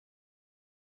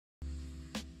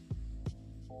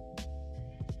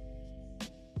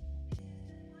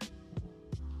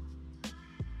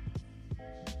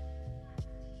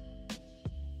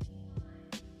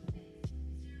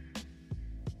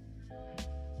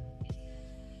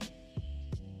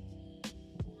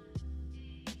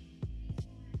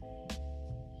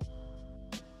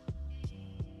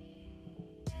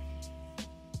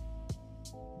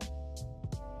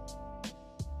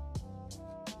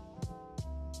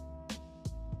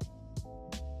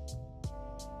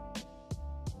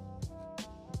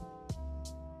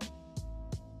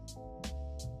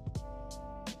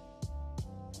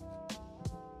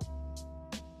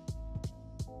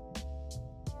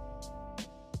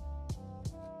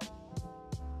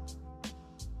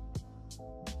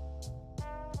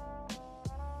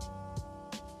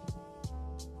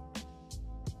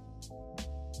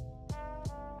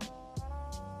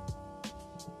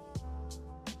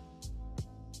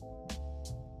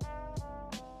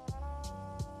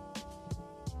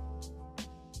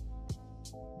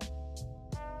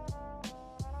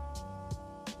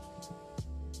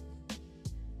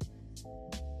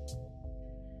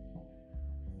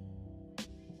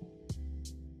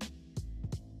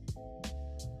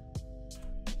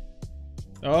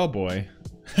Oh boy.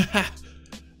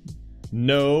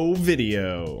 No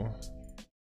video.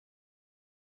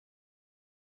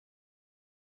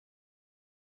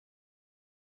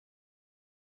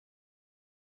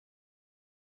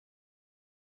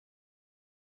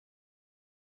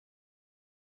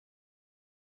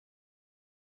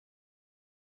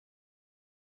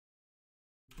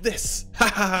 This.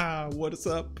 Haha. What is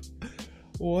up?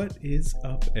 What is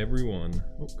up, everyone?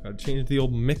 Oh, gotta change the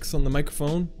old mix on the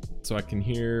microphone so I can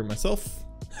hear myself.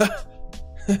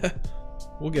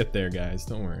 We'll get there, guys.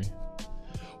 Don't worry.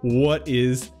 What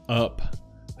is up?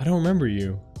 I don't remember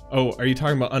you. Oh, are you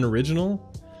talking about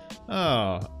unoriginal?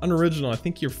 Ah, unoriginal. I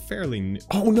think you're fairly new.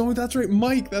 Oh no, that's right,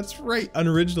 Mike. That's right,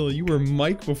 unoriginal. You were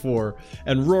Mike before,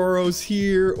 and Roro's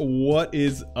here. What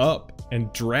is up?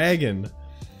 And Dragon.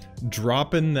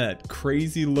 Dropping that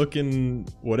crazy looking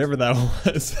whatever that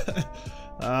was.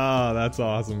 Ah, that's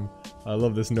awesome. I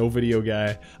love this no video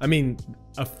guy. I mean,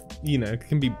 you know, it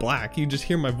can be black. You just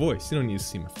hear my voice. You don't need to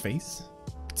see my face.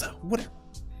 So whatever.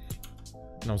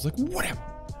 And I was like, whatever.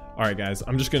 All right, guys.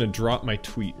 I'm just gonna drop my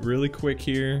tweet really quick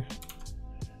here,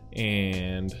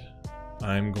 and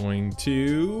I'm going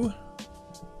to.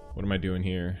 What am I doing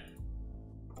here?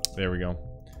 There we go.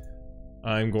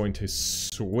 I'm going to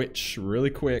switch really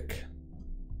quick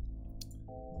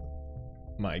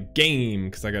my game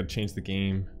because I got to change the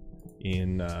game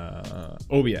in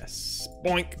OBS.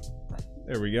 Boink.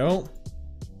 There we go.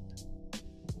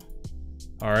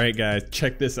 All right, guys,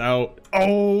 check this out.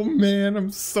 Oh man,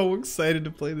 I'm so excited to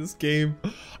play this game.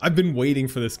 I've been waiting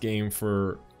for this game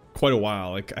for quite a while.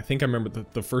 Like, I think I remember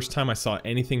the first time I saw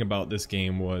anything about this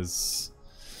game was,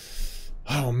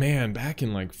 oh man, back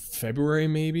in like February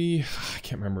maybe? I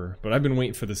can't remember, but I've been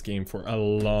waiting for this game for a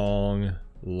long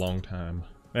time.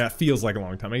 That feels like a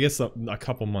long time. I guess a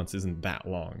couple months isn't that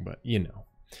long, but you know.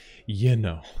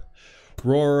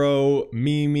 Roro,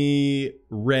 Mimi,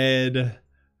 Red,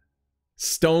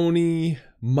 Stony,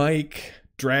 Mike,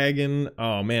 Dragon.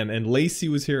 Oh man, and Lacey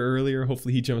was here earlier.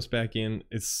 Hopefully he jumps back in.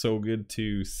 It's so good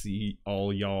to see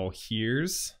all y'all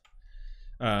here's.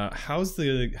 How's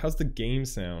the game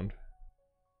sound?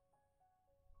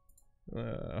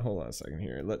 Hold on a second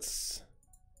here. Let's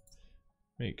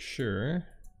make sure.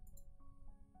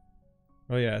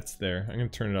 Oh yeah, it's there. I'm gonna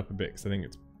turn it up a bit because I think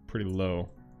it's pretty low.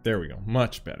 There we go.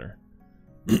 Much better.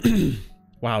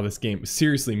 Wow, this game.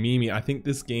 Seriously, Mimi, I think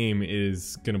this game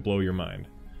is gonna blow your mind.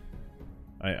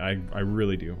 I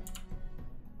really do.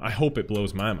 I hope it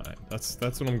blows my mind. That's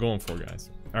what I'm going for,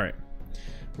 guys. All right,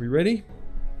 we ready?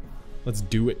 Let's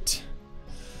do it.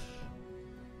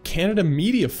 Canada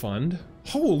Media Fund.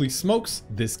 Holy smokes,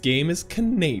 this game is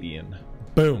Canadian.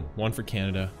 Boom, one for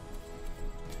Canada.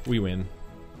 We win.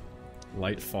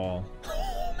 Light fall.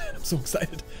 Oh man, I'm so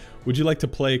excited. Would you like to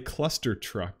play Cluster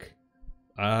Truck?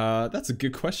 That's a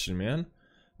good question, man.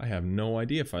 I have no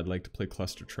idea if I'd like to play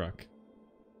Cluster Truck.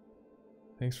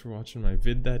 Thanks for watching my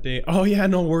vid that day. Oh yeah,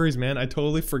 no worries, man. I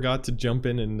totally forgot to jump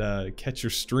in and catch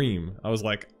your stream. I was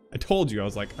like, I told you, I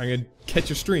was like, I'm gonna catch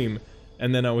your stream,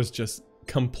 and then I was just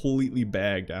completely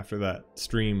bagged after that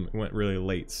stream went really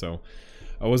late, so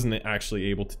I wasn't actually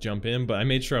able to jump in, but I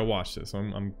made sure I watched it, so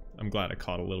I'm glad I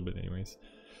caught a little bit anyways.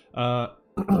 I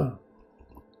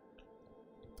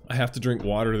have to drink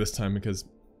water this time because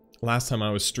last time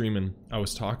I was streaming, I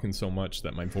was talking so much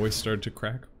that my voice started to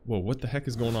crack. Whoa, what the heck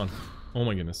is going on? Oh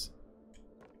my goodness.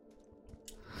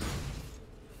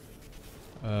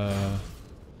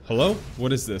 Hello?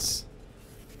 What is this?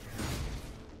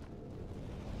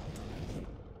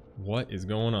 What is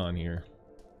going on here?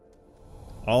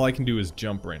 All I can do is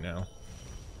jump right now.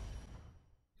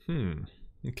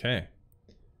 Okay.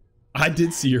 I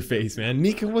did see your face, man.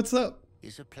 Nika, what's up?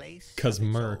 Is a place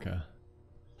Cosmerica.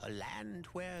 a land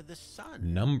where the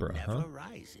sun Numbra, never huh?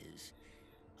 rises.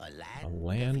 A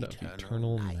land of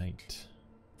eternal night.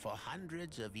 For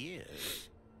hundreds of years,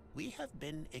 we have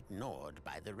been ignored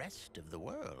by the rest of the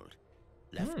world,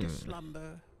 left to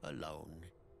slumber alone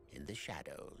in the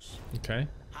shadows. Okay.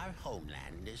 Our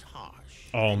homeland is harsh.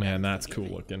 Oh and man, that's cool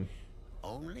unforgiving. looking.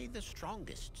 Only the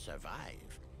strongest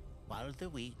survive, while the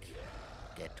weak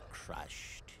get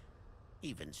crushed.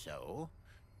 Even so,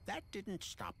 that didn't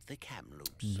stop the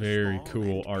Kamloops. Very small cool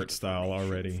and art pitiful style nation,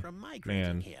 already. from migrating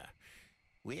Man. here.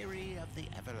 Weary of the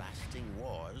everlasting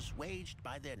wars waged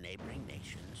by their neighboring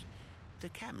nations, the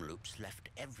Kamloops left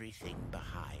everything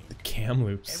behind.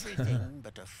 Kamloops. Everything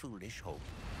but a foolish hope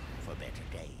for better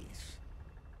days.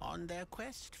 On their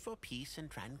quest for peace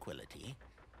and tranquility,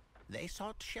 they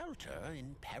sought shelter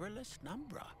in perilous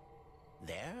Numbra.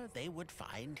 There they would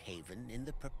find haven in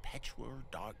the perpetual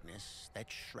darkness that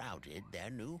shrouded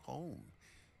their new home.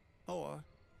 Or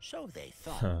so they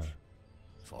thought.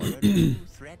 For a new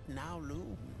threat now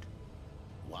loomed.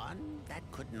 One that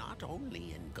could not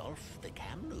only engulf the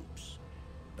Kamloops,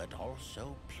 but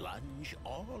also plunge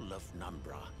all of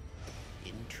Numbra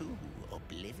into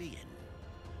oblivion.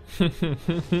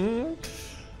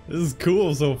 This is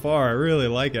cool so far. I really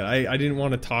like it. I didn't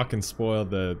want to talk and spoil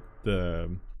the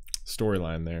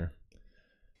storyline there.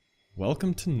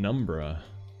 Welcome to Numbra.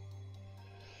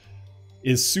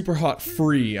 Is Super Hot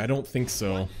free? I don't think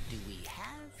so. What do we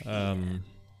have here?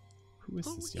 Who is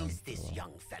this young fellow?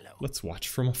 Young fellow? Let's watch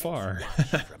from afar.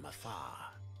 Let's watch from afar.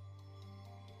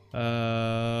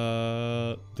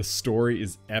 The story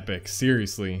is epic.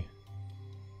 Seriously.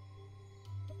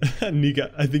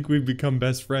 Nika, I think we've become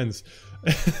best friends.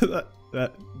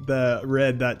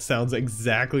 that sounds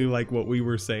exactly like what we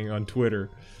were saying on Twitter.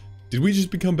 Did we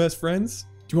just become best friends?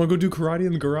 Do you want to go do karate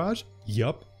in the garage?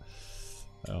 Yup.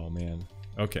 Oh man.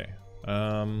 Okay.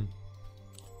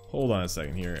 Hold on a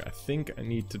second here. I think I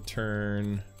need to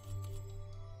turn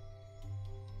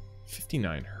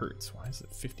 59 hertz. Why is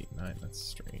it 59? That's a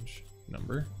strange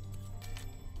number.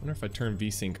 I wonder if I turn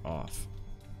VSync off.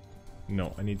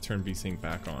 No, I need to turn VSync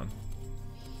back on.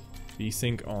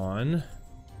 VSync on.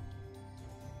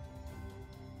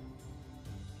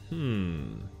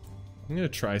 I'm gonna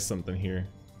try something here.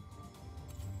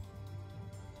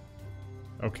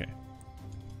 Okay.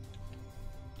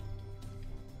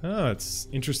 Oh, it's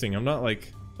interesting. I'm not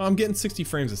like... Oh, I'm getting 60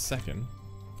 frames a second.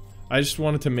 I just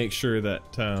wanted to make sure that...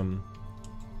 Oh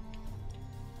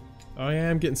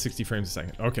yeah, I'm getting 60 frames a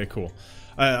second. Okay, cool.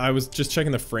 I was just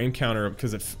checking the frame counter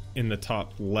because it in the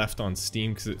top left on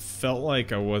Steam because it felt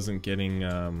like I wasn't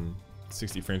getting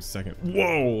 60 frames a second.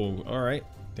 Whoa! Alright,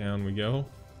 down we go.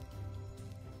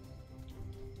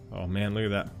 Oh man, look at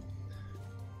that.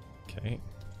 Okay.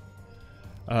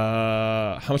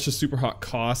 How much does Super Hot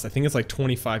cost? I think it's like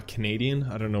 25 Canadian.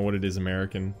 I don't know what it is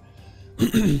American.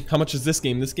 How much is this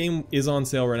game? This game is on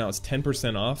sale right now. It's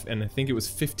 10% off, and I think it was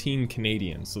 15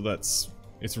 Canadian. So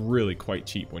it's really quite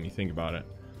cheap when you think about it.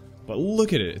 But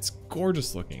look at it. It's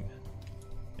gorgeous looking.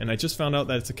 And I just found out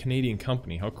that it's a Canadian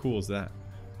company. How cool is that?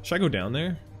 Should I go down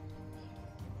there?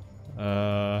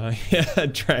 Yeah,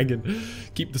 Dragon.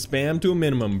 Keep the spam to a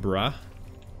minimum, bruh.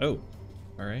 Oh.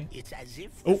 Alright.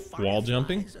 Oh, wall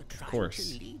jumping? Of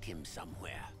course.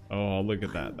 Oh, look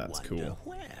at that. That's cool.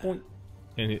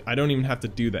 And I don't even have to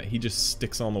do that. He just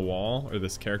sticks on the wall, or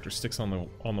this character sticks on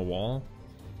the wall.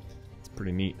 It's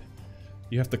pretty neat.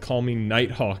 You have to call me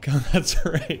Nighthawk. That's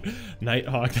right.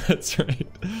 Nighthawk, that's right.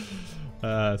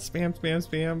 Spam, spam,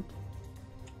 spam.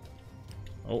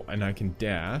 Oh, and I can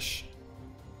dash.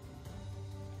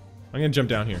 I'm gonna jump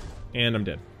down here. And I'm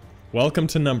dead. Welcome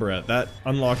to Numbra. That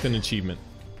unlocked an achievement.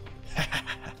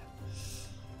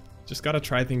 Just gotta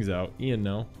try things out. Ian,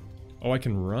 no. Oh, I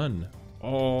can run.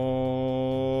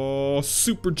 Oh,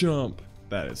 super jump.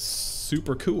 That is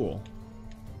super cool.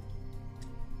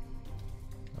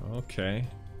 Okay.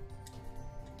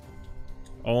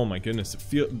 Oh my goodness,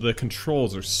 the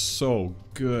controls are so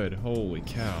good. Holy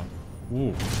cow.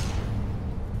 Ooh.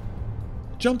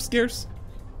 Jump scares.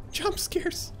 Jump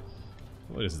scares.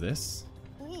 What is this?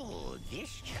 Oh,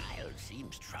 this child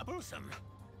seems troublesome.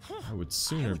 I would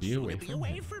sooner be away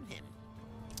from him. him.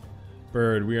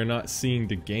 Bird, we are not seeing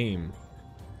the game.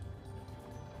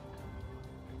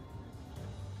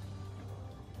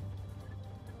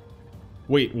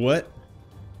 Wait, what?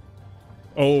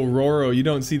 Oh, Roro, you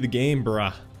don't see the game,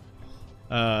 brah.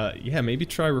 Yeah, maybe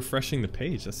try refreshing the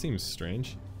page. That seems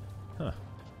strange. Huh.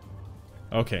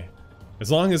 Okay. As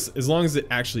long as it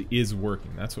actually is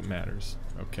working, that's what matters.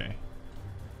 Okay.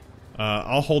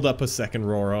 I'll hold up a second,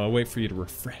 Roro. I'll wait for you to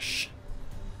refresh.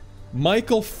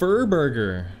 Michael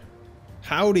Furburger.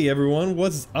 Howdy, everyone.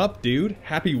 What's up, dude?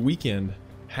 Happy weekend.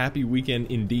 Happy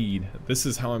weekend indeed. This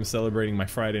is how I'm celebrating my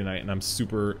Friday night, and I'm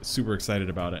super, super excited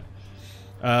about it.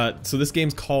 So this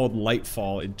game's called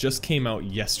Lightfall. It just came out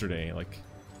yesterday. Like,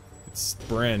 it's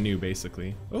brand new,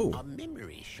 basically. Oh. A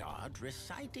memory shard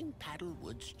reciting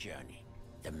Paddlewood's journey.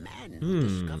 The man who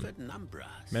discovered Numbra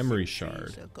memory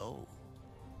shard. Ago.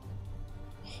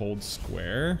 Hold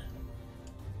square.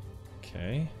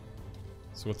 Okay.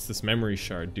 So what's this memory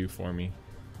shard do for me?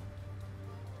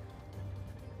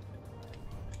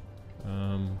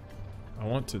 I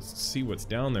want to see what's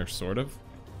down there, sort of.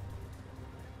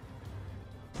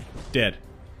 Dead.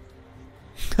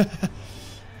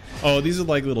 Oh, these are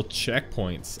like little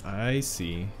checkpoints. I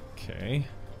see. Okay.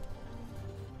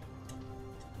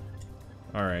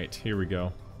 Alright, here we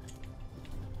go.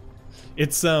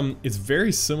 It's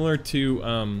very similar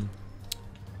to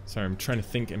sorry, I'm trying to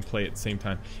think and play at the same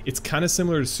time. It's kind of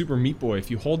similar to Super Meat Boy.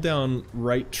 If you hold down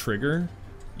right trigger,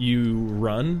 you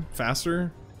run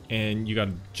faster, and you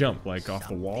gotta jump like off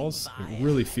the walls. It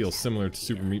really feels similar to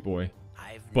Super Meat Boy,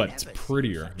 but it's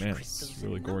prettier. Man, it's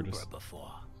really gorgeous.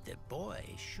 The boy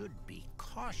should be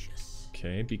cautious.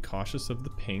 Okay, be cautious of the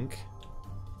pink.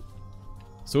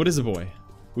 So it is a boy.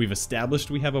 We've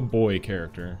established we have a boy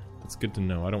character. That's good to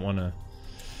know. I don't want to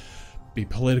be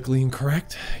politically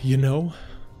incorrect, you know.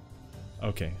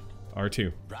 Okay,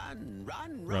 R2. Run,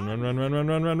 run, Run, run, run, run, run,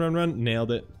 run, run, run, run. Nailed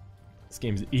it. This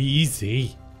game's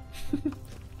easy.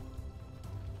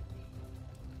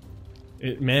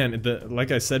 Man,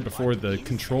 like I said before, the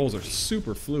controls are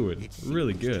super fluid.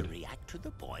 Really good. React to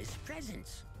the boy's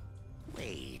presence.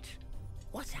 Wait,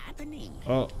 what's happening?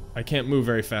 Oh, I can't move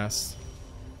very fast.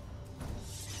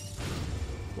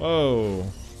 Whoa.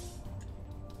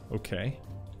 Okay.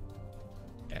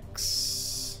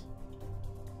 X.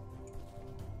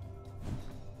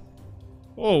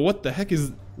 Oh, what the heck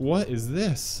is... What is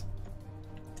this?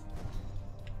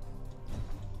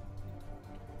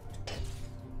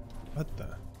 What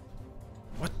the...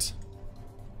 What?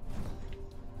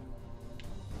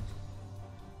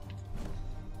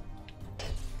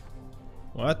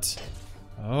 What?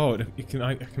 Oh,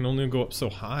 I can only go up so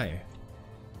high.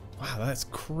 Wow, that's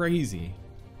crazy.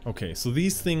 Okay, so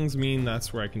these things mean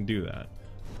that's where I can do that.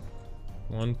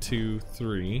 1, 2,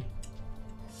 3.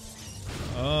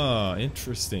 Ah,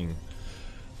 interesting.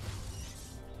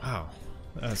 Wow,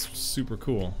 that's super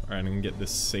cool. Alright, I'm gonna get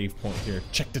this save point here.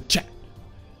 Check the chat!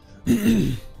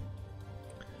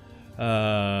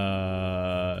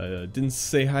 Didn't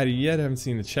say hi to you yet, I haven't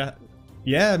seen the chat.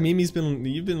 Yeah, Mimi's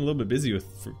you've been a little bit busy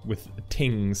with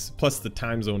tings, plus the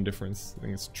time zone difference. I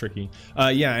think it's tricky.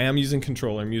 Yeah, I am using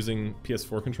controller. I'm using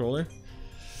PS4 controller.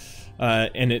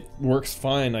 And it works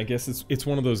fine. I guess it's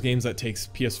one of those games that takes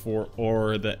PS4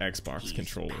 or the Xbox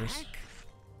controllers. Back,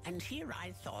 and here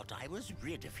I thought I was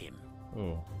rid of him.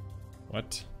 Oh.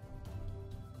 What?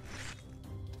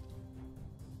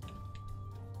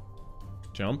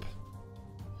 Jump?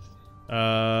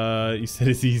 You said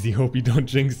it's easy. Hope you don't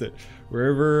jinx it.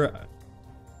 Wherever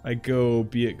I go,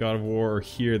 be it God of War or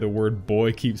here, the word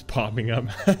boy keeps popping up.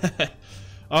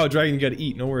 Oh, dragon, you gotta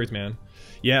eat. No worries, man.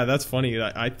 Yeah, that's funny.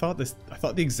 I thought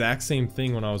the exact same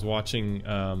thing when I was watching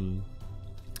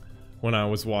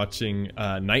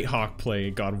Nighthawk play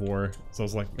God of War. So I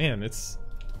was like, man,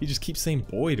 he just keeps saying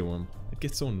boy to him. I'd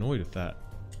get so annoyed with that.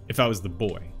 If I was the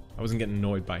boy, I wasn't getting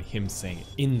annoyed by him saying it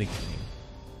in the game.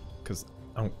 Cause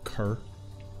I don't care.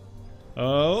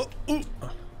 Oh, ooh.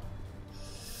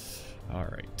 All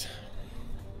right.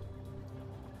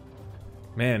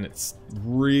 Man, it's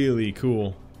really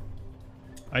cool.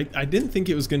 I didn't think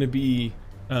it was going to be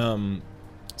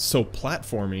so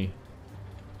platformy.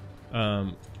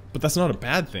 But that's not a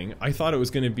bad thing. I thought it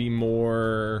was going to be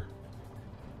more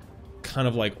kind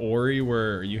of like Ori,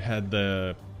 where you had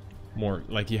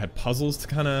you had puzzles to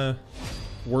kind of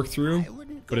work through.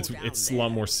 But it's a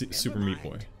lot more Super Meat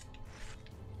Boy.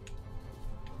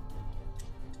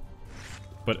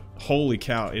 But holy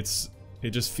cow, it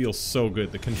just feels so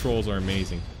good. The controls are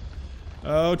amazing.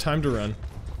 Oh, time to run.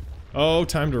 Oh,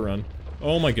 time to run.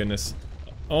 Oh my goodness.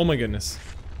 Oh my goodness.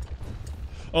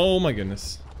 Oh my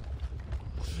goodness.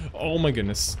 Oh my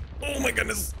goodness. Oh my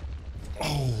goodness.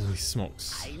 Holy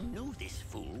smokes. I knew this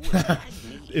fool would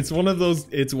it's one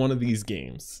of these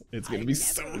games. It's gonna be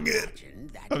so good.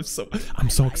 I'm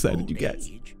so excited, you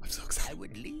guys. I'm so excited. I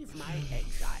would leave my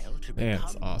exile to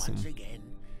become awesome. once again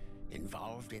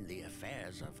involved in the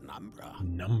affairs of Numbra.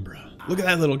 Numbra. Look at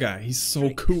that little guy. He's so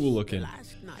cool looking.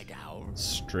 Last night owl.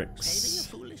 Strix. Saving a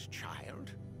foolish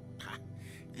child.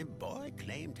 The boy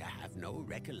claimed to have no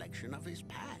recollection of his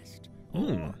past.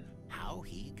 Or how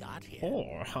he got here.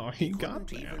 Or how he got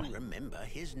there. Couldn't even remember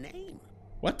his name.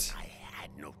 What? I had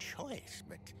no choice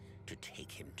but to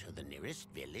take him to the nearest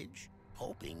village,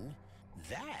 hoping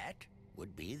that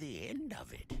would be the end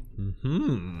of it.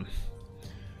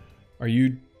 Are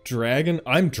you Dragon?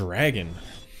 I'm Dragon.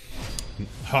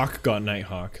 Hawk got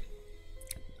Nighthawk.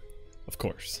 Of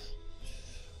course.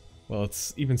 Well,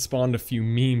 it's even spawned a few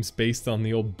memes based on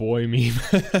the old boy meme.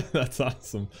 That's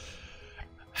awesome.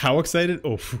 How excited?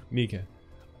 Oh, Nika.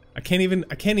 I can't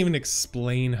even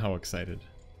explain how excited.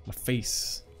 My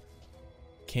face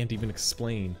can't even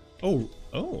explain. Oh,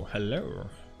 hello.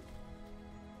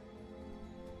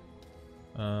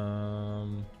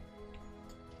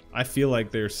 I feel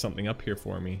like there's something up here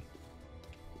for me.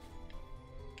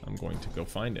 I'm going to go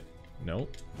find it.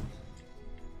 Nope.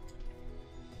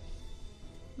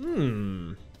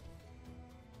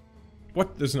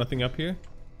 What? There's nothing up here?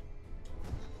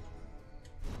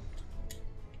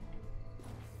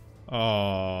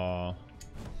 Aww.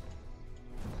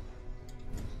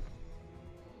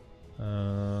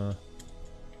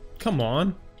 Come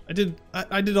on. I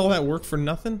did all that work for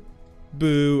nothing?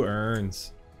 Boo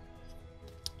earns.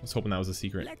 I was hoping that was a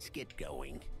secret. Let's get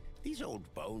going. These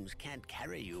old bones can't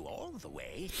carry you all the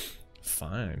way.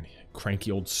 Fine.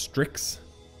 Cranky old Strix.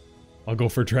 I'll go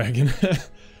for dragon.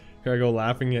 Here I go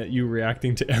laughing at you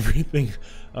reacting to everything.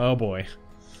 Oh boy.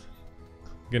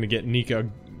 Gonna get Nika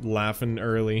laughing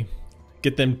early.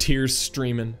 Get them tears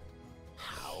streaming.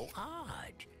 How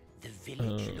odd. The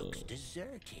village looks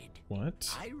deserted.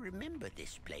 What? I remember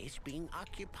this place being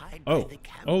occupied Oh. by the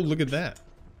Kamloops. Oh, look at that.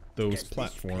 Those Does this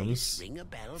platforms place ring a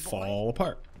bell, boy? fall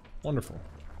apart. Wonderful.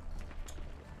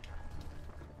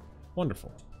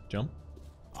 Wonderful. Jump.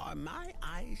 Are my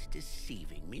eyes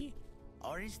deceiving me?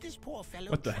 Or is this poor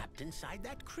fellow What the- trapped inside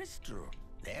that crystal?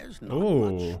 There's not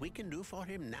Oh. much we can do for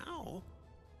him now.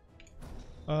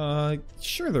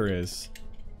 Sure there is.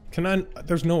 Can I?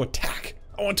 There's no attack.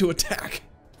 I want to attack.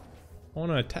 I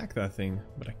want to attack that thing,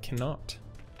 but I cannot.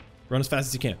 Run as fast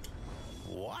as you can.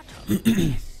 What a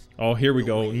mess. Oh, here we The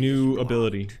go. way is New blocked.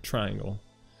 ability. Triangle.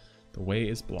 The way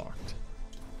is blocked.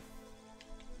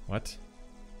 What?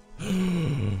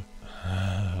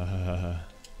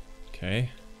 Okay.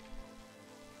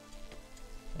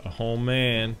 Oh,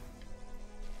 man.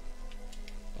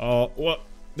 Oh, what?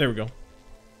 There we go.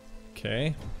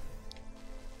 Okay.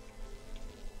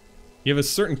 You have a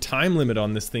certain time limit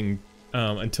on this thing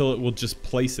until it will just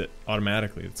place it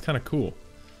automatically. It's kind of cool.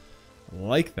 I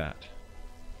like that.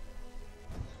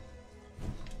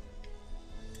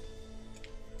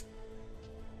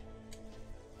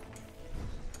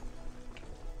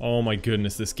 Oh my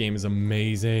goodness, this game is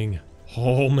amazing.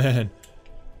 Oh man.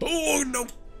 Oh no!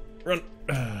 Run!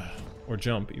 Or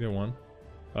jump, either one.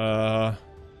 I'm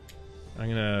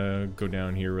gonna go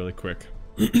down here really quick.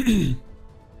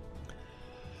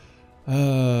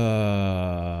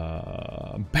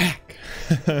 Back!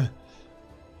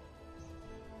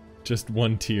 Just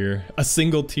one tier. A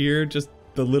single tier, just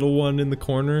the little one in the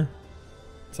corner.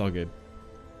 It's all good.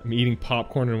 I'm eating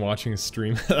popcorn and watching a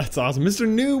stream. That's awesome. Mr.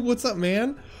 Noob, what's up,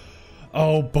 man?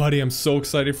 Oh, buddy, I'm so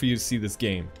excited for you to see this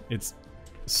game. It's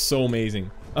so amazing.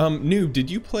 Noob, did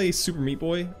you play Super Meat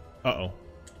Boy? Uh-oh.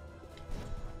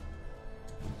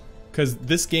 Because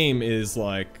this game is,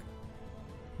 like,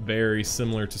 very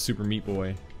similar to Super Meat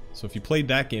Boy. So if you played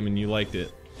that game and you liked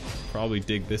it, probably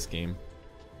dig this game.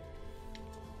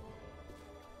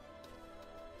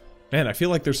 Man, I feel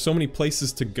like there's so many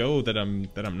places to go that I'm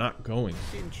not going.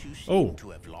 Since you seem to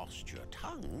have lost your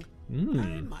tongue, I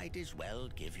Mm. might as well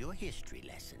give you a history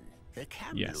lesson. The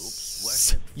Kamloops Yes.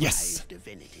 worship Yes. 5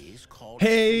 divinities called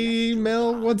Hey, celestial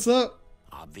Mel, gods. what's up?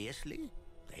 Obviously,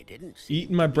 they didn't seem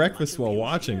Eating my to be breakfast much of while use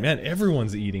watching. here. Man,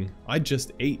 everyone's eating. I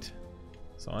just ate.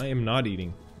 So I am not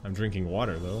eating. I'm drinking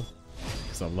water, though.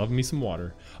 Because I love me some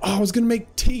water. Oh, I was going to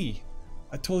make tea.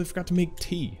 I totally forgot to make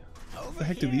tea. What the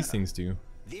heck do these things do?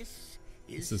 This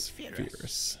This is Fierce.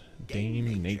 fierce.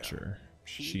 Dame Nature.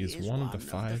 She is one of the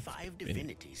five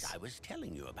divinities I was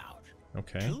telling you about.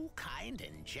 Okay. Too kind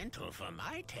and gentle for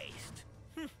my taste.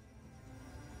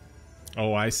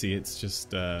 Oh, I see. It's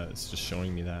just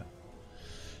showing me that.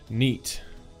 Neat.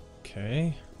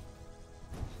 Okay.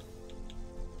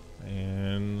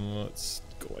 And let's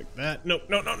go like that. No,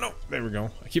 no, no, no. There we go.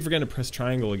 I keep forgetting to press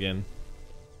triangle again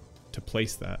to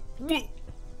place that. Whoa.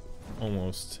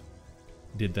 Almost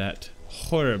did that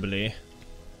horribly.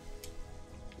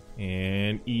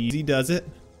 And easy does it.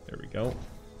 There we go.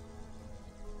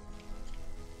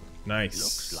 Nice.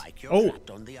 Looks like you're Oh,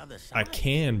 trapped on the other side. I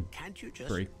can Can't you just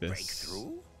break this.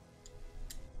 through?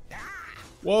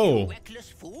 Whoa. Reckless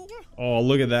fool! Oh,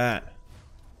 look at that.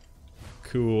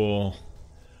 Cool.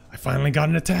 I finally got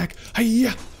an attack.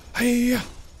 Hiya! Hiya!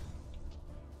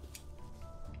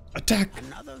 Attack!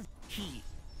 Another he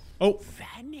Oh.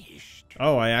 vanished.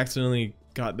 Oh, I accidentally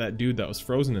got that dude that was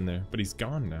frozen in there, but he's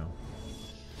gone now.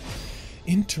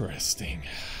 Interesting.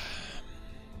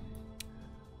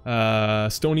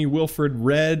 Stony Wilfred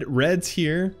Red's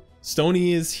here.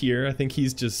 Stony is here. I think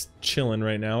he's just chilling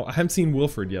right now. I haven't seen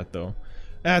Wilfred yet though.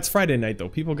 It's Friday night though.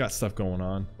 People got stuff going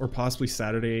on. Or possibly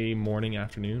Saturday morning,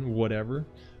 afternoon, whatever.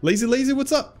 Lazy,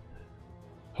 what's up?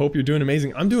 Hope you're doing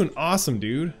amazing. I'm doing awesome,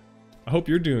 dude. I hope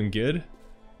you're doing good.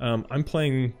 I'm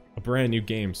playing a brand new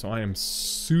game, so I am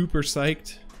super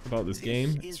psyched about this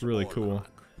game. This It's is really Orlog, cool.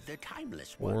 The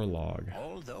timeless one. Orlog.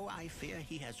 Although I fear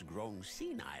he has grown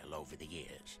senile over the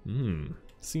years.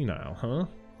 Senile, huh?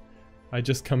 I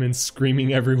just come in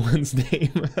screaming everyone's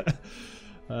name.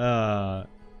 I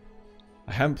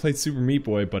haven't played Super Meat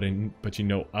Boy, but you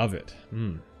know of it.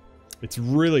 It's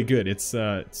really good. It's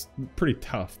pretty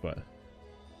tough, but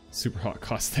Super Hot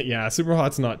costs that. Yeah, Super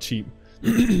Hot's not cheap.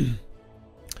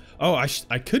 Oh,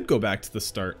 I could go back to the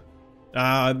start.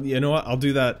 You know what? I'll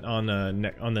do that on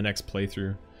the next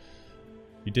playthrough.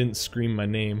 You didn't scream my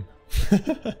name.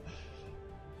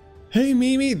 Hey,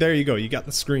 Mimi! There you go. You got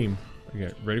the scream.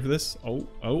 Okay, ready for this? Oh,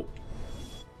 oh.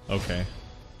 Okay.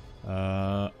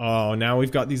 Oh, now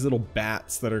we've got these little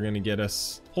bats that are gonna get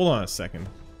us. Hold on a second.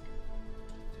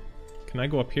 Can I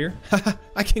go up here? Haha,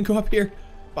 I can go up here.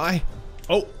 Bye.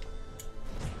 Oh.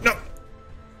 No.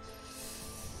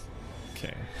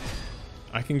 Okay.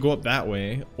 I can go up that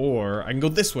way, or I can go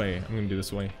this way. I'm gonna do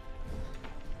this way.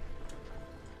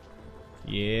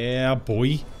 Yeah,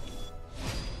 boy.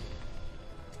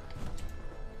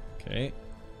 Okay.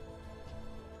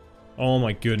 Oh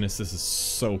my goodness, this is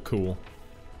so cool.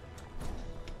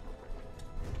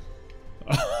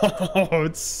 Oh,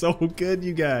 it's so good,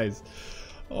 you guys.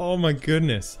 Oh my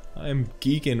goodness. I am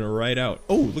geeking right out.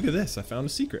 Oh, look at this. I found a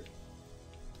secret.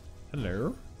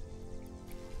 Hello.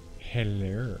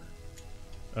 Hello.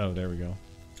 Oh, there we go.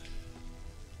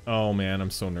 Oh man,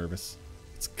 I'm so nervous.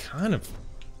 It's kind of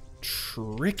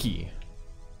tricky.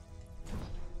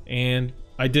 And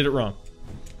I did it wrong.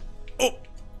 Oh,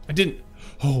 I didn't.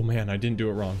 Oh man, I didn't do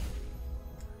it wrong.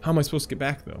 How am I supposed to get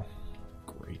back though?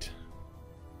 Great.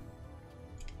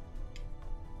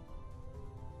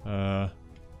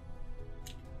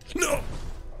 No!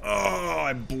 Oh,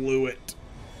 I blew it.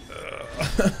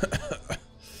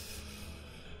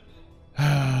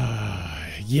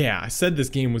 Yeah, I said this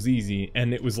game was easy,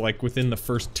 and it was like within the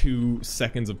first 2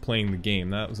 seconds of playing the game.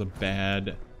 That was a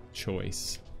bad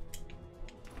choice.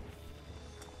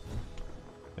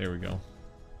 There we go.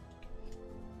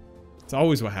 It's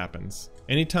always what happens.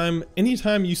 Anytime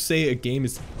you say a game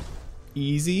is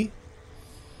easy,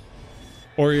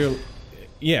 or you're,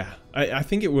 yeah, I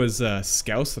think it was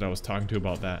Scouse that I was talking to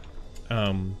about that,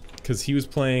 because he was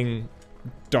playing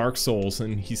Dark Souls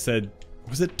and he said,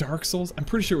 was it Dark Souls? I'm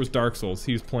pretty sure it was Dark Souls.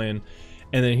 He was playing,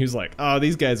 and then he was like, "Oh,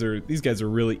 these guys are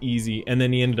really easy." And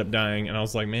then he ended up dying, and I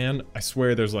was like, "Man, I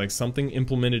swear there's like something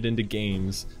implemented into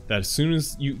games that as soon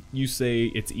as you say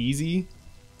it's easy,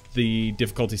 the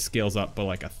difficulty scales up by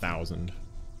like 1,000."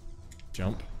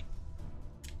 Jump.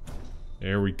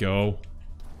 There we go.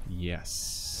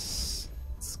 Yes.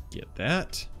 Let's get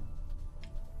that.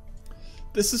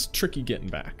 This is tricky getting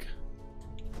back.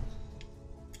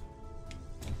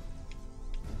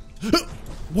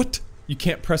 What? You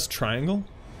can't press triangle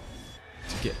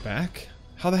to get back?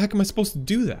 How the heck am I supposed to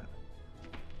do that?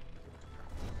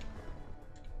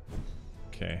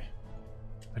 Okay.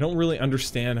 I don't really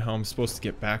understand how I'm supposed to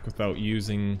get back without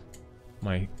using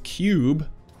my cube.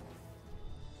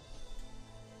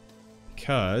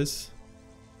 Because...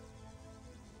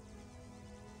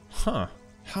 Huh.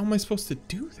 How am I supposed to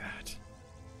do that?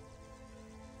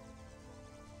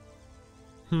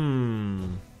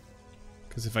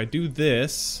 Because if I do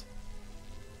this...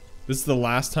 This is the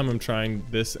last time I'm trying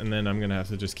this, and then I'm going to have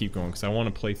to just keep going, because I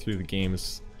want to play through the game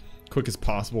as quick as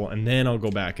possible, and then I'll go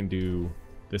back and do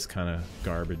this kind of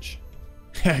garbage.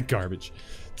 Garbage.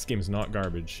 This game is not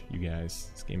garbage, you guys.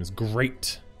 This game is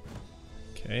great.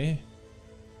 Okay.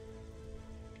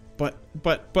 But,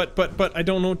 I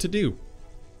don't know what to do.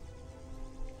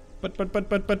 But.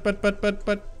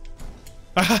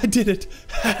 Ah, I did it!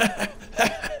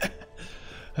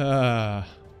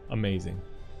 Amazing.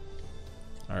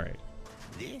 Alright.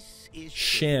 This is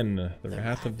Shen, the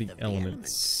Wrath of the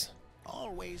Elements.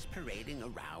 Always parading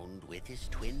around with his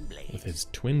twin blades. With his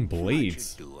twin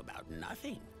blades? Much ado about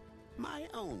nothing. My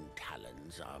own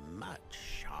talons are much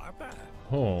sharper.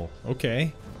 Oh,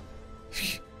 okay.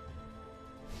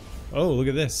 Oh, look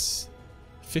at this.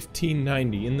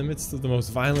 1590. In the midst of the most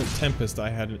violent tempest I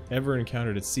had ever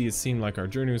encountered at sea, it seemed like our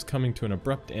journey was coming to an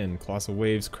abrupt end. Colossal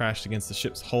waves crashed against the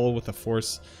ship's hull with a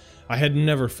force I had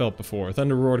never felt before.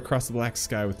 Thunder roared across the black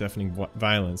sky with deafening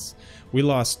violence. We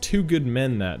lost 2 good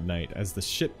men that night. As the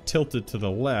ship tilted to the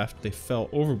left, they fell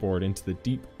overboard into the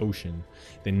deep ocean.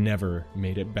 They never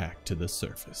made it back to the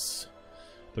surface.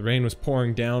 The rain was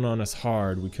pouring down on us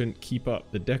hard. We couldn't keep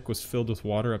up. The deck was filled with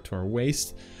water up to our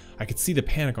waist. I could see the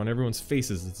panic on everyone's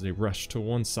faces as they rushed to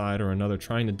one side or another,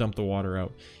 trying to dump the water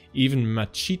out. Even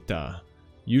Machita,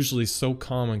 usually so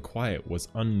calm and quiet, was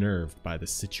unnerved by the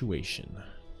situation.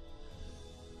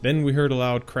 Then we heard a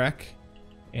loud crack,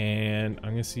 and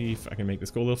I'm gonna see if I can make this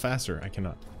go a little faster. I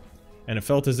cannot. And it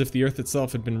felt as if the earth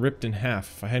itself had been ripped in half.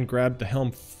 If I hadn't grabbed the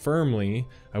helm firmly,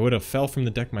 I would have fell from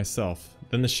the deck myself.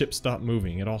 Then the ship stopped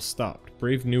moving. It all stopped.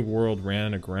 Brave New World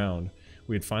ran aground.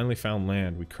 We had finally found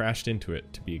land. We crashed into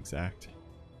it, to be exact.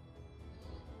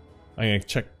 I'm gonna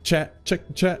check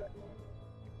the chat.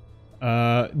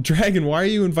 Dragon, why are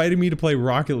you inviting me to play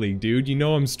Rocket League, dude? You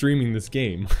know I'm streaming this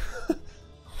game.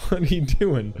 What are you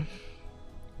doing?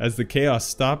 As the chaos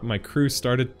stopped, my crew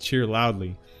started to cheer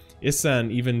loudly. Isan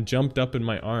even jumped up in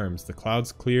my arms. The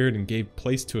clouds cleared and gave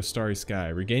place to a starry sky.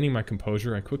 Regaining my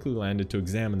composure, I quickly landed to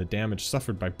examine the damage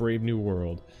suffered by Brave New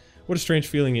World. What a strange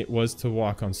feeling it was to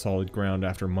walk on solid ground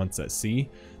after months at sea.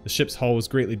 The ship's hull was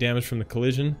greatly damaged from the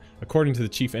collision. According to the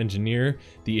chief engineer,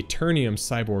 the Eternium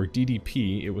cyborg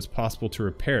DDP, it was possible to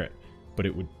repair it, but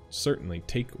it would certainly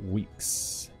take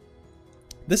weeks.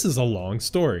 This is a long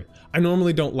story. I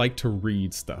normally don't like to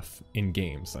read stuff in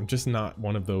games. I'm just not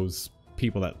one of those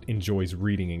people that enjoys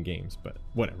reading in games, but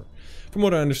whatever. From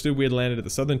what I understood, we had landed at the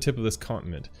southern tip of this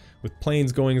continent, with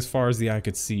plains going as far as the eye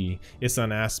could see.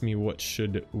 Isan asked me what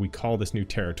should we call this new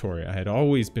territory. I had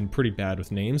always been pretty bad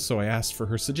with names, so I asked for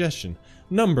her suggestion.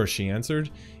 Numbra, she answered,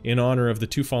 in honor of the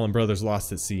two fallen brothers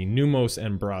lost at sea, Numos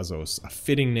and Brazos. A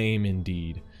fitting name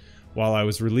indeed. While I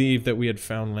was relieved that we had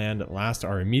found land at last,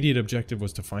 our immediate objective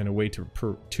was to find a way to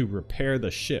repair the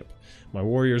ship. My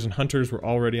warriors and hunters were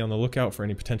already on the lookout for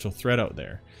any potential threat out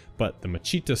there, but the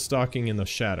Machita stalking in the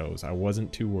shadows, I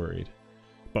wasn't too worried.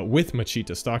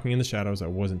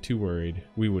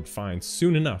 We would find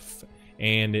soon enough,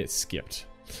 and it skipped.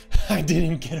 I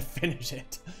didn't get to finish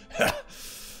it.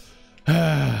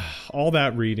 All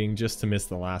that reading just to miss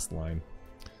the last line,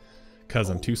 because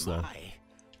I'm too slow.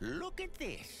 Look at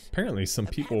this. Apparently some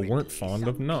people weren't fond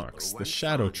of Nox, the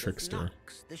shadow trickster.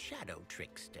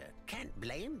 Can't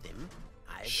blame them.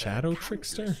 I've Shadow heard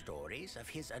trickster? countless stories of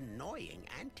his annoying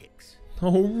antics.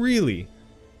 Oh, really?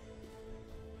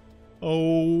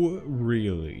 Oh,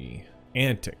 really?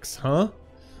 Antics, huh?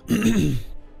 Just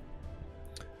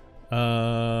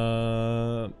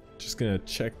gonna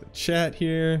check the chat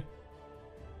here.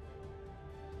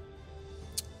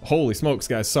 Holy smokes,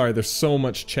 guys. Sorry, there's so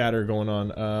much chatter going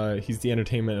on. He's the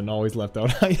entertainment and always left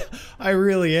out. I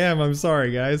really am. I'm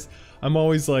sorry, guys. I'm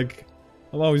always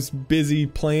busy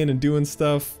playing and doing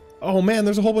stuff. Oh man,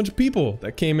 there's a whole bunch of people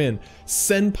that came in.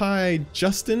 Senpai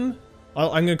Justin.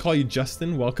 I'm gonna call you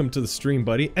Justin. Welcome to the stream,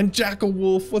 buddy. And Jackal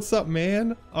Wolf, what's up,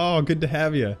 man? Oh, good to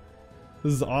have you.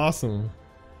 This is awesome.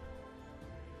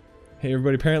 Hey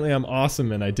everybody, apparently I'm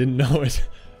awesome and I didn't know it.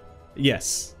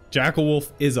 Yes. Jackal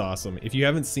Wolf is awesome. If you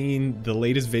haven't seen the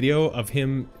latest video of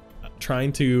him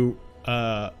trying to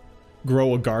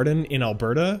grow a garden in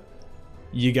Alberta,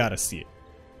 you gotta see it.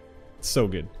 It's so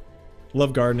good.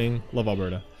 Love gardening, love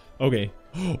Alberta. Okay.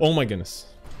 Oh my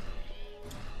goodness.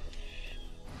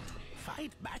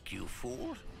 Fight back, you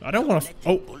fool. I don't want to.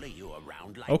 Oh. Bully you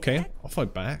around like Okay. that. I'll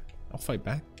fight back. I'll fight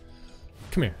back.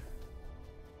 Come here.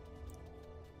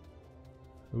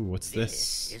 Ooh, what's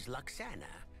this? Is Luxana,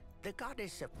 the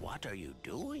goddess of what are you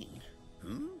doing?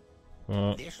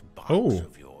 This box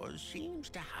of yours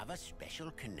seems to have a special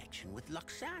connection with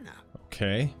Luxana.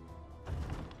 Okay.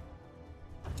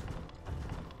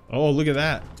 Oh, look at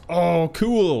that. Oh,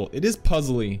 cool. It is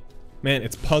puzzly. Man,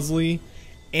 it's puzzly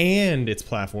and it's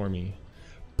platformy.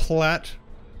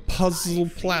 Puzzle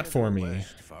platformy.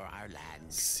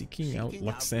 Seeking out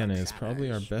Luxana is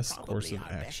probably our best course of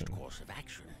action.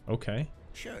 Okay.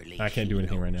 I can't do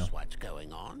anything right now. What's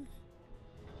going on?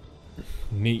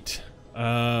 Neat.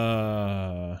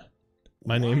 My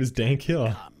name is Dank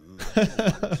Hill.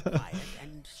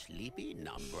 And sleepy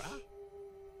Numbra.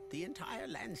 The entire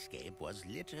landscape was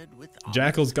littered with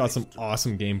Jackal's got some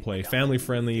awesome gameplay. Family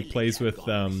friendly, plays with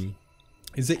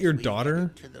is it your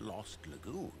daughter?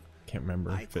 Can't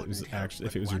remember if it was actually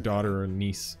your daughter or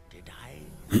niece. Did I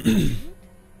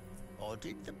or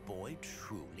did the boy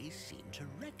truly seem to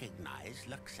recognize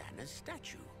Luxana's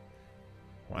statue?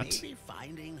 What? Maybe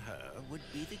finding her would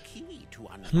be the key to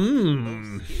unlocking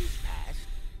both his past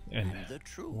and the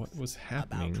truth what was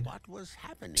happening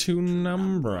to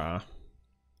Numbra.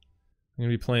 I'm gonna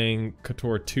be playing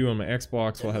KOTOR 2 on my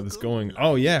Xbox while I have this going.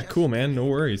 Oh yeah, cool man, no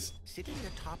worries. It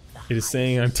is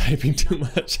saying I'm typing too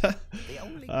much.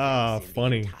 Ah,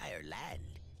 funny.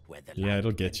 Yeah,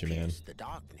 it'll get you, man.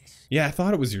 Yeah, I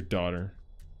thought it was your daughter.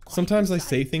 Sometimes I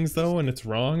say things though and it's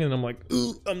wrong and I'm like,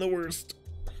 ooh, I'm the worst.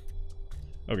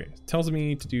 Okay, tells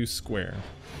me to do square.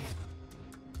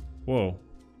 Whoa.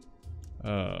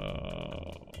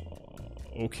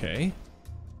 Okay.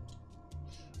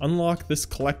 Unlock this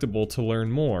collectible to learn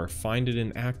more. Find it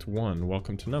in Act 1.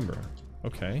 Welcome to Numbra.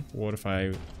 Okay, what if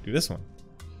I do this one?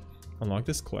 Unlock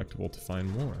this collectible to find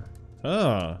more.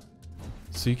 Ah,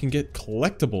 so you can get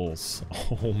collectibles.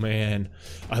 Oh man,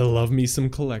 I love me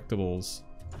some collectibles.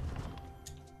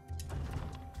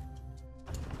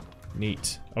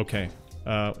 Neat. Okay.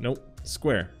 Nope.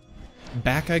 Square.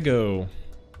 Back I go.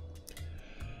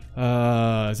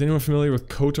 Is anyone familiar with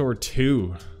KOTOR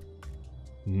 2?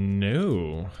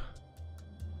 No.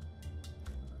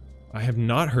 I have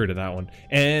not heard of that one.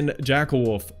 And Jackal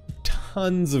Wolf,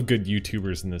 tons of good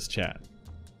YouTubers in this chat.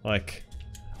 Like,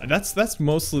 that's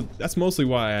mostly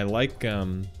why I like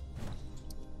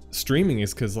streaming,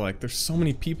 is because like there's so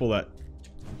many people that,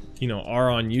 you know, are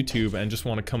on YouTube and just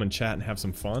want to come and chat and have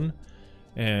some fun.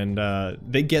 And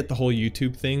they get the whole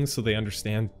YouTube thing, so they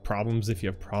understand problems if you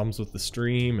have problems with the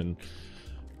stream, and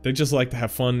they just like to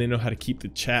have fun. They know how to keep the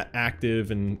chat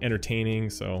active and entertaining,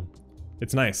 so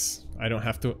it's nice. I don't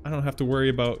have to worry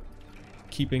about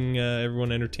keeping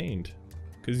everyone entertained,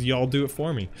 because y'all do it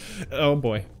for me. Oh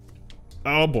boy.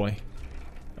 Oh boy.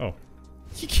 Oh,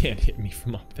 you can't hit me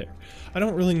from up there. I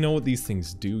don't really know what these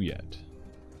things do yet.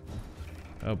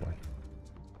 Oh boy.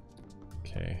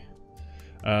 Okay.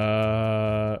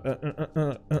 I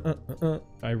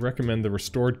recommend the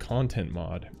restored content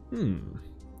mod.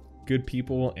 Good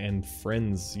people and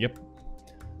friends. Yep.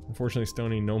 Unfortunately,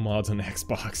 Stony, no mods on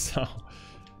Xbox.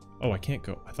 Oh, I can't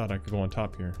go. I thought I could go on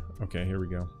top here. Okay, here we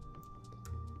go.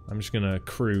 I'm just gonna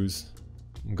cruise.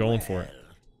 I'm going for it.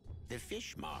 The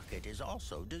fish market is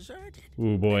also deserted.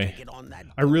 Ooh boy.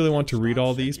 I really want to read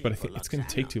all these, but I think it's gonna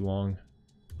take too long.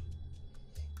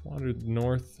 Wander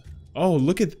north. Oh,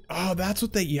 look at, oh, that's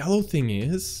what that yellow thing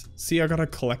is. See, I got a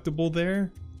collectible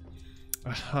there.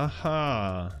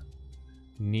 Ahaha.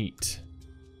 Neat.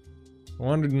 I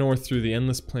wandered north through the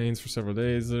endless plains for several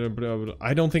days.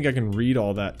 I don't think I can read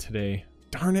all that today.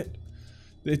 Darn it.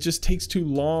 It just takes too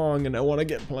long and I want to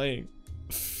get playing.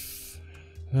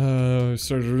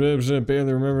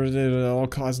 Barely remember all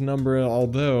cause Numbra,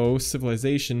 although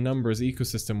civilization Numbra's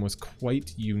ecosystem was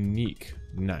quite unique.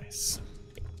 Nice.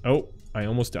 Oh, I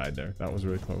almost died there. That was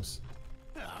really close.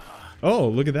 Oh,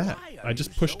 look at that. I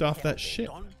just pushed off that ship.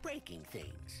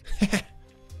 Because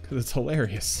it's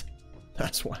hilarious.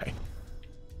 That's why.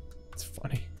 It's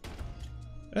funny.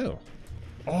 Oh.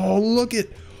 Oh, look at...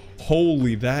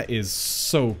 Holy, that is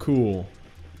so cool.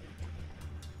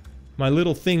 My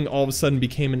little thing all of a sudden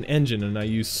became an engine, and I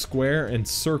used square and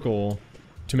circle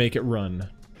to make it run.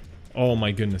 Oh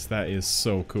my goodness, that is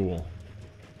so cool.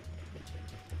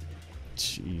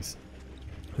 Jeez.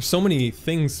 There's so many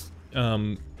things,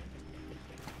 about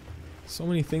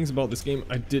this game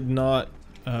I did not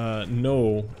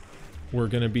know were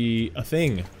gonna be a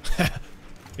thing.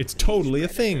 It's totally a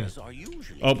thing.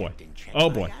 Oh boy. Oh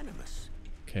boy.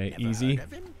 Okay, easy.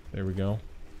 There we go.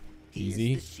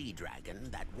 Easy. The sea dragon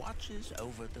that watches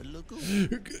over the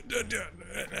lagoon.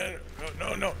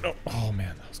 No. Oh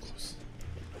man, that was close.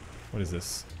 What is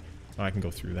this? Oh, I can go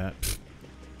through that.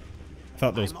 I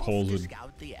thought those poles would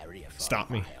stop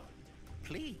me.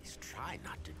 Please try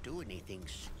not to do anything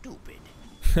stupid.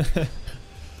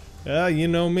 You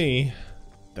know me.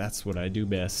 That's what I do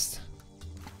best.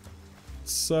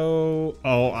 So,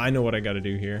 oh, I know what I gotta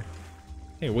do here.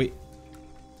 Hey, wait.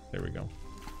 There we go.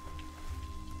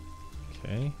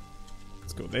 Okay.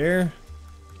 Let's go there.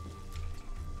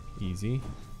 Easy.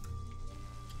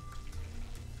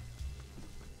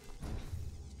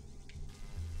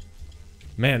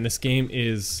 Man, this game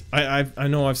is... I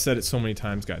know I've said it so many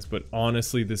times, guys, but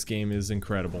honestly, this game is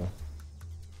incredible.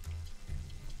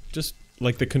 Just,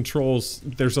 like, the controls...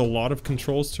 There's a lot of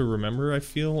controls to remember, I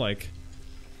feel like.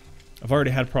 I've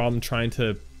already had a problem trying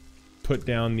to put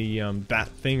down the, that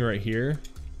thing right here.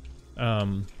 But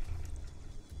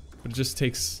it just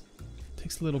takes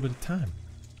a little bit of time.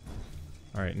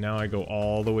 Alright, now I go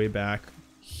all the way back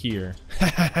here.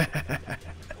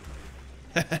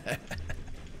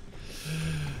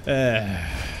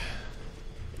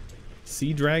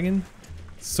 Sea dragon?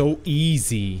 So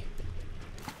easy.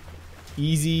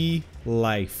 Easy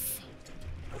life.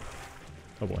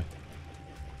 Oh boy.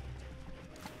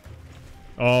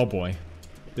 Oh boy.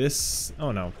 This...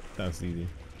 Oh no, that's easy.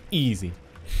 Easy.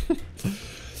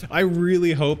 I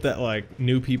really hope that like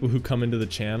new people who come into the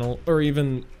channel, or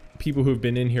even people who've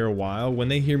been in here a while, when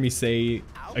they hear me say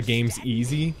a game's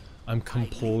easy, I'm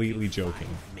completely joking.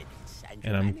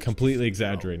 And I'm completely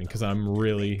exaggerating, because I'm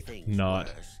really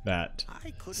not that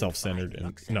self-centered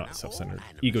and not self-centered,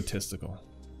 egotistical.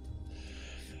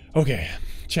 Okay,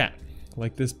 chat.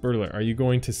 Like this Birdalert, are you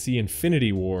going to see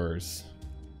Infinity Wars?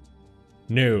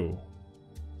 No,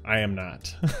 I am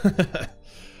not.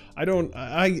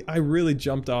 I really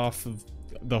jumped off of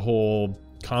the whole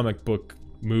comic book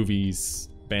movies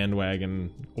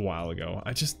bandwagon a while ago.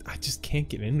 I just can't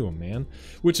get into them, man.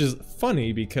 Which is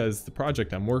funny because the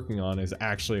project I'm working on is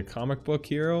actually a comic book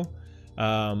hero.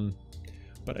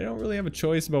 But I don't really have a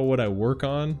choice about what I work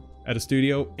on at a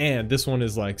studio. And this one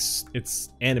is like, it's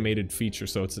animated feature,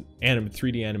 so it's an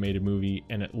 3D animated movie,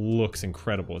 and it looks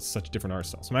incredible. It's such a different art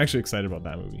style. So I'm actually excited about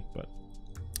that movie, but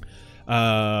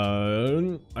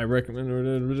I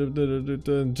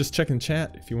recommend just check in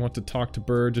chat if you want to talk to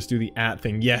Bird. Just do the @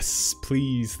 thing. Yes,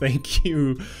 please. Thank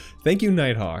you. Thank you,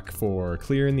 Nighthawk, for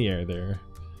clearing the air there.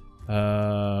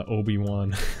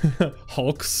 Obi-Wan.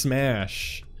 Hulk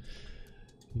smash.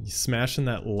 You smashing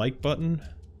that like button?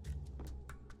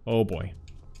 Oh boy.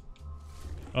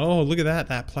 Oh, look at that.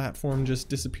 That platform just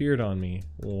disappeared on me.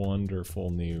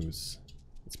 Wonderful news.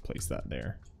 Let's place that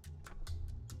there.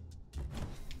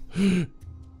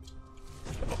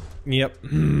 Yep.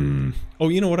 Oh,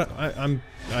 you know what?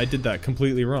 I did that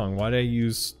completely wrong. Why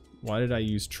did I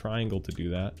use triangle to do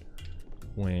that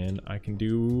when I can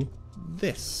do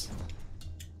this?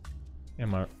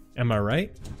 Am I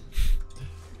right?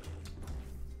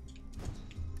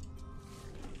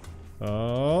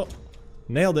 Oh,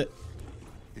 nailed it.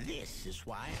 This is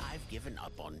why I've given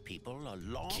up on people a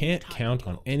long Can't time count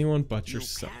ago. on anyone but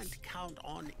yourself. You can't count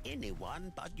on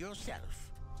anyone but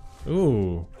yourself.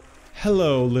 Ooh.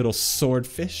 Hello, little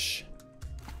swordfish.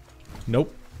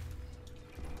 Nope.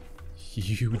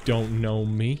 You don't know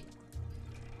me.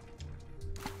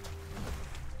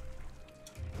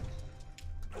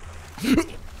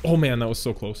 Oh man, that was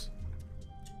so close.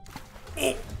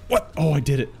 Oh, what? Oh, I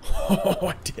did it. Oh,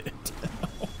 I did it.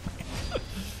 Oh,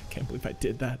 can't believe I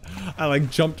did that. I like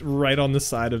jumped right on the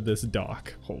side of this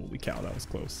dock. Holy cow, that was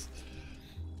close.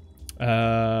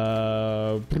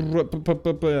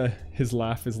 His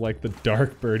laugh is like the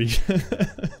dark birdie.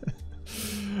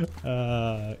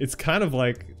 It's kind of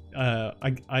like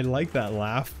I like that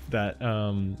laugh that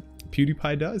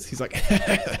PewDiePie does. He's like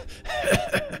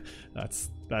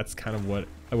that's kind of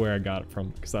where I got it from,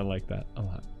 because I like that a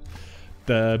lot.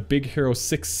 The Big Hero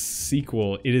 6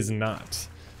 sequel, it is not.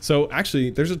 So actually,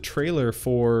 there's a trailer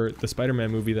for the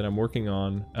Spider-Man movie that I'm working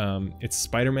on. It's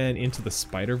Spider-Man Into the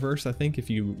Spider-Verse, I think, if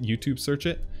you YouTube search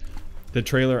it. The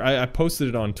trailer, I posted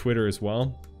it on Twitter as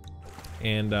well.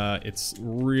 And it's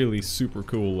really super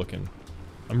cool looking.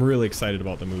 I'm really excited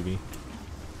about the movie.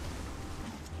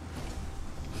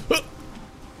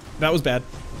 That was bad.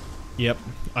 Yep,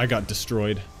 I got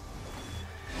destroyed.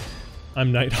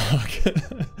 I'm Nighthawk.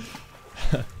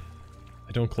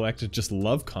 I don't collect, I just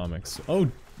love comics.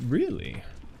 Oh, really?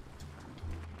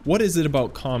 What is it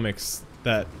about comics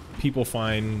that people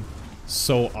find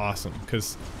so awesome?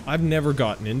 Because I've never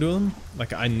gotten into them.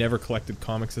 Like, I never collected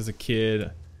comics as a kid.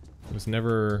 It was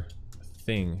never a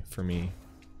thing for me.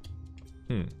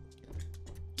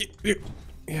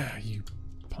 Yeah, you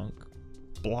punk.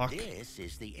 Block. This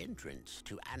is the entrance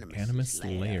to Animus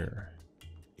Lair.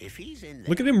 If he's in there,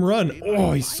 look at him run. we Oh,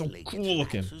 might he's so finally get cool some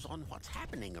looking. answers on what's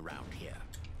happening around here.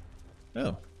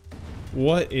 Oh.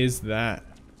 What is that?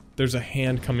 There's a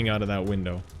hand coming out of that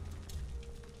window.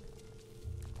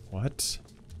 What?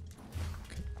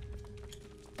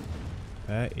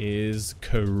 That is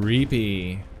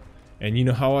creepy. And you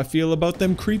know how I feel about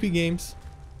them creepy games.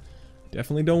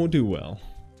 Definitely don't do well.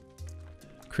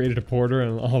 Created a porter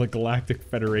and all the Galactic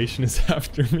Federation is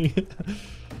after me.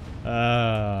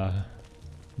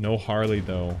 No Harley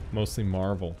though, mostly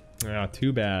Marvel. Ah,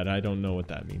 too bad. I don't know what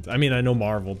that means. I mean, I know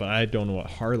Marvel, but I don't know what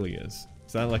Harley is.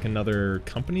 Is that like another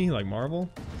company like Marvel?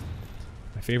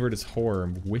 My favorite is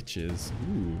horror, witches.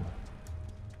 Ooh.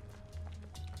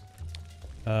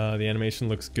 The animation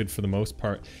looks good for the most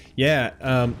part.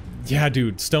 Yeah, yeah,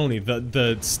 dude, Stony,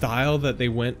 the style that they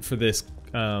went for this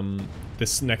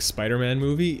this next Spider-Man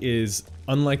movie is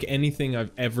unlike anything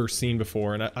I've ever seen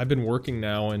before. And I've been working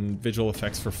now in visual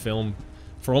effects for film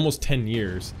for almost 10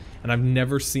 years, and I've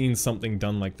never seen something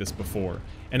done like this before.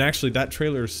 And actually, that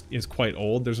trailer is quite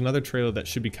old. There's another trailer that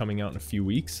should be coming out in a few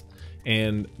weeks,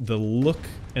 and the look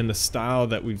and the style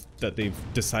that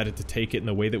they've decided to take it, and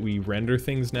the way that we render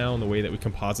things now, and the way that we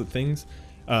composite things,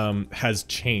 has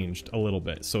changed a little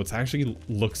bit. So it's actually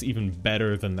looks even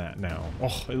better than that now.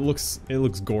 Oh, it looks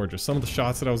gorgeous. Some of the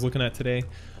shots that I was looking at today,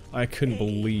 I couldn't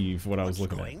believe what I was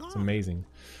looking at. It's amazing.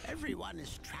 Everyone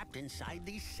is trapped inside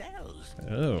these cells.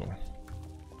 Oh.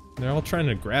 They're all trying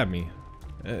to grab me.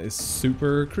 It's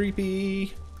super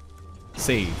creepy.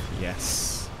 Save.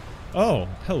 Yes. Oh,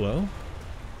 hello.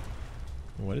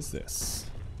 What is this?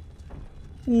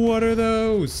 What are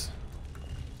those?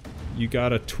 You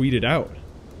gotta tweet it out.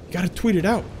 You gotta tweet it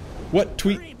out. What?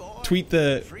 Tweet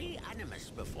the... Free Animus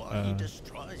before he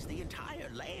destroys the entire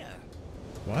lair.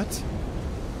 What?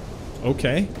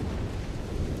 Okay.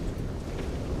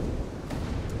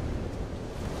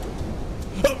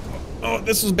 Oh,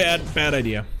 this was bad. Bad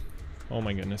idea. Oh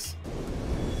my goodness.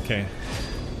 Okay.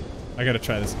 I gotta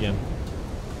try this again.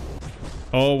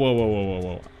 Oh, whoa, whoa, whoa, whoa,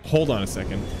 whoa. Hold on a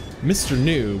second. Mr.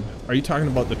 Noob, are you talking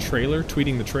about the trailer?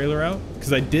 Tweeting the trailer out?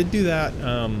 Because I did do that,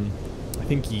 I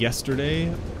think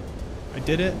yesterday. I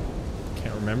did it.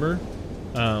 Can't remember.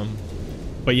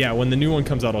 But yeah, when the new one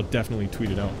comes out, I'll definitely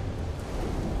tweet it out.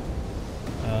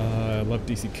 I love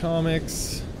DC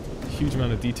Comics. Huge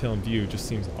amount of detail and view just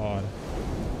seems odd.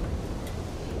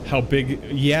 How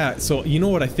big? Yeah, so you know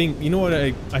what I think? You know what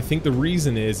I think the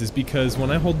reason is because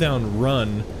when I hold down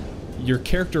run, your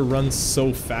character runs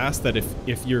so fast that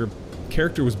if your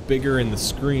character was bigger in the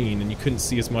screen and you couldn't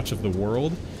see as much of the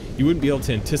world, you wouldn't be able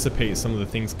to anticipate some of the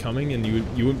things coming, and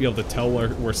you wouldn't be able to tell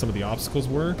where some of the obstacles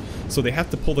were. So they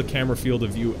have to pull the camera field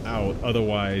of view out,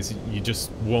 otherwise you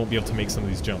just won't be able to make some of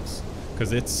these jumps.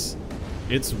 Because it's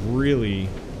really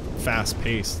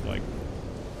fast-paced, like...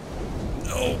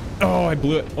 Oh, I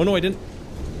blew it. Oh no, I didn't.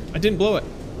 I didn't blow it.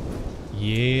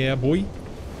 Yeah, boy.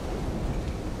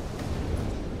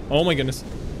 Oh my goodness.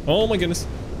 Oh my goodness.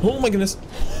 Oh my goodness.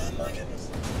 Oh my goodness.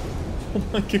 Oh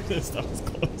my goodness, that was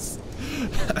close.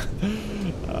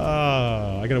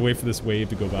 I gotta wait for this wave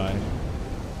to go by.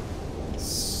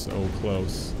 So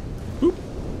close. Boop.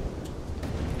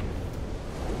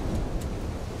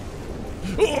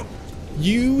 Oh!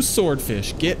 You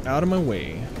swordfish, get out of my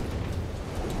way.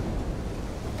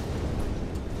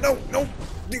 No, no.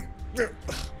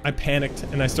 I panicked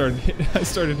and I started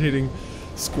hitting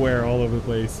square all over the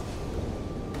place.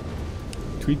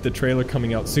 Tweet the trailer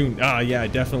coming out soon. Ah, yeah, I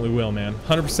definitely will, man.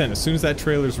 100%. As soon as that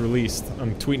trailer's released,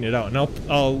 I'm tweeting it out, and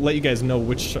I'll let you guys know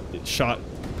which shot.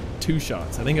 2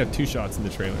 shots. I think I have 2 shots in the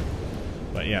trailer.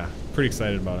 But yeah, pretty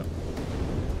excited about it.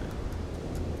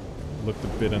 Looked a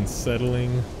bit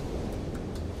unsettling.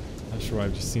 Not sure why,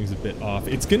 it just seems a bit off.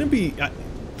 It's gonna be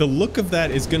the look of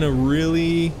that is gonna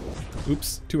really.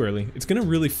 Oops, too early. It's gonna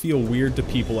really feel weird to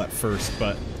people at first,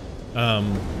 but I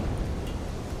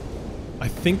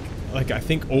think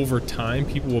over time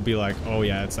people will be like, oh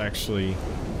yeah, it's actually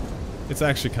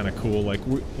kind of cool. Like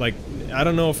I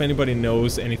don't know if anybody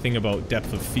knows anything about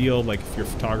depth of field, like if you're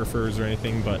photographers or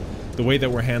anything, but the way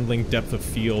that we're handling depth of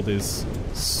field is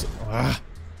the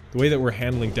way that we're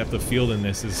handling depth of field in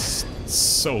this is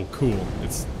so cool.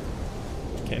 It's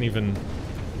can't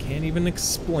even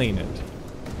explain it.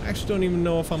 I actually don't even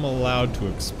know if I'm allowed to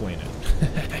explain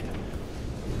it.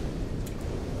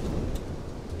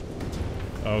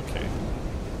 Okay.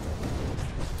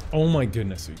 Oh my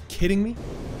goodness, are you kidding me?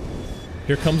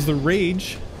 Here comes the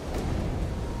rage.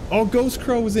 Oh, Ghost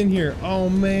Crow was in here. Oh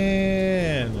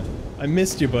man. I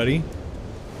missed you, buddy.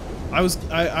 I was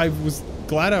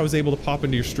glad I was able to pop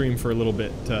into your stream for a little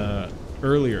bit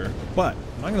earlier, but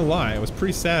I'm not gonna lie, I was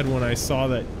pretty sad when I saw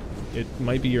that it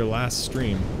might be your last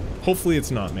stream. Hopefully it's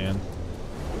not, man.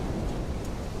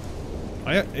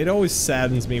 It always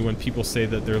saddens me when people say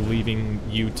that they're leaving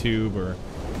YouTube or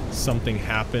something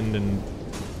happened and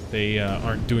they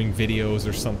aren't doing videos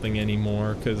or something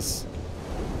anymore, because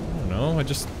I don't know, I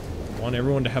just want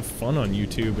everyone to have fun on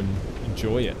YouTube and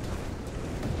enjoy it.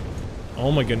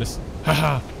 Oh my goodness.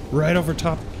 Haha! Right over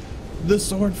top the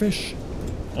swordfish!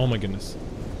 Oh my goodness.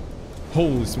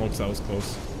 Holy smokes, that was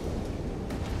close.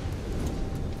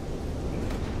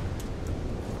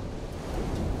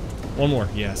 One more.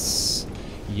 Yes.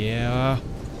 Yeah.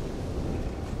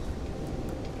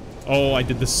 Oh, I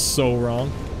did this so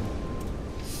wrong.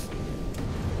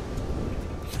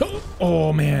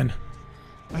 Oh, man.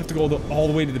 I have to go all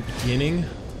the way to the beginning.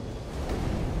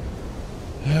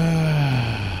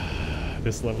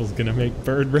 This level's gonna make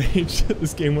bird rage.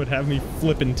 This game would have me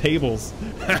flipping tables.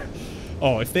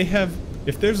 Oh, if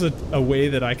there's a way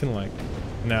that I can, like...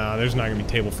 Nah, there's not gonna be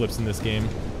table flips in this game.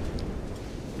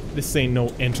 This ain't no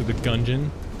Enter the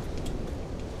Gungeon.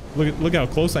 Look how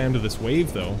close I am to this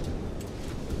wave, though.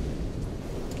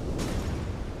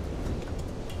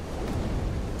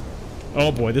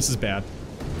 Oh boy, this is bad.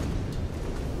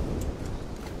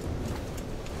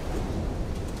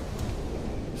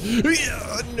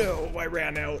 No, I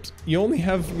ran out. You only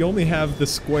have the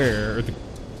square or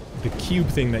the cube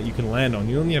thing that you can land on.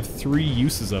 You only have 3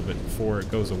 uses of it before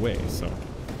it goes away, so.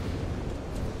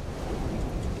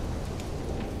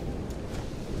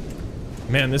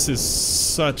 Man, this is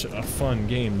such a fun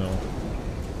game, though.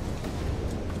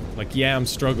 Like, yeah, I'm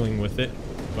struggling with it,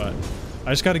 but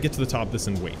I just gotta get to the top of this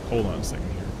and wait. Hold on a second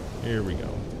here. Here we go.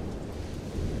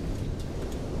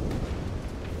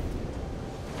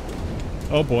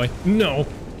 Oh boy. No!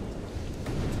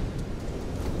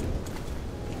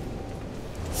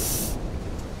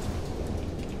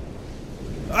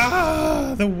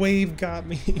 Ah! The wave got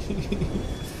me.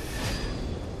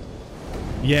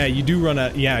 Yeah, you do run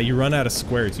out. Yeah, you run out of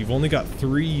squares. You've only got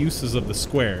 3 uses of the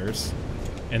squares,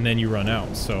 and then you run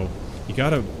out. So you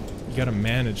gotta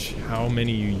manage how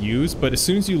many you use. But as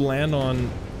soon as you land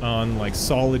on like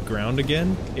solid ground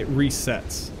again, it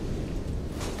resets.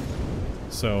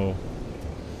 So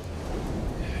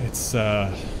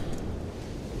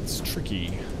It's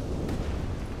tricky.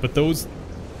 But those,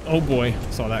 oh boy,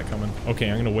 saw that coming. Okay,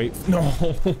 I'm gonna wait. No,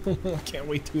 I can't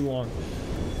wait too long.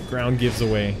 Ground gives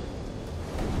away.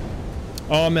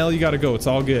 Oh, Mel, you gotta go. It's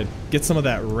all good. Get some of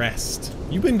that rest.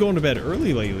 You've been going to bed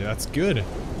early lately. That's good.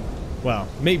 Well,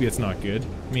 maybe it's not good.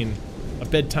 I mean, a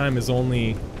bedtime is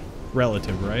only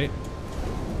relative, right?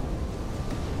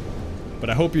 But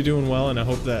I hope you're doing well, and I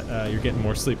hope that you're getting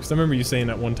more sleep. Because I remember you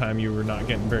saying at one time you were not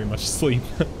getting very much sleep.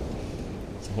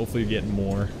 So hopefully you're getting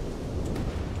more.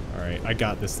 Alright, I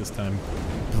got this time.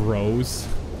 Bros.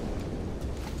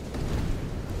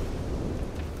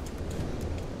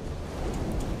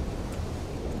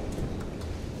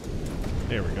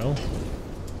 There we go.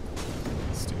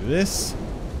 Let's do this.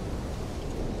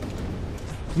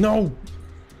 No!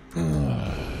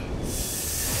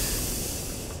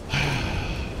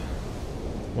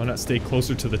 Why not stay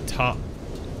closer to the top?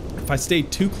 If I stay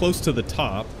too close to the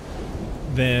top,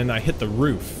 then I hit the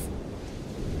roof.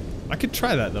 I could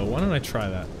try that though. Why don't I try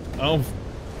that? Oh,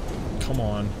 come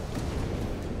on.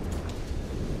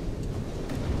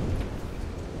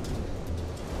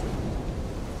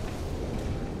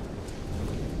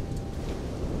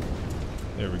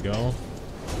 There we go.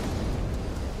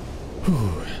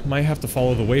 Whew. Might have to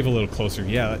follow the wave a little closer.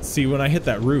 Yeah, see, when I hit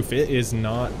that roof, it is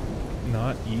not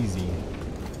easy.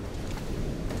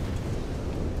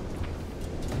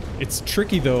 It's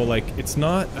tricky though, like, it's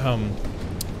not,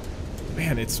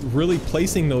 man, it's really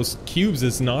placing those cubes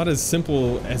is not as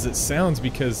simple as it sounds,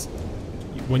 because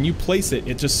when you place it,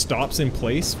 it just stops in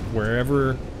place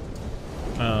wherever,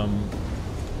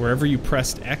 wherever you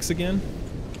pressed X again.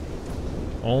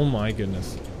 Oh my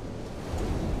goodness.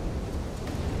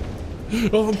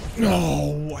 Oh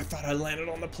no, I thought I landed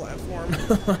on the platform.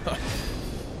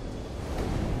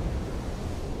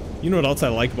 You know what else I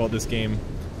like about this game?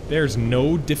 There's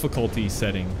no difficulty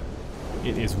setting.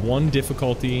 It is one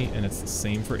difficulty, and it's the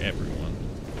same for everyone.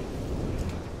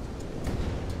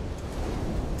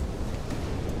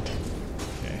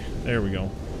 Okay, there we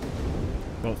go.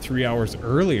 About 3 hours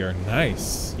earlier.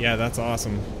 Nice. Yeah, that's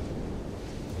awesome.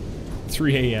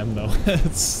 3 a.m. though.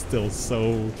 It's still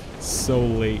so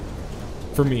late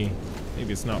for me.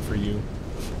 Maybe it's not for you.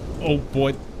 Oh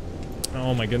boy.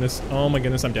 Oh my goodness. Oh my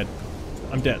goodness, I'm dead.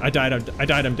 I'm dead. I died,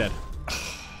 I'm dead.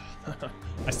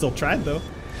 I still tried though.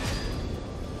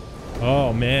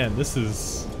 Oh man, this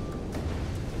is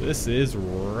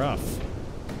rough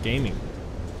gaming.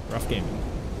 Rough gaming.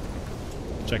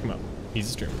 Check him out. He's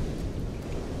a streamer.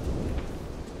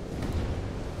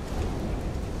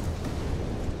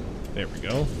 There we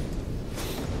go.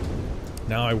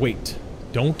 Now I wait.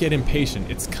 Don't get impatient.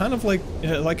 It's kind of like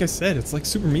I said, it's like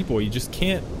Super Meat Boy. You just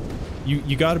can't,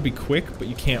 you gotta be quick, but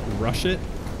you can't rush it.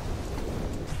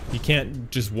 You can't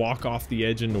just walk off the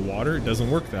edge into water. It doesn't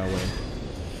work that way.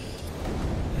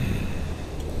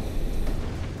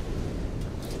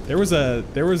 There was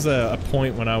a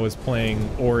point when I was playing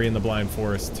Ori and the Blind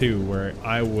Forest 2 where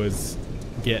I was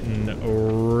getting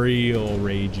real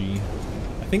ragey.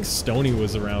 I think Stony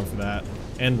was around for that,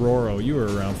 and Roro, you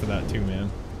were around for that too, man.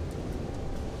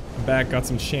 I'm back, got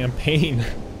some champagne.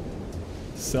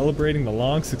 Celebrating the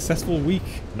long, successful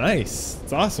week. Nice,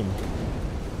 it's awesome.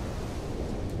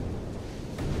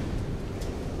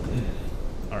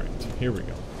 Alright, here we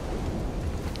go.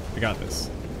 I got this.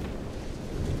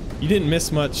 You didn't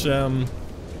miss much,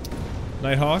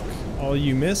 Nighthawk. All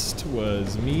you missed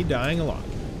was me dying a lot.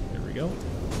 There we go.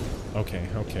 Okay,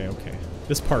 okay, okay.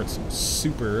 This part's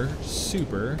super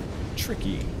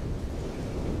tricky.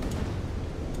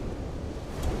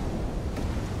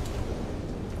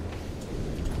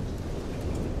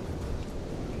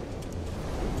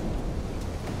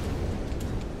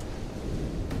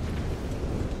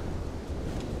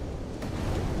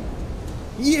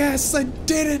 Yes, I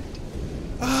did it!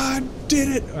 I did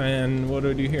it! And what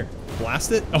do I do here?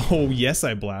 Blast it? Oh, yes,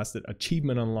 I blasted.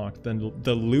 Achievement unlocked.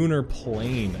 The lunar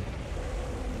plane.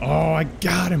 Oh, I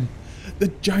got him! The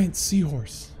giant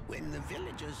seahorse. When the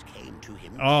villagers came to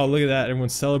him, oh, look at that.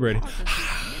 Everyone's celebrating. Nox,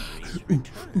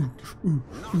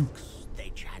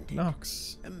 they chanted.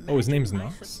 Nox. Oh, his name's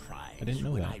Nox? Surprise I didn't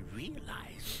know when that. I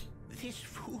realized this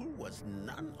fool was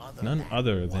None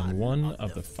other than one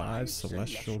of the five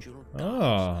celestial...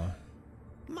 Ah.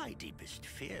 My deepest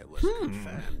fear was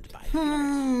confirmed by Furi, the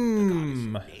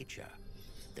goddess of nature.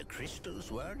 The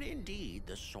crystals were indeed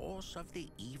the source of the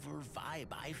evil vibe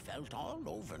I felt all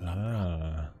over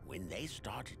Numbra. When they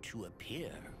started to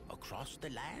appear across the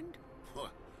land,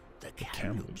 the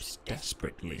Kamloops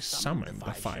desperately summoned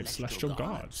the five celestial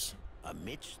gods.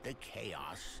 Amidst the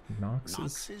chaos,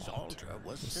 Nox's altar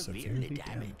was severely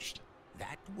damaged.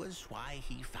 That was why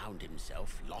he found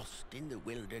himself lost in the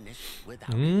wilderness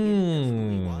without a hint of who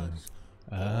he was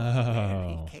or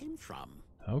where he came from.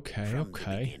 Okay, From the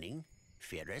okay. beginning,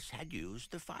 Furi had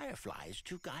used the fireflies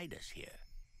to guide us here.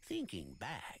 Thinking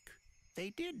back,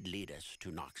 they did lead us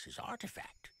to Nox's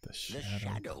artifact, The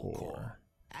Shadow Core.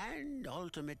 and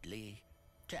ultimately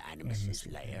to Animus's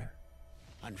lair.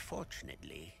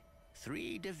 Unfortunately,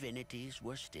 3 divinities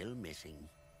were still missing.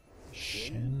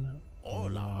 Shin,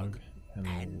 Orlog, and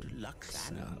and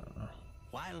Luxana.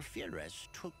 While Furi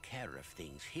took care of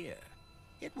things here,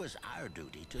 it was our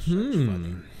duty to search for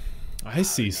them. I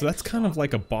see. So that's kind of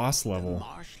like a boss level.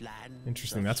 Marshlands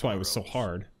Interesting. of That's why it was so Sorrows.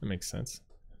 hard. That makes sense.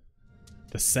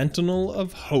 The Sentinel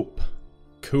of Hope.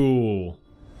 Cool.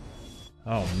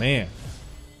 Oh man.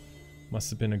 Must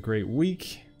have been a great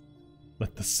week.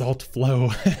 Let the salt flow.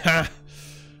 I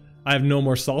have no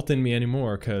more salt in me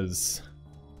anymore because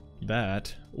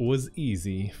that was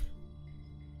easy.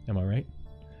 Am I right?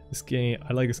 This game,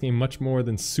 I like this game much more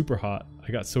than Super Hot.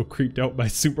 I got so creeped out by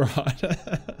Super Hot.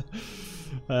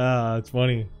 It's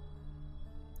funny.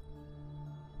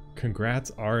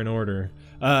 Congrats are in order.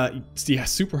 Yeah,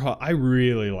 Super Hot. I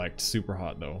really liked Super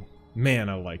Hot though. Man,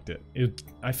 I liked it.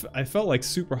 I felt like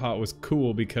Super Hot was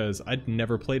cool because I'd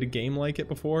never played a game like it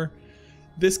before.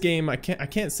 This game, I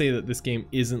can't say that this game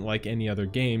isn't like any other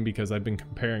game because I've been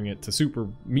comparing it to Super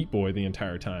Meat Boy the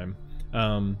entire time.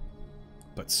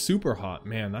 But Super Hot,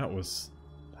 man, that was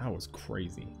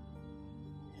crazy.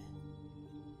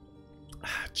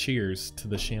 Cheers to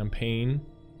the champagne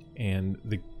and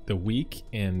the week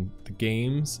and the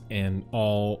games and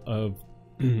all of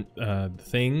the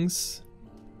things.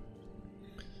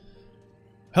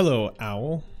 Hello,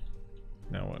 owl.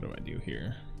 Now what do I do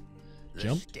here? The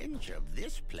Jump? stench of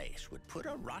this place would put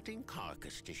a rotting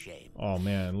carcass to shame. Oh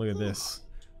man, look at this.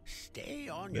 Stay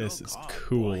on This your is guard,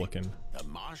 cool boy. looking. The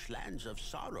marshlands of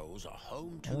sorrows are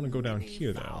home to I wanna go down many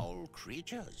here, though. foul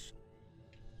creatures.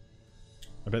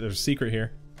 I bet there's a secret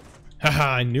here.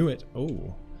 Haha, I knew it.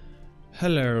 Oh.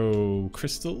 Hello,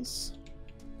 crystals.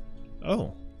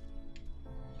 Oh.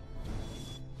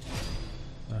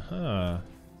 Uh-huh.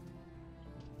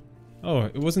 Oh,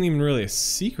 it wasn't even really a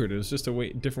secret. It was just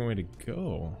a different way to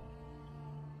go.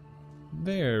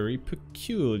 Very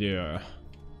peculiar.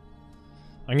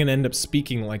 I'm gonna end up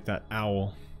speaking like that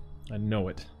owl. I know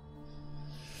it.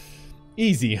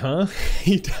 Easy, huh?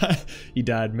 He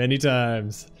died many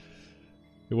times.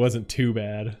 It wasn't too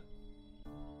bad.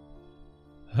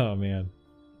 Oh man.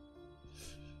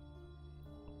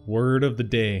 Word of the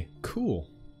day. Cool.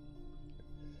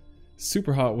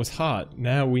 Super hot was hot.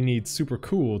 Now we need super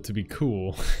cool to be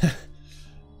cool.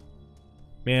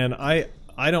 Man, I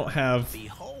don't have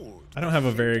Behold,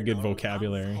 a very good Sentinel of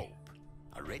vocabulary Hope.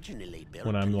 Originally built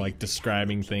when to I'm lead like the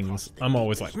describing camels across things. the I'm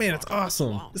always deepest like, man, it's part of the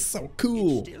awesome. swamp. This is so It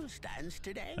cool. still stands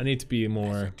today I need to be as a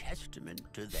more testament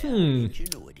to their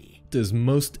ingenuity. does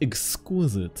most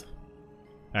exquisite.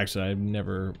 Actually, I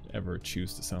never ever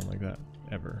choose to sound like that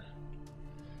ever.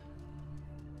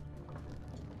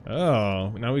 Oh,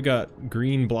 now we got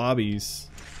green blobbies.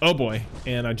 Oh boy,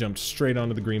 and I jumped straight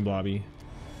onto the green blobby.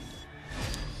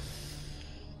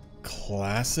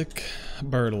 Classic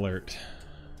Birdalert.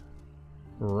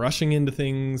 Rushing into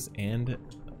things and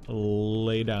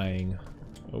lay dying.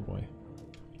 Oh boy.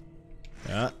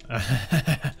 Ah.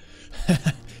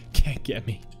 Can't get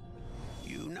me.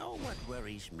 You know what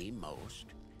worries me most?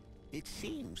 It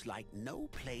seems like no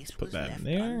place Put was that left in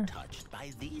there. untouched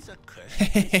by these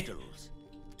accursed crystals.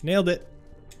 Nailed it.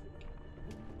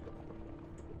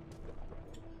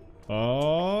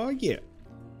 Oh yeah.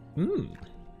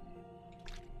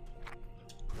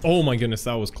 Oh my goodness,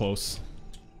 that was close.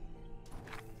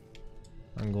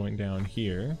 I'm going down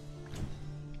here.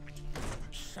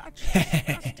 Such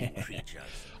disgusting creatures.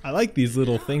 I like these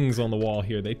little things on the wall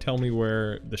here. They tell me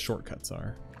where the shortcuts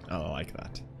are. Oh, I like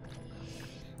that.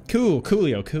 Cool,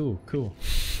 coolio, cool.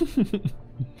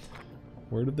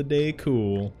 Word of the day,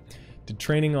 cool. Did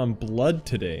training on blood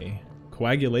today.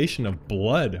 Coagulation of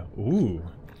blood. Ooh.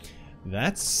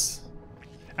 That's...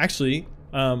 Actually,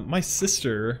 my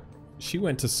sister, she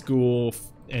went to school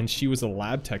and she was a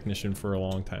lab technician for a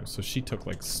long time. So she took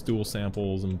like stool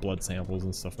samples and blood samples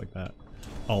and stuff like that.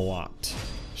 A lot.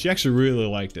 She actually really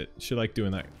liked it. She liked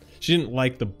doing that. She didn't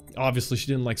like obviously she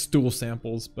didn't like stool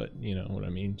samples, but you know what I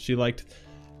mean. She liked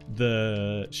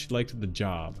the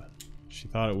job. She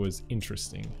thought it was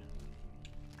interesting.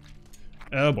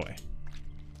 Oh boy.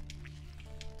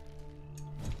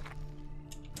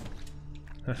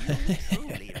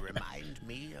 Truly remind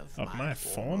me Of my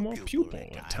former pupil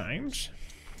at times.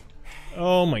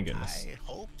 Oh my goodness. I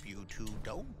hope you two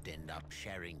don't end up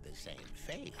sharing the same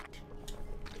fate.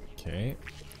 Okay.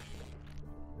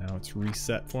 Now it's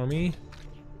reset for me.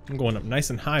 I'm going up nice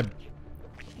and high.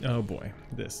 Oh boy,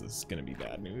 this is gonna be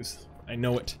bad news. I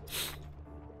know it.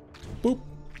 Boop.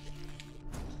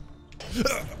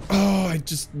 Oh, I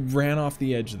just ran off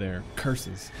the edge there.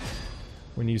 Curses.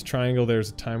 When you use triangle, there's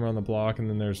a timer on the block, and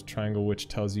then there's triangle, which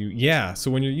tells you. Yeah. So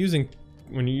when you're using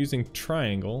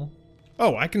triangle.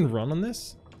 Oh, I can run on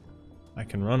this. I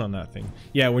can run on that thing.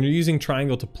 Yeah. When you're using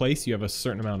triangle to place, you have a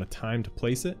certain amount of time to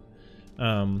place it.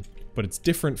 But it's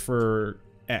different for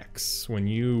X. When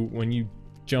you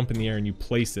jump in the air and you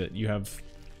place it, you have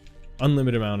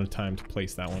unlimited amount of time to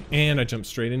place that one. And I jumped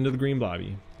straight into the green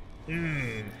blobby.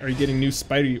 Are you getting new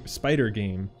spider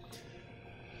game?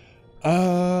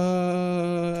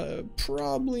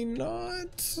 Probably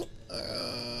not.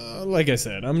 Like I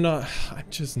said, I'm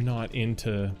just not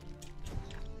into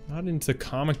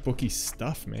comic booky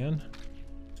stuff, man.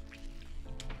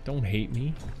 Don't hate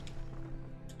me.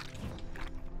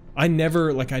 I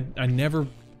never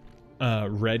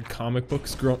read comic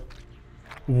books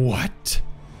What?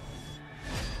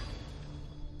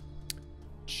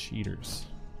 Cheaters.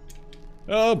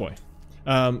 Oh boy.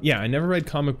 Yeah, I never read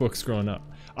comic books growing up.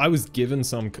 I was given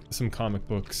some comic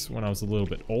books when I was a little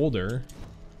bit older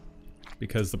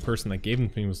because the person that gave them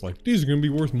to me was like, these are gonna be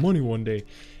worth money one day.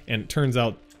 And it turns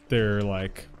out they're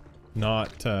like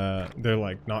not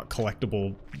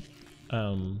collectible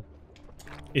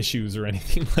issues or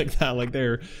anything like that. Like they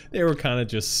were kind of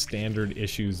just standard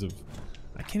issues of,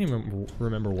 I can't even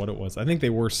remember what it was. I think they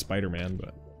were Spider-Man,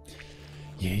 but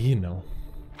yeah, you know.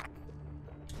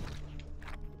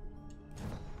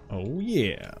 Oh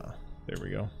yeah, there we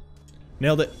go.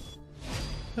 Nailed it.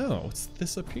 Oh, what's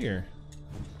this up here?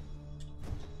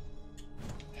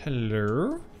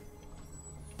 Hello?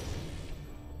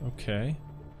 Okay.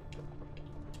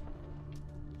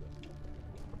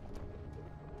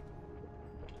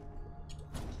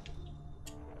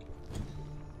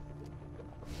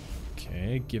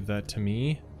 Okay, give that to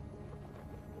me.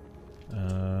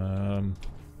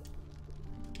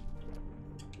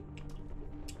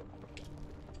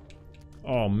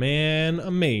 Oh man,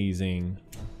 amazing.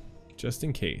 Just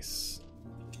in case.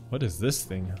 What is this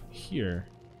thing here?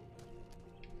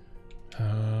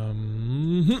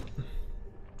 I'm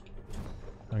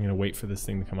gonna wait for this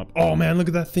thing to come up. Oh man, look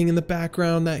at that thing in the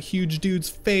background, that huge dude's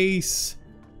face.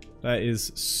 That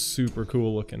is super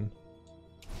cool looking.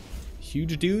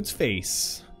 Huge dude's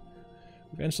face.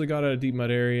 We eventually got out of deep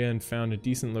mud area and found a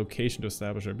decent location to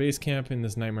establish our base camp in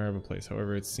this nightmare of a place.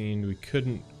 However, it seemed we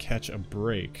couldn't catch a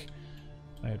break.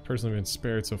 I had personally been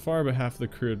spared so far, but half of the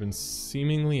crew had been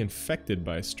seemingly infected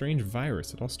by a strange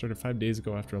virus. It all started 5 days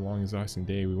ago. After a long, exhausting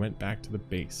day, we went back to the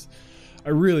base. I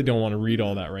really don't want to read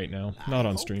all that right now. Not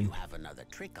on stream. You have another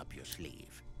trick up your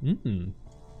sleeve.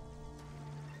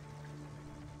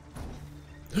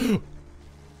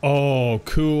 Oh,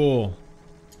 cool.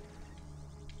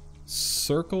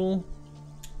 Circle.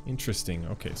 Interesting.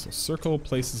 Okay, so circle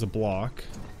places a block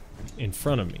in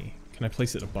front of me. Can I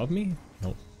place it above me?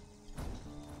 Nope.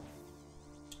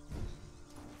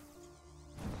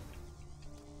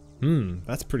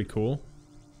 That's pretty cool.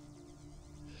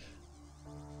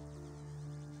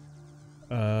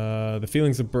 The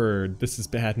feelings of bird. This is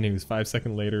bad news. 5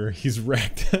 seconds later, he's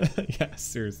wrecked. Yeah,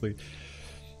 seriously.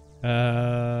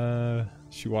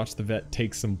 She watched the vet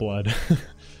take some blood.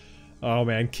 Oh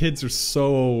man, kids are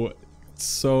so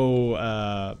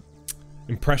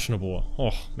impressionable.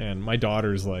 Oh man, my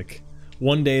daughter's like,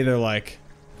 one day they're like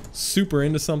super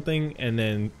into something, and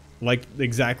then like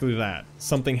exactly that,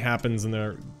 something happens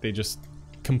and they just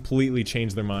completely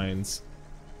change their minds.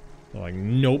 They're like,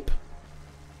 nope,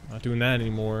 not doing that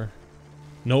anymore.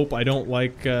 Nope, I don't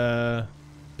like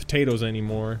potatoes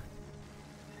anymore.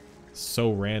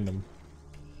 So random.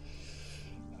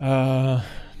 So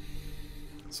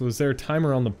is there a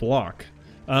timer on the block?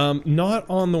 Not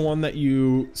on the one that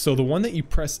you, so the one that you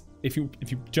press, if you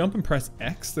jump and press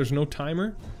X, there's no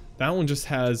timer. That one just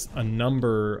has a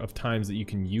number of times that you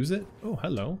can use it. Oh,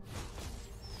 hello.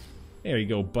 There you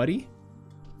go, buddy.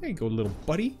 There you go, little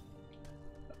buddy.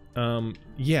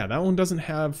 Yeah, that one doesn't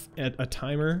have a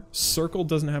timer. Circle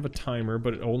doesn't have a timer,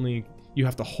 but it only, you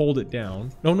have to hold it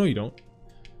down. No, you don't.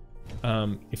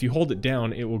 If you hold it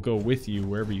down, it will go with you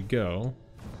wherever you go.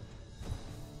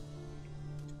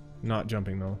 Not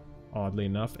jumping though, oddly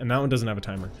enough. And that one doesn't have a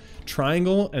timer.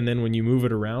 Triangle, and then when you move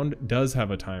it around, does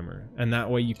have a timer. And that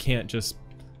way you can't just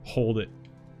hold it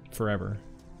forever,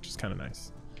 which is kind of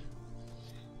nice.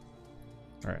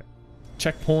 All right,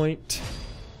 checkpoint.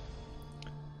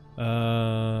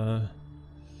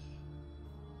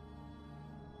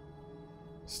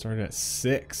 Started at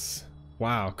 6.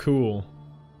 Wow, cool.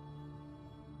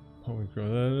 Oh, we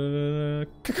go.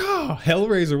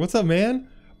 Hellraiser, what's up, man?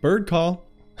 Bird call.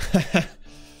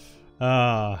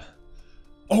 Oh,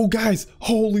 guys,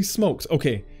 holy smokes.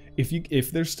 Okay,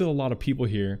 if there's still a lot of people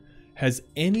here, has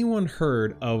anyone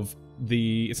heard of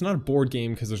the? It's not a board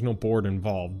game because there's no board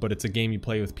involved, but it's a game you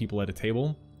play with people at a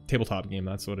tabletop game.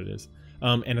 That's what it is.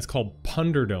 And it's called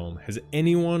Punderdome. Has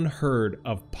anyone heard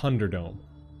of Punderdome?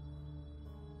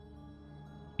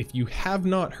 If you have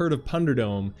not heard of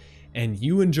Punderdome and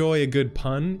you enjoy a good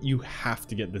pun, you have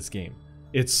to get this game.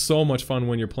 It's so much fun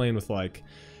when you're playing with like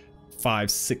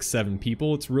 5, 6, 7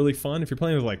 people. It's really fun. If you're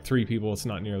playing with like 3 people, it's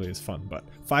not nearly as fun, but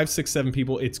 5, 6, 7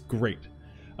 people, it's great.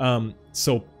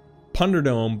 So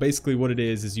Punderdome, basically what it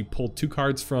is you pull 2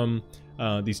 cards from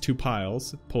these 2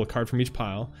 piles, pull a card from each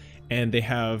pile, and they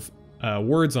have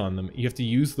words on them. You have to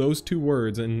use those 2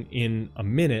 words in a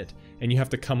minute, and you have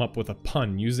to come up with a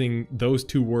pun using those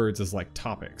 2 words as like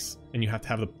topics, and you have to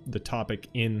have the topic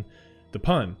in the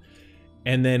pun.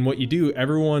 And then what you do,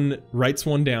 everyone writes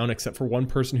one down except for one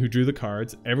person who drew the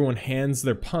cards. Everyone hands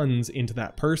their puns into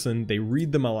that person, they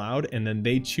read them aloud, and then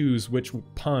they choose which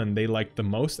pun they like the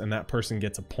most, and that person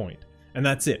gets a point. And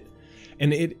that's it.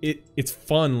 And it's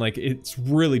fun. Like, it's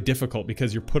really difficult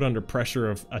because you're put under pressure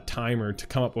of a timer to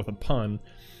come up with a pun,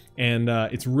 and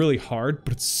it's really hard,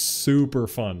 but it's super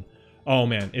fun. Oh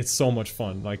man, it's so much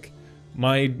fun. Like,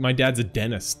 my dad's a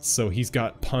dentist, so he's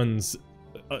got puns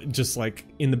just like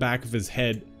in the back of his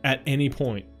head at any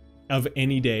point of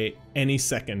any day, any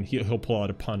second, he'll pull out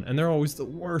a pun, and they're always the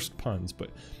worst puns, but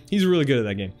he's really good at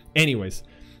that game. Anyways,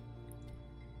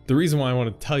 the reason why I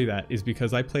want to tell you that is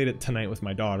because I played it tonight with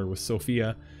my daughter, with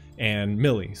Sophia and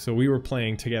Millie. So we were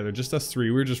playing together, just us 3.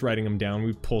 We were just writing them down.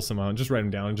 We'd pull some out, just write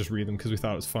them down and just read them because we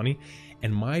thought it was funny.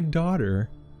 And my daughter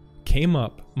came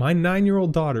up, my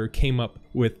 9-year-old daughter came up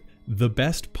with the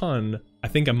best pun I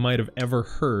think I might have ever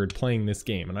heard playing this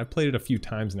game. And I've played it a few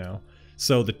times now.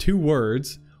 So the 2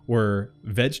 words were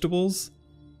vegetables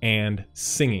and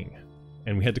singing.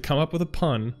 And we had to come up with a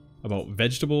pun about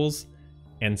vegetables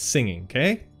and singing,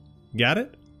 okay? Got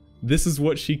it? This is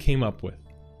what she came up with.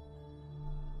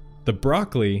 The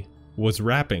broccoli was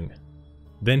rapping.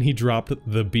 Then he dropped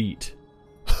the beat.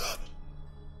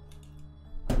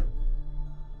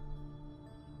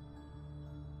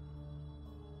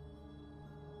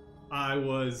 I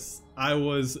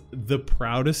was the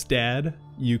proudest dad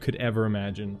you could ever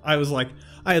imagine. I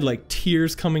had like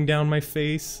tears coming down my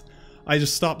face. I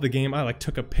just stopped the game. I like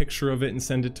took a picture of it and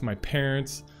sent it to my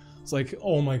parents. It's like,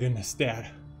 oh my goodness,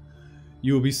 Dad.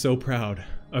 You will be so proud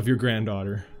of your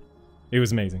granddaughter. It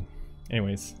was amazing.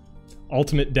 Anyways,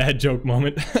 ultimate dad joke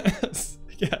moment.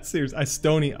 Yeah, seriously.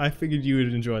 Stoney, I figured you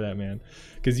would enjoy that, man.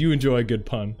 Because you enjoy a good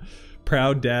pun.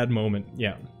 Proud dad moment.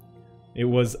 Yeah. It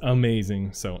was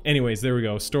amazing. So anyways, there we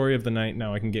go. Story of the night.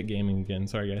 Now I can get gaming again.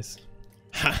 Sorry, guys.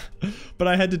 But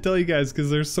I had to tell you guys because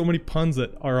there's so many puns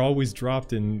that are always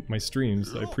dropped in my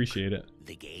streams. Look, I appreciate it.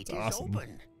 The gate it's awesome. Is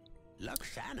open.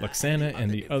 Luxana and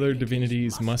the other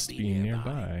divinities must be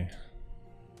nearby.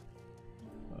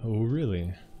 Oh,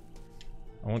 really?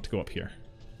 I want to go up here.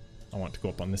 I want to go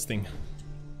up on this thing.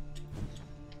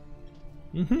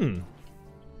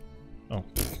 Oh.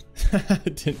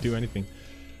 It didn't do anything.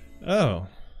 Oh.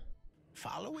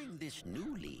 Following this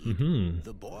new lead,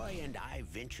 the boy and I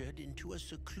ventured into a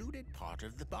secluded part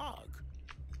of the bog.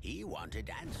 He wanted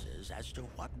answers as to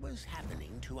what was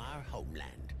happening to our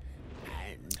homeland.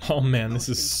 And oh man, this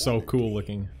is so cool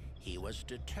looking. He was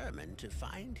determined to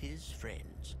find his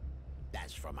friends.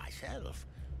 As for myself,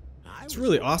 it's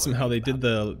really awesome how they did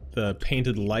the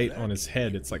painted light on his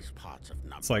head. It's like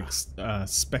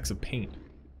specks of paint.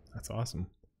 That's awesome.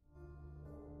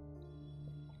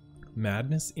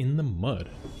 Madness in the mud.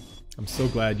 I'm so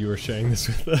glad you are sharing this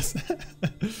with us.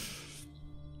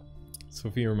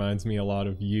 Sophie reminds me a lot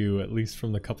of you, at least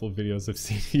from the couple of videos I've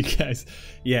seen you guys.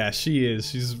 Yeah, she is.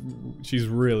 She's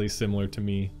really similar to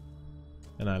me,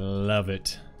 and I love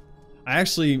it. I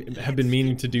actually have been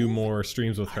meaning to do more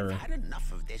streams with her.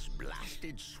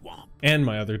 And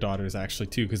my other daughters actually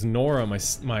too, because Nora, my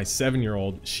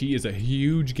 7-year-old, she is a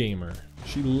huge gamer.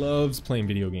 She loves playing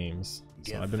video games.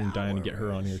 So I've been dying to get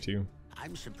her on here too.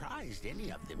 I'm surprised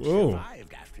any of them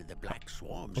survived after the black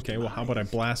swarms. Okay, well how about I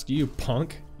blast you,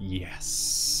 punk?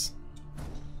 Yes.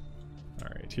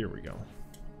 Alright, here we go.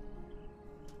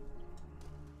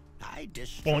 I'd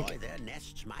destroy their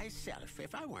nests myself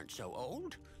if I weren't so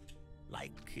old.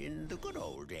 Like in the good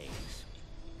old days.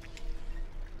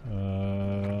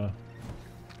 I'm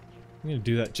gonna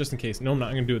do that just in case. No, I'm not.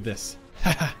 I'm gonna do it this.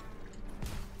 Haha.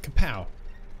 Kapow.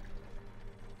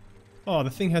 Oh, the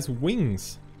thing has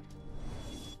wings.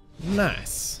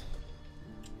 Nice.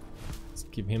 Let's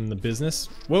Give him the business.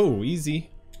 Whoa, easy.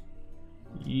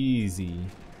 Easy.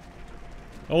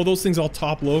 Oh, those things all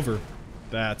topple over.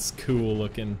 That's cool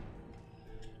looking.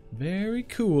 Very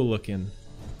cool looking.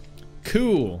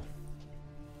 Cool.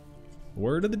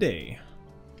 Word of the day.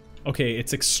 Okay,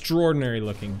 it's extraordinary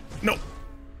looking. No!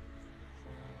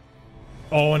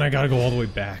 Oh, and I gotta go all the way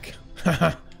back.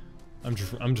 I'm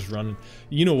just running.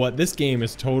 You know what? This game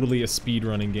is totally a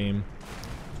speedrunning game.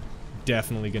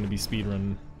 Definitely gonna be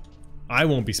speedrunning. I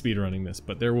won't be speedrunning this,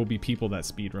 but there will be people that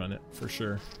speedrun it, for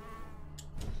sure.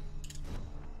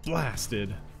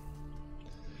 Blasted.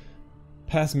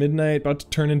 Past midnight, about to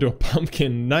turn into a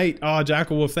pumpkin. Night. Oh,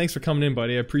 Jackal Wolf, thanks for coming in,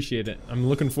 buddy. I appreciate it. I'm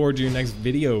looking forward to your next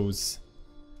videos.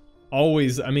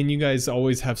 Always, I mean, you guys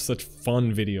always have such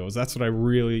fun videos. That's what I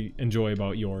really enjoy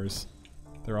about yours.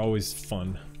 They're always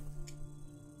fun.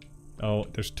 Oh,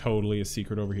 there's totally a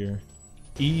secret over here.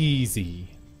 Easy.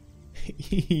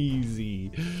 Easy.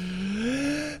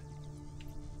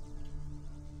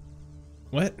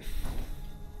 What?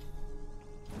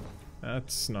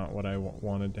 That's not what I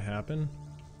wanted to happen.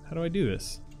 How do I do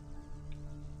this?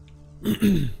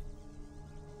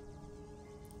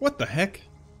 What the heck?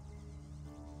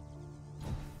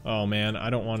 Oh man, I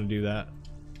don't want to do that.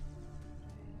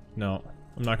 No,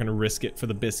 I'm not gonna risk it for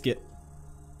the biscuit.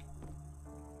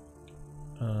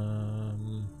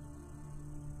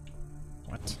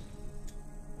 What?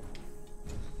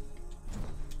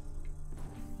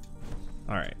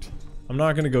 Alright. I'm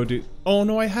not gonna go do... Oh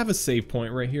no, I have a save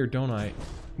point right here, don't I?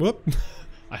 Whoop.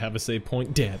 I have a save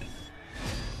point dead.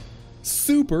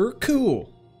 Super cool.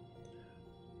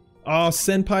 Oh,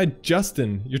 Senpai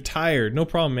Justin, you're tired. No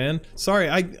problem, man. Sorry,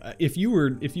 if you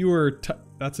were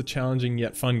that's a challenging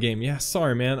yet fun game. Yeah,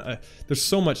 sorry, man. There's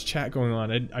so much chat going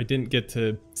on. I didn't get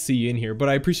to see you in here, but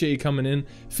I appreciate you coming in.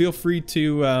 Feel free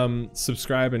to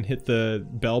subscribe and hit the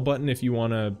bell button if you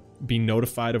want to be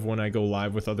notified of when I go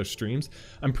live with other streams.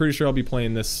 I'm pretty sure I'll be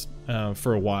playing this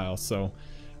for a while, so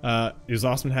it was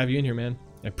awesome to have you in here, man.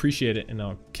 I appreciate it, and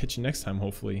I'll catch you next time,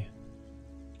 hopefully.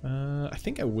 I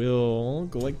think I will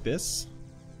go like this,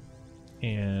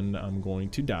 and I'm going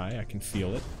to die. I can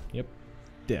feel it. Yep,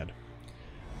 dead.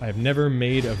 I have never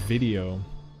made a video.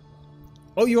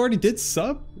 Oh, you already did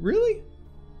sub? Really?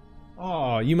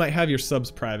 Oh, you might have your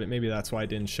subs private. Maybe that's why I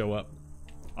didn't show up.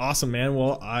 Awesome, man.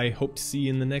 Well, I hope to see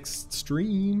you in the next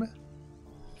stream,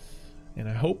 and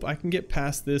I hope I can get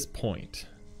past this point.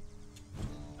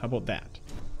 How about that?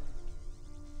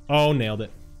 Oh, nailed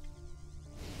it.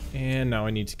 And now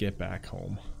I need to get back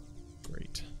home.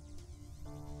 Great.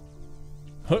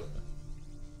 Huh.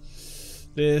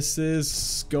 This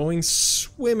is going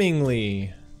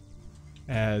swimmingly,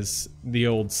 as the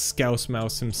old Scouse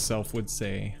Mouse himself would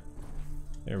say.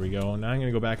 There we go. Now I'm going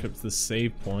to go back up to the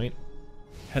save point.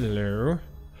 Hello.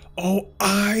 Oh,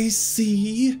 I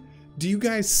see. Do you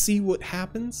guys see what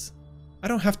happens? I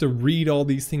don't have to read all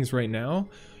these things right now.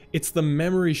 It's the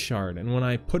memory shard, and when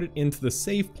I put it into the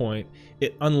save point,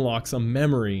 it unlocks a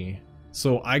memory.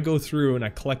 So I go through and I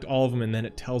collect all of them, and then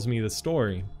it tells me the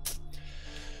story.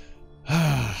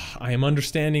 I am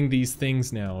understanding these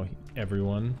things now,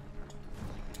 everyone.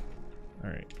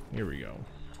 Alright, here we go.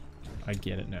 I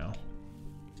get it now.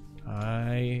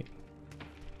 I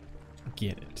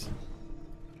get it.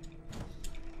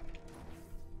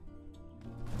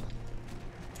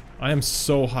 I am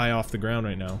so high off the ground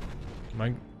right now. Am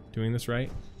I doing this right?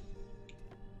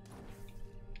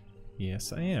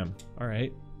 Yes, I am.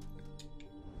 Alright.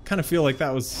 Kind of feel like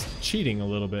that was cheating a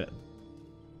little bit.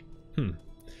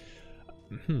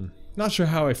 Not sure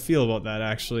how I feel about that,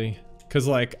 actually. Because,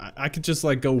 like, I could just,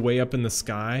 like, go way up in the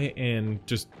sky and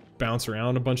just bounce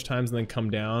around a bunch of times and then come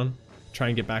down. Try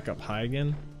and get back up high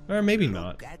again. Or maybe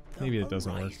not. Maybe it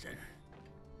doesn't work.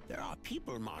 There are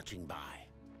people marching by.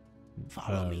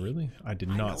 Follow me. Really? I did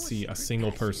not see a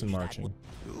single person marching.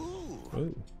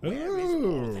 Ooh, where is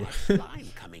all that slime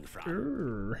coming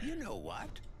from? You know what?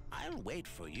 I'll wait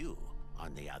for you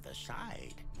on the other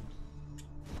side.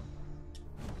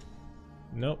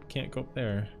 Nope, can't go up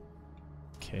there.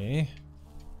 Okay.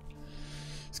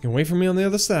 He's gonna wait for me on the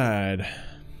other side.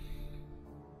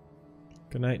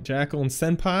 Good night, Jackal and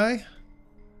Senpai.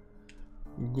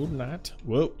 Good night.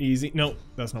 Whoa, easy. No,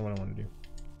 that's not what I want to do.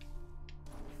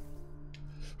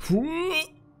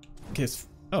 Kiss.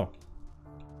 Oh.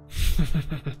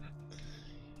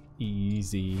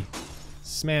 Easy.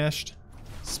 Smashed.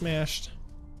 Smashed.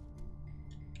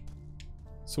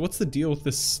 So what's the deal with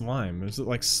this slime? Does it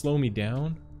like slow me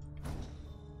down?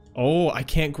 Oh, I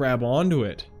can't grab onto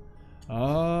it.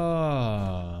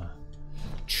 Ah.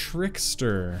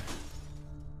 Trickster.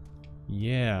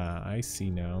 Yeah, I see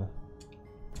now.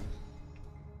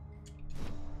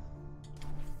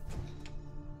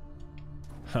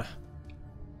 Huh.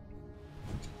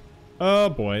 Oh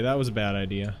boy, that was a bad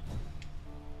idea.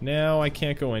 Now I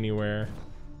can't go anywhere.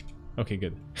 Okay,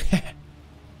 good.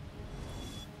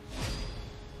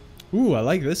 Ooh, I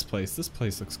like this place. This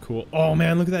place looks cool. Oh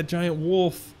man, look at that giant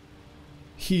wolf.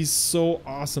 He's so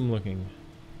awesome looking.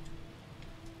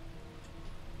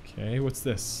 Okay, what's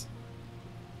this?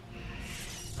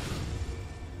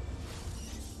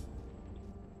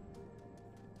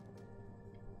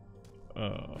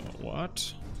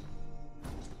 What?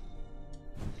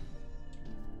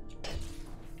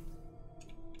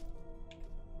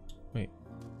 Wait.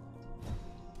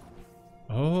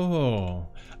 Oh.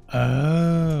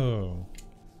 Oh.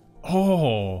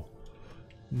 Oh.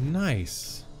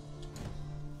 Nice.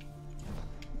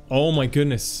 Oh my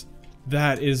goodness.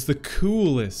 That is the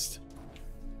coolest.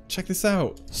 Check this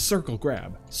out. Circle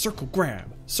grab. Circle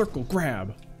grab. Circle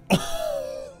grab.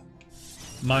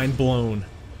 Mind blown.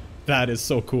 That is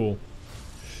so cool.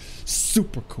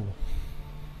 Super cool.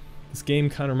 This game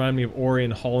kind of reminded me of Ori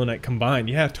and Hollow Knight combined.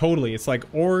 Yeah, totally. It's like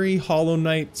Ori, Hollow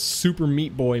Knight, Super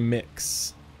Meat Boy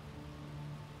mix.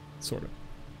 Sort of.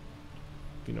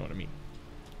 If you know what I mean.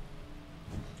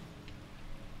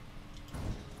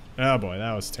 Oh boy,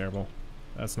 that was terrible.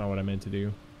 That's not what I meant to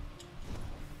do.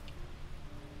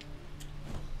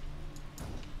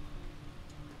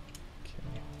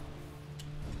 Okay.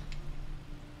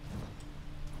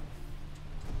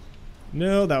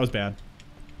 No, that was bad.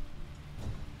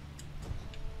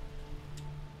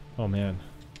 Oh man.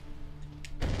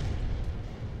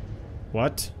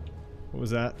 What? What was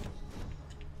that?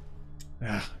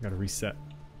 Ah, I gotta reset.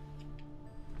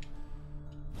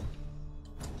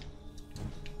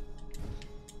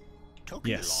 Took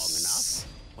Yes. you long enough.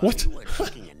 What? While you were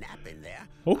taking a nap in there,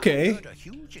 Okay. I heard a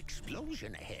huge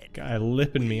explosion ahead. Guy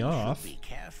lipping me We should off. Be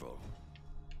careful.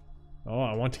 Oh,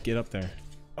 I want to get up there.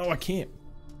 Oh, I can't.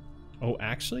 Oh,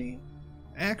 actually?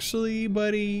 Actually,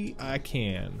 buddy, I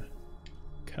can.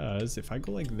 Because if I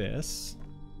go like this...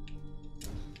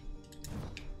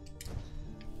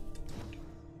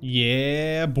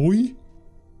 Yeah, boy.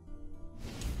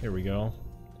 There we go.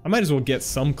 I might as well get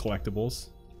some collectibles.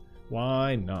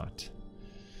 Why not?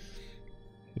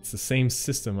 It's the same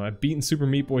system. I've beaten Super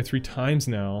Meat Boy 3 times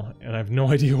now, and I have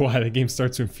no idea why the game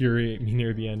starts to infuriate me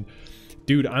near the end.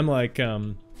 Dude, I'm like, I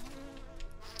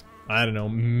don't know,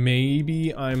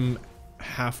 maybe I'm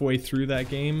halfway through that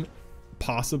game.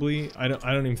 Possibly. I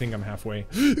don't even think I'm halfway.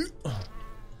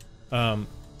 And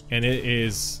it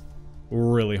is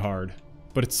really hard.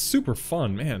 But it's super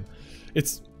fun, man.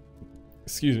 It's,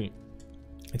 excuse me.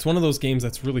 It's one of those games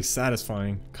that's really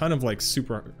satisfying. Kind of like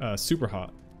super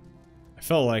hot. I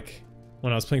felt like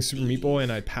when I was playing Super Meat Boy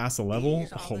and I passed a level,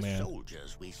 oh man,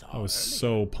 I was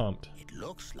so pumped. It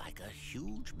looks like a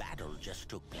huge battle just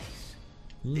took place.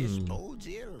 This bodes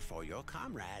ill for your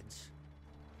comrades.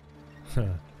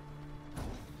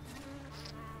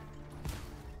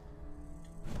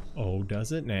 Oh,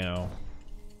 does it now?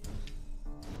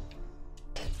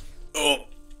 Oh,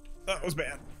 that was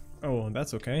bad. Oh,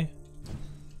 that's okay.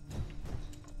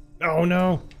 Oh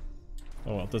no.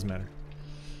 Oh well, it doesn't matter.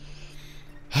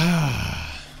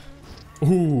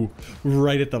 Ooh,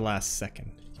 right at the last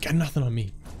second. You got nothing on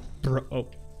me, bro. Oh,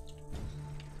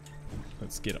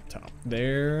 let's get up top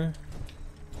there.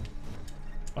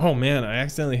 Oh man, I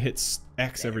accidentally hit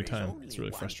X every time. It's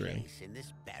really frustrating. In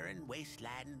this barren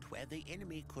wasteland where the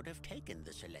enemy could have taken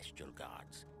the celestial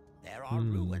gods. There are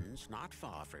ruins not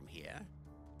far from here.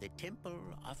 The Temple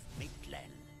of Mictlan.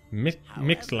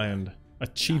 Mictland.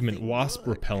 Achievement Nothing wasp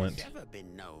good repellent. has ever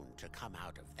been known to come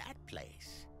out of that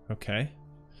place. Okay.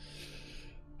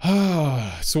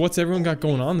 So what's everyone got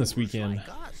going on this weekend?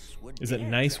 Is it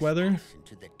nice weather?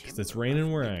 Because it's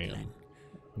raining where I am,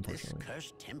 unfortunately. This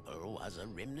cursed temple was a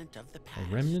remnant of the A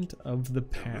past. remnant of the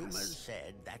The rumors past.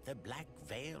 said that the black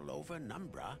veil over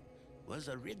Numbra was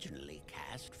originally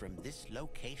cast from this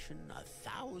location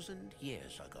 1,000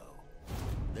 years ago.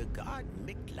 The god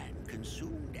Mictlan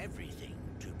consumed everything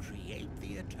to create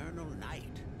the eternal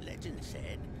night, legend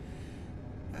said.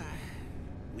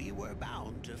 We were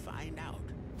bound to find out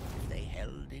if they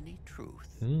held any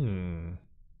truth. The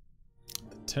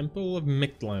Temple of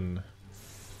Mictlan.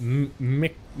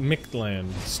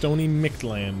 Mictland. Stony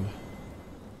Mictland.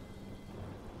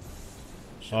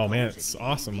 Oh man, it's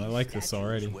awesome. I like this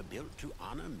already. Were built to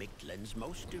honor Mictlan's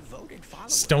most devoted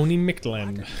followers. Stony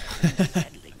Mictland.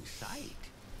 Sight.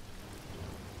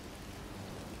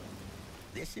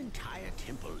 This entire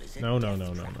temple is a No.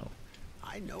 death trap.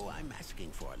 I know I'm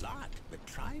asking for a lot, but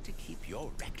try to keep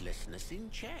your recklessness in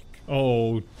check.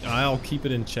 Oh, I'll keep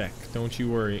it in check. Don't you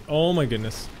worry. Oh my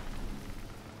goodness.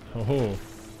 Oh,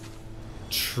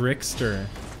 trickster.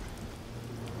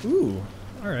 Ooh,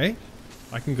 alright.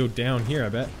 I can go down here, I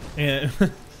bet. And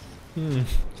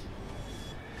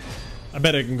I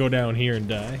bet I can go down here and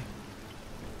die.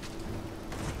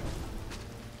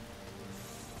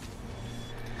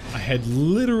 I had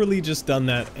literally just done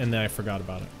that and then I forgot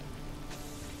about it.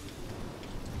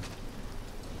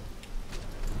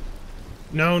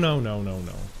 No, no, no, no,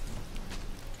 no.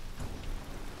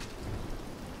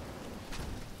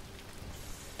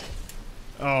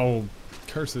 Oh,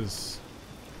 curses.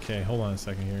 Okay, hold on a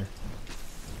second here.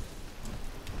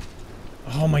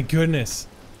 Oh my goodness.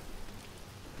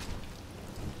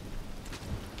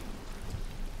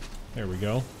 There we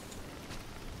go.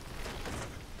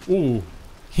 Ooh.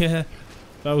 Yeah,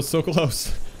 that was so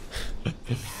close. The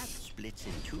path splits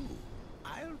in two.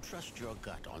 I'll trust your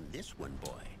gut on this one,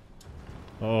 boy.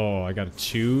 Oh, I gotta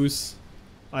choose.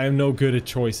 I am no good at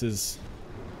choices.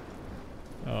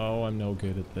 Oh, I'm no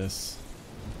good at this.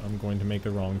 I'm going to make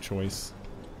the wrong choice.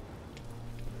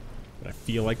 But I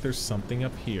feel like there's something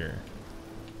up here.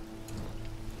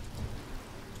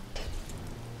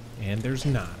 And there's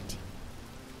not.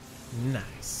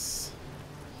 Nice.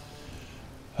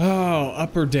 Oh,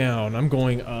 up or down? I'm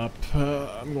going up.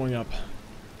 I'm going up.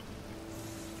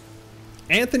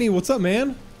 Anthony, what's up,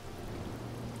 man?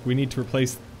 We need to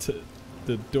replace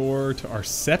the door to our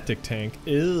septic tank.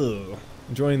 Ew.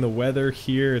 Enjoying the weather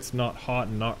here. It's not hot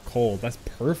and not cold. That's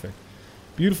perfect.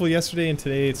 Beautiful yesterday, and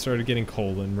today it started getting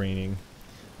cold and raining.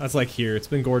 That's like here. It's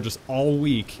been gorgeous all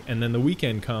week, and then the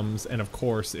weekend comes, and of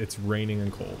course, it's raining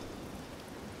and cold.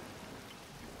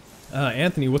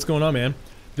 Anthony, what's going on, man?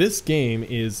 This game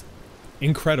is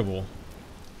incredible.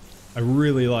 I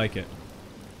really like it.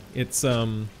 It's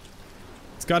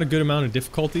got a good amount of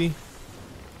difficulty,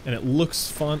 and it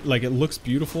looks fun. Like, it looks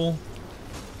beautiful.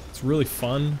 It's really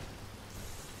fun.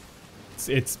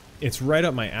 It's right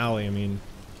up my alley. I mean,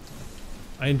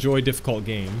 I enjoy difficult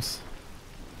games.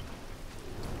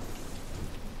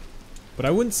 But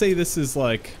I wouldn't say this is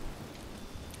like,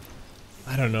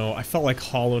 I don't know, I felt like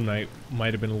Hollow Knight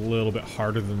might have been a little bit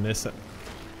harder than this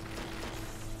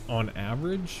on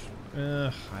average. I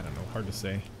don't know, hard to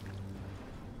say.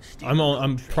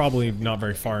 I'm probably not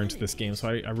very far into this game, so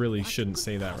I really shouldn't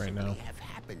say that right now.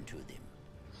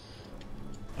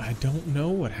 I don't know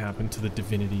what happened to the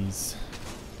divinities.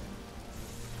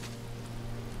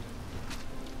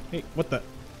 Hey, what the?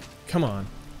 Come on,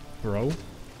 bro.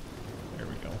 There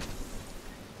we go.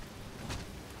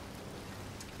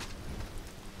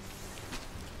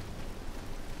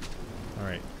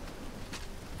 Alright.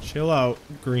 Chill out,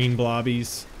 green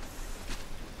blobbies.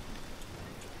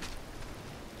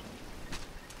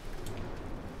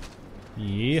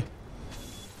 Yeah.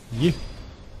 Yeah.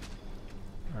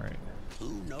 Alright.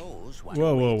 Who knows what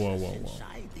whoa,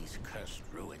 inside these cursed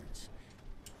ruins?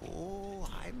 Oh,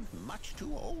 I'm much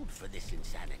too old for this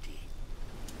insanity.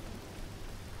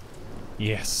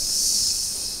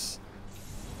 Yes.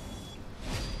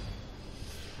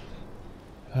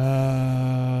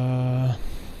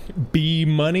 B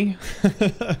money.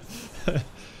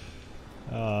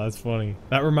 That's funny.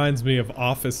 That reminds me of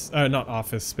Office, not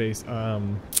Office Space,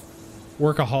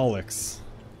 Workaholics.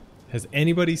 Has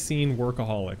anybody seen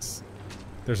Workaholics?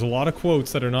 There's a lot of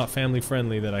quotes that are not family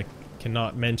friendly that I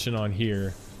cannot mention on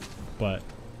here, but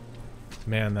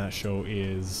man, that show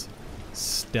is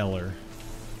stellar.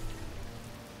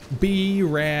 Be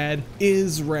rad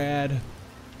is rad.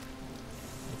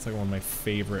 That's like one of my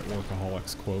favorite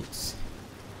Workaholics quotes.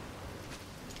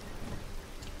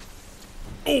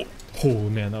 Oh! Oh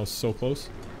man, that was so close.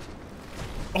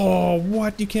 Oh,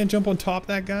 what? You can't jump on top of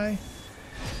that guy?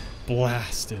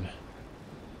 Blasted.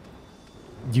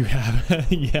 You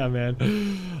have... yeah, man.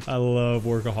 I love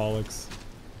Workaholics.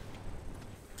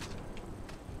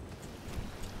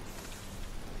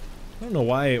 I don't know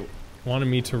why it wanted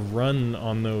me to run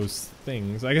on those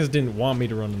things. I guess it didn't want me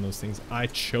to run on those things. I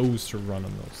chose to run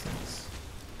on those things.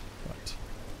 But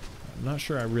I'm not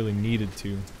sure I really needed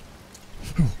to.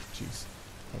 Oh, jeez.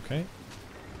 Okay.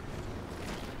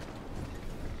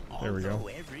 There we go. Although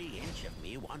every inch of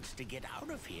me wants to get out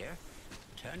of here,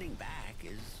 turning back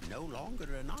is no longer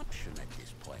an option at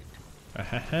this point.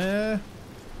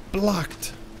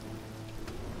 Blocked.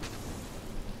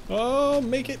 Oh,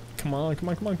 make it. Come on, come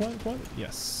on, come on, come on, come on.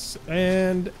 Yes.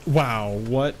 And wow,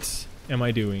 what am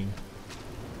I doing?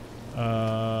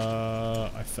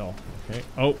 I fell. Okay.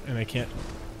 Oh, and I can't.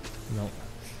 No.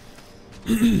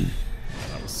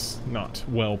 That was not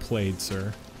well played,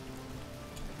 sir.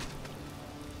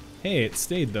 Hey, it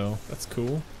stayed though. That's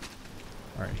cool.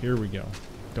 Alright, here we go.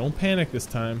 Don't panic this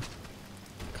time.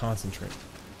 Concentrate.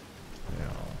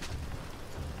 Now.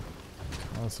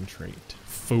 Concentrate.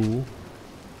 Fool.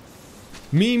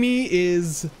 Mimi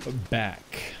is back.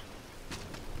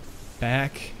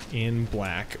 Back in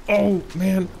black. Oh,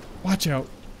 man. Watch out.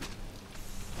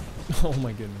 Oh,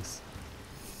 my goodness.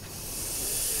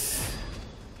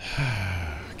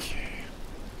 Okay.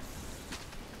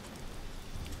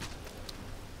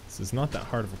 This is not that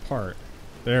hard of a part.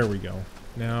 There we go.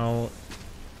 Now,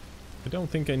 I don't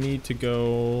think I need to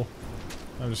go...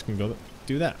 I'm just gonna go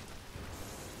do that.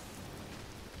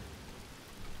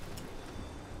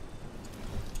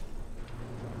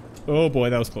 Oh boy,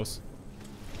 that was close.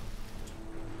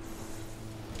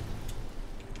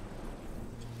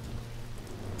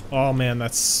 Oh man,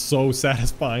 that's so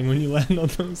satisfying when you land on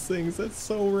those things. That's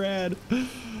so rad.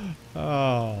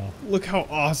 Oh, look how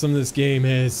awesome this game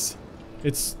is.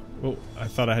 It's... Oh, I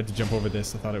thought I had to jump over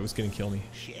this. I thought it was gonna kill me.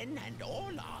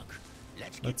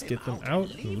 Let's get them out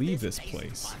and leave this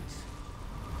place.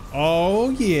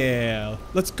 Oh yeah.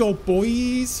 Let's go,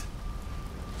 boys.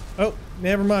 Oh,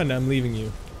 never mind. I'm leaving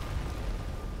you.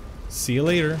 See you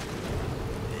later.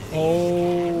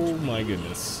 Oh my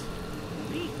goodness.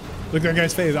 Look at that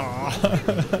guy's face.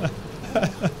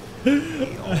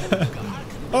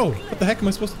 Oh, what the heck am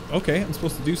I supposed to... Okay, I'm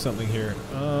supposed to do something here.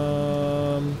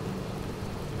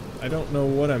 I don't know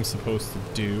what I'm supposed to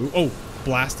do. Oh,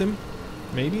 blast him?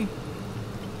 Maybe?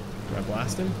 Do I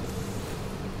blast him?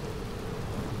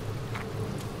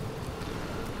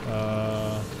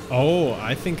 Oh,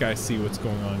 I think I see what's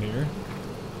going on here.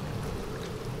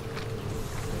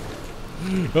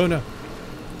 Oh no.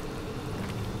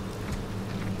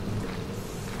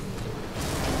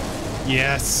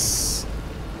 Yes.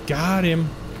 Got him.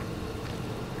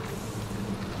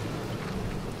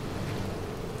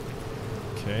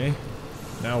 Okay.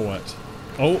 Now what?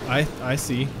 Oh, I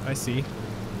see. I see.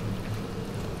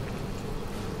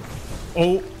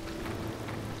 Oh.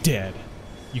 Dead.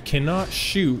 You cannot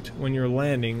shoot when you're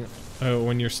landing,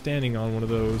 when you're standing on one of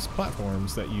those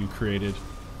platforms that you created.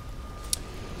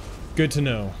 Good to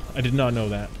know. I did not know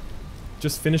that.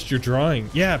 Just finished your drawing.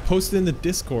 Yeah, post it in the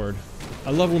Discord.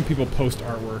 I love when people post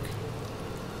artwork.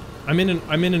 I'm in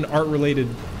an art-related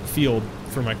field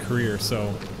for my career, so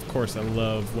of course I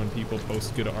love when people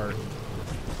post good art.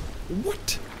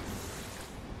 What?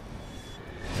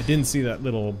 I didn't see that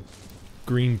little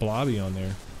green blobby on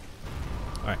there.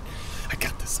 All right, I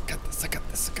got this. I got this. I got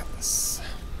this. I got this.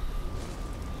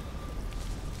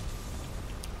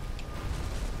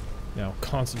 Now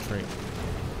concentrate.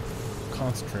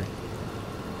 Concentrate.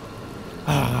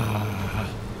 Ah.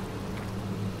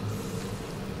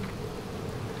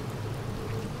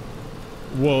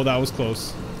 Whoa, that was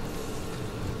close.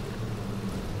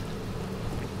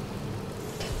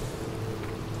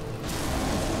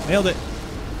 Nailed it.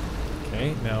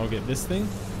 Okay, now I'll get this thing.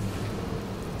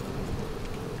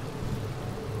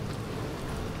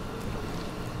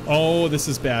 Oh, this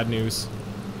is bad news.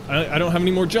 I don't have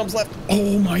any more jumps left.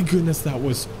 Oh my goodness, that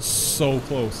was so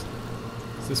close.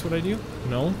 Is this what I do?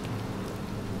 No.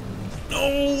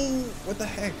 No! What the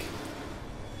heck?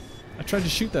 I tried to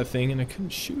shoot that thing and I couldn't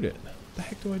shoot it. What the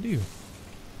heck do I do?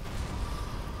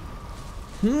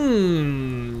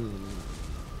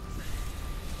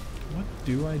 What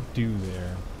do I do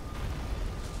there?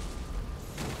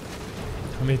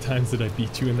 How many times did I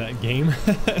beat you in that game?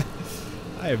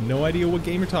 I have no idea what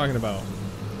game you're talking about.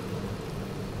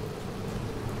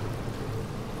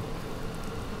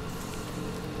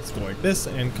 Let's go like this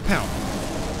and kapow.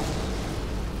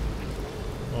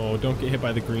 Oh, don't get hit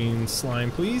by the green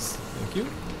slime, please. Thank you.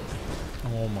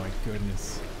 Oh my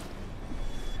goodness.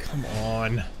 Come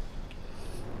on.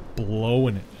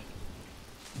 Blowing it.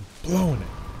 Blowing it.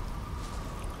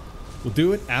 We'll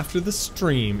do it after the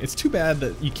stream. It's too bad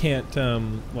that you can't,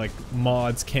 like,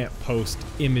 mods can't post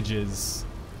images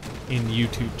in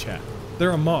YouTube chat.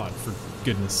 They're a mod, for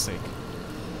goodness sake.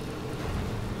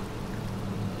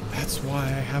 That's why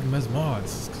I have them as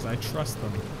mods, because I trust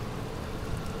them.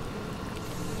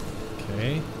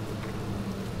 Okay.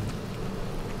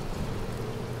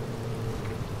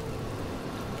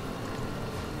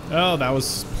 Oh, that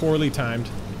was poorly timed.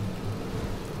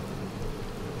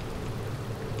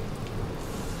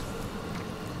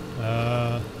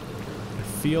 I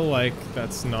feel like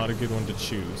that's not a good one to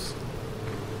choose.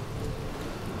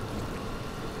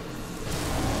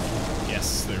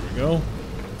 Yes, there we go.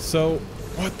 So,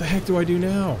 what the heck do I do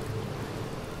now?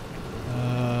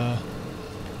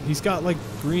 He's got like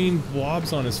green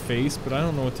blobs on his face, but I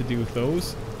don't know what to do with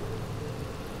those.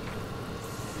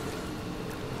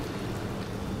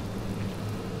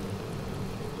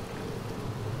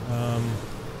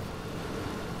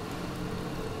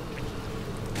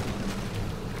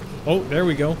 Oh, there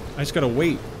we go. I just gotta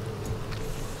wait.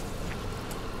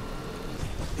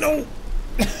 No!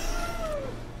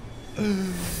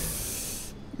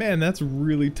 Man, that's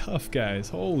really tough, guys.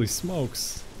 Holy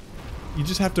smokes. You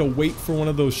just have to wait for one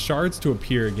of those shards to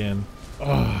appear again.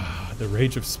 Ah, the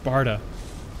Rage of Sparta.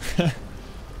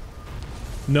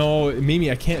 No, Mimi,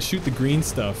 I can't shoot the green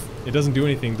stuff. It doesn't do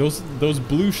anything. Those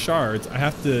blue shards, I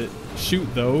have to shoot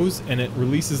those and it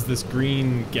releases this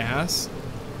green gas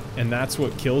and that's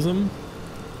what kills them.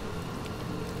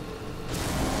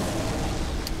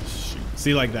 Shoot.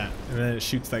 See, like that. And then it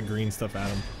shoots that green stuff at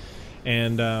them.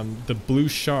 And the blue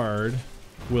shard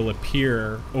will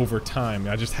appear over time.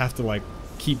 I just have to like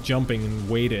keep jumping and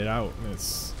wait it out. And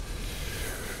it's...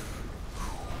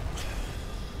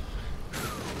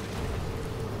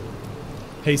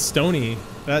 Hey Stony,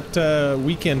 that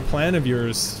weekend plan of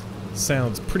yours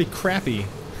sounds pretty crappy.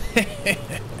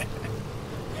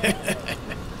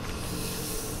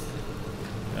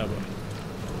 Oh boy.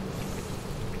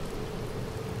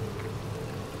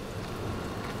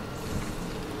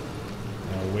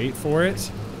 Now wait for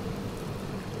it.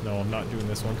 No, I'm not doing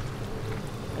this one.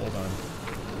 Hold on.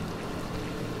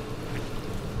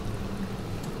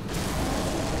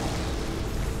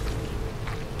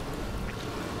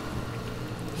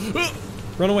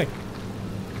 Run away.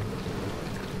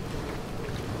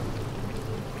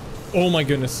 Oh my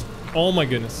goodness. Oh my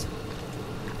goodness.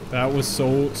 That was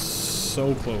so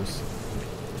close.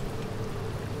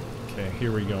 Okay,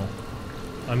 here we go.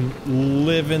 I'm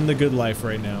living the good life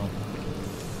right now.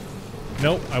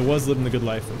 Nope, I was living the good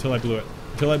life until I blew it.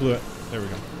 Until I blew it. There we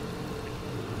go.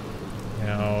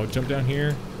 Now, jump down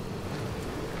here.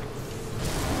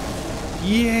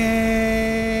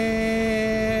 Yeah!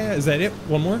 Is that it?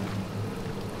 One more?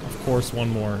 Of course, one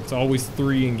more. It's always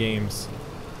 3 in games.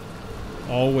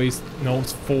 Always. No,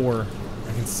 it's 4.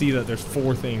 I can see that there's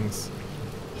 4 things.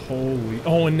 Holy.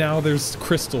 Oh, and now there's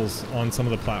crystals on some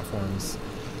of the platforms.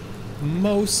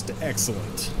 Most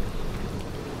excellent.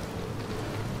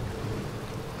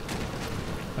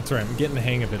 That's right, I'm getting the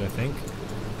hang of it, I think.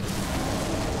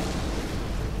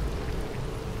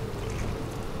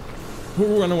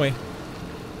 Ooh, run away.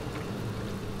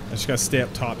 I just gotta stay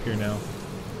up top here now.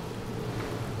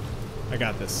 I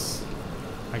got this.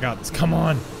 I got this. Come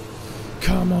on!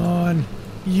 Come on!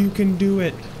 You can do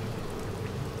it!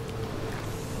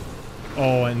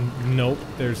 Oh, and nope,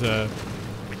 there's a...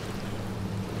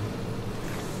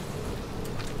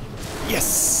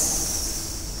 Yes!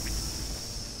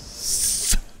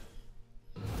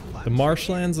 The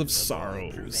Marshlands of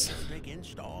Sorrows.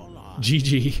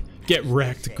 GG. Get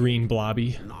wrecked, Green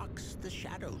Blobby. Nox the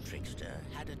Shadow Trickster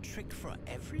had a trick for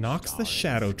every Nox the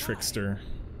Shadow Trickster.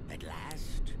 At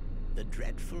last, the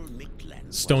dreadful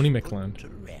Mictland Stony was put Mictland. to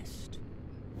rest.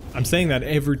 I'm saying that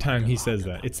every time he says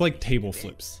that. It's like table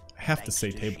flips. I have to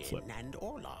say table flip. And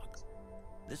Orlog.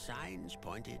 The signs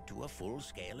pointed to a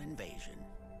full-scale invasion.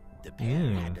 The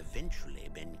pair had eventually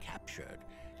been captured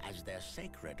as their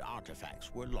sacred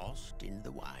artifacts were lost in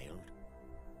the wild.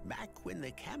 Back when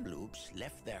the Kamloops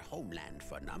left their homeland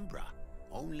for Numbra,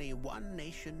 only one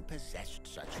nation possessed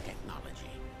such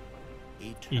technology.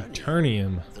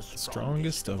 Eternium, the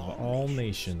strongest of all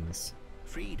nations.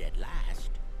 Freed at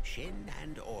last, Shin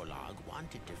and Orlog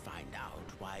wanted to find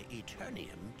out why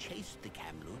Eternium chased the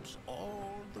Kamloops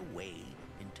all the way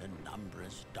into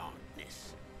Numbra's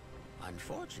darkness.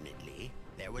 Unfortunately,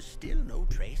 there was still no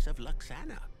trace of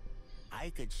Luxana.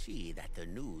 I could see that the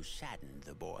news saddened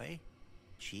the boy.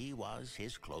 She was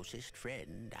his closest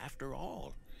friend, after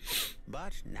all.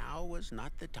 But now was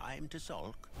not the time to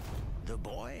sulk. The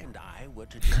boy and I were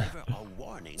to deliver a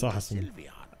warning It's awesome. to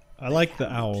Sylveon. I like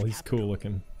the owl. He's cool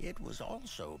looking. It was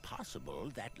also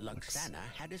possible that Luxana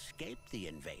had escaped the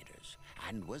invaders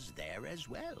and was there as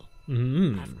well.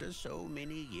 After so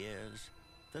many years,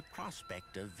 the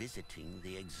prospect of visiting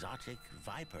the exotic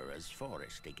Viper's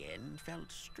forest again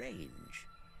felt strange.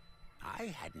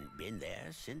 I hadn't been there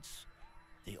since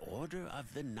the Order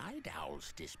of the Night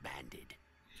Owls disbanded.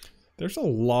 There's a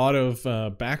lot of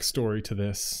backstory to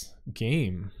this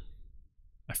game.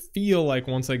 I feel like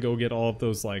once I go get all of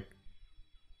those like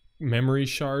memory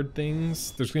shard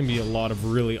things, there's going to be a lot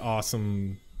of really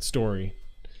awesome story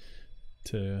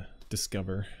to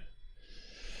discover.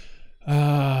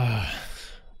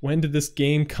 When did this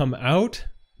game come out?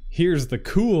 Here's the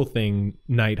cool thing,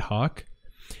 Nighthawk.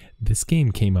 This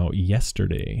game came out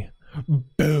yesterday.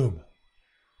 Boom.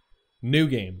 New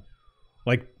game.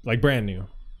 Like brand new.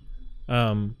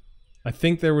 I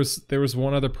think there was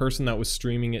one other person that was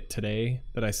streaming it today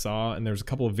that I saw, and there's a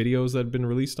couple of videos that had been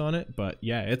released on it, but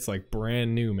yeah, it's like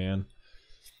brand new, man.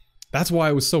 That's why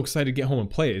I was so excited to get home and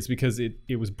play it, is because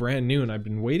it was brand new and I've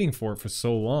been waiting for it for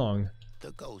so long.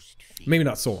 The ghost Maybe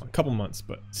not so long, a couple months,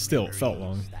 but still it felt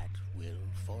long. that will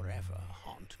forever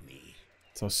haunt me.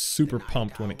 So I was super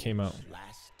pumped when it came out.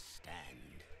 Last stand.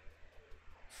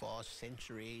 For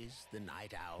centuries, the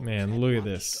night owls Man, had look at watched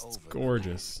this. It's over the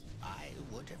gorgeous. land. I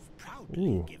would have proudly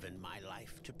Ooh. given my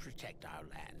life to protect our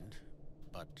land,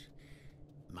 but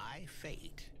my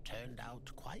fate turned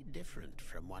out quite different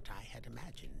from what I had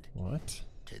imagined. What?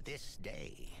 To this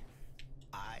day,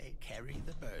 I carry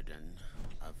the burden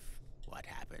of what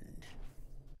happened.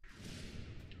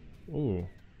 Ooh.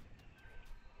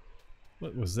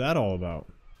 What was that all about?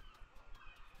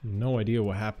 No idea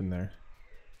what happened there.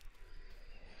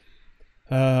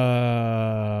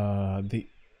 The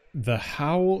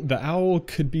owl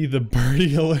could be the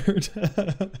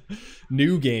Birdalert.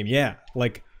 New game, yeah,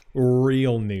 like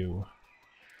real new.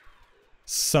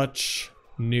 Such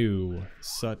new,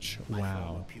 such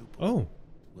wow. Oh.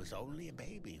 Was only a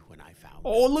baby when I found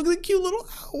Oh, her. look at the cute little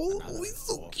owl. Oh, he's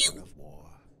so Orphan cute. of war.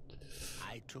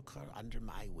 I took her under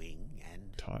my wing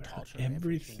and Taught her her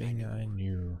everything I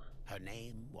knew. Her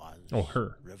name was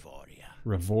her. Revoria.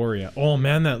 Revoria. Oh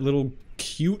man, that little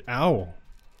cute owl.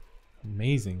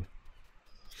 Amazing.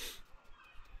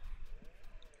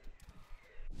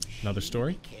 Another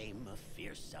story? She became a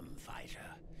fearsome fighter.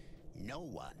 No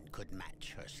one could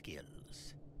match her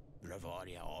skills.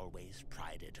 Revoria always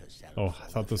prided herself. Oh, I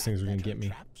thought those things were gonna get me.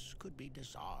 Traps could be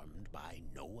disarmed by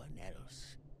no one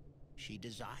else. She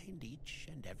designed each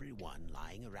and every one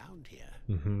lying around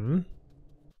here.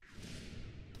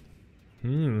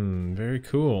 Very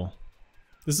cool.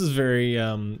 This is a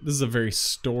very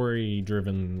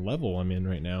story-driven level I'm in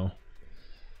right now.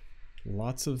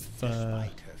 Lots of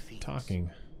Despite her feats,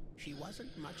 talking. she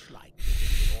wasn't much liked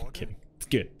within the order. Kidding. It's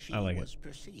good. She I like was it.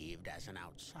 perceived as an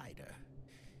outsider.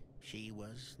 She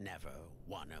was never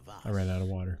one of us. I ran out of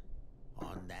water.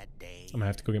 On that day, I'm gonna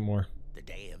have to go get more. the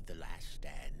day of the last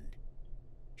stand,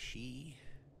 she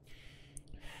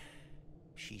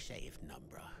saved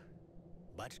Numbra,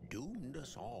 but doomed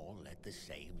us all at the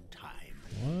same time.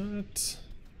 What?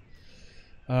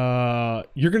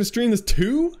 You're gonna stream this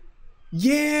too?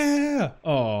 Yeah!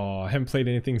 Oh, I haven't played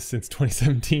anything since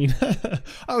 2017.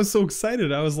 I was so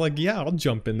excited. I was like, yeah, I'll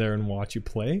jump in there and watch you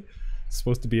play. It's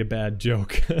supposed to be a bad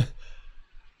joke.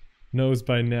 Knows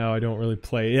by now I don't really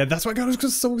play. Yeah, that's why I got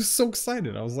so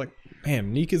excited. I was like,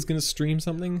 man, Nika's gonna stream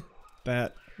something?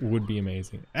 That would be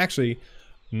amazing. Actually,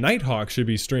 Nighthawk should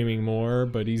be streaming more,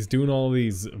 but he's doing all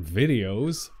these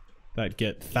videos that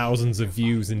get thousands of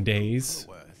views in days.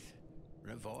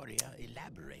 Revoria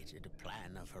elaborated a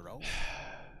plan of her own.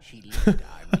 She left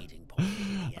our meeting point.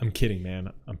 I'm kidding,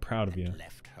 man. I'm proud of you.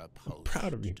 Left her post I'm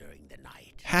proud of you. during the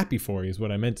night. Happy for you is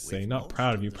what I meant to say, not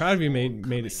proud of you. Proud of you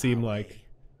made it seem like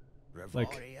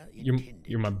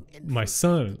you're my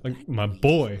son, like my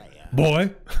boy.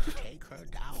 Take her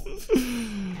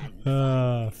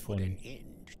down. Funny.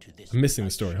 I'm missing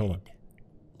the story. Hold on.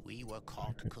 We were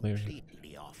caught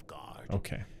completely off guard.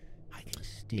 Okay. I can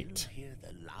still hear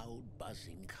the loud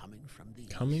buzzing coming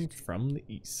from the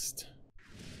east.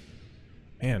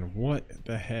 Man, what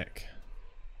the heck?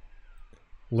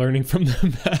 Learning from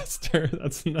the master.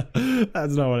 That's not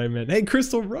what I meant. Hey,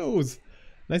 Crystal Rose.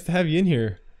 Nice to have you in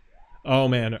here. Oh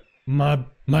man, my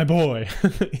boy.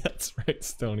 That's right,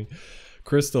 Stony.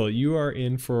 Crystal, you are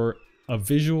in for a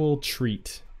visual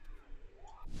treat.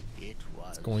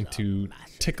 It's going to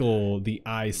tickle the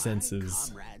eye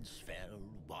senses. My comrades fell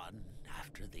one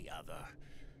after the other.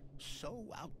 So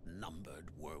outnumbered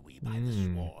were we by the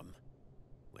swarm.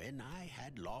 When I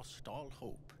had lost all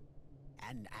hope,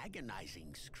 an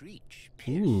agonizing screech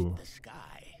pierced the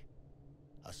sky.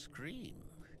 A scream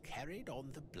carried on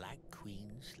the Black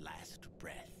Queen's last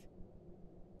breath.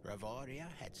 Revoria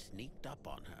had sneaked up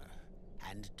on her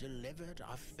and delivered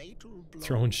a fatal blow.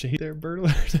 Throwing shade there,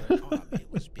 Birdalert. Her army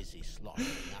was busy slaughtering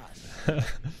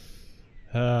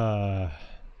us.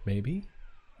 Maybe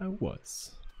I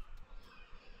was.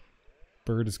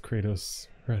 Bird is Kratos,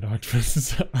 Red Octopus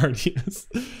is Arceus.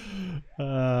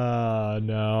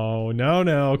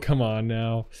 No, come on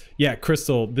now. Yeah,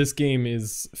 Crystal, this game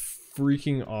is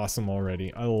freaking awesome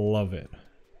already. I love it.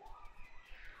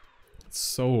 It's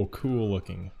so cool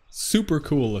looking. Super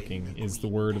cool looking is the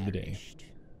word of the day.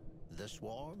 The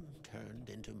swarm turned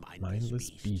into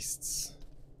Mindless beasts.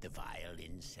 The vile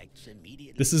insects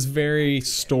immediately. This is very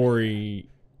story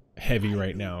heavy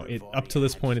right now. Up to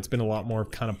this point, it's been a lot more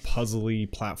kind of puzzly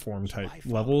platform type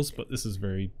levels, but this is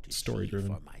very story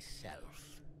driven.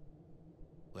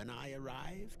 When I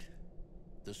arrived,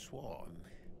 the swarm,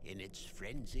 in its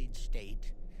frenzied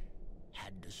state,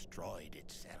 had destroyed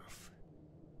itself.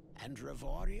 And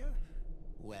Revoria,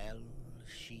 well,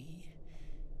 she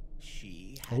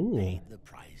had paid the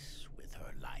price with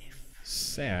her life.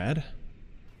 Sad.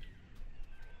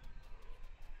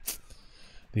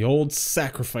 The old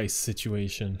sacrifice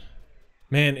situation.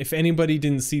 Man, if anybody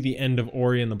didn't see the end of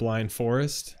Ori and the Blind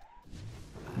Forest,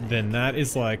 then that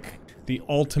is like the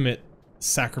ultimate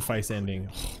sacrifice ending.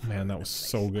 Oh man, that was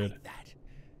so good.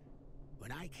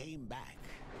 When I came back,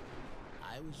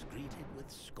 I was greeted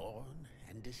with scorn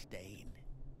and disdain.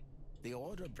 The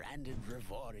Order branded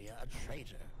Revoria a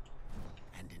traitor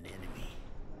and an enemy.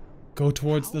 Go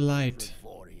towards the light.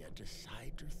 Revoria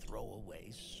decide to throw away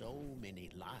so many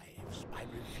lives by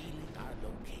revealing our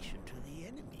location to the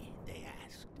enemy, they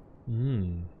asked.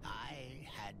 I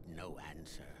had no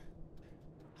answer.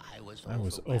 I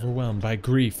was overwhelmed by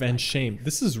grief and shame.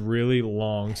 This is really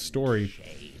long story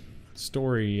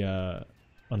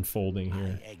unfolding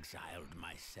here. I exiled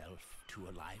myself to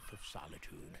a life of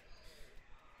solitude.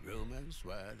 Rumors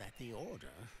were that the Order,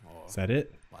 or is that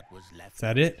it? What was left, is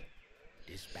that it?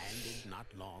 Disbanded not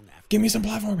long after. Give me some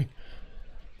platforming.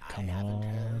 Come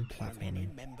on, platforming.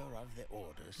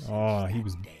 Oh, he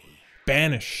was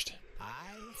banished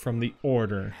from the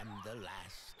Order.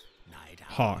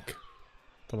 Hawk.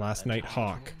 The last night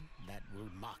Hawk. That will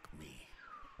mock me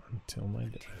until my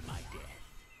death.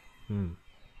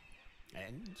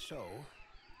 And so,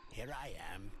 here I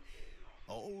am,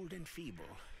 old and feeble,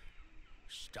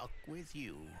 stuck with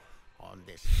you on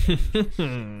this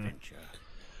adventure.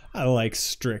 I like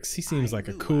Strix. He seems like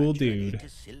a cool dude.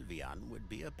 Sylvian would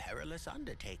be a perilous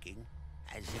undertaking,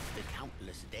 as if the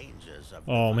countless dangers of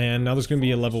oh man, now there's going to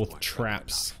be a level with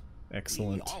traps.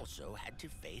 Excellent. Also had to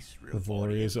face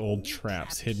Revoria's old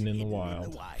traps hidden in the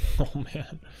wild. Oh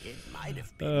man. It might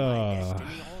have been my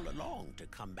destiny all along to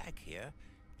come back here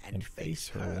and face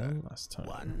her one last time.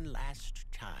 One last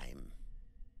time.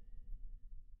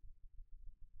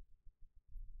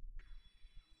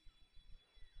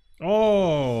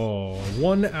 Oh,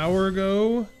 1 hour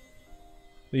ago,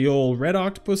 the old Red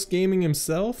Octopus Gaming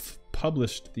himself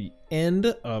published the end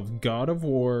of God of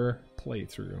War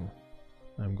playthrough.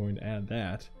 I'm going to add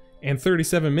that. And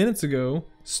 37 minutes ago,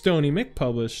 Stony Mick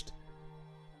published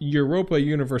Europa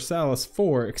Universalis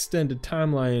 4 Extended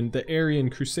Timeline, The Aryan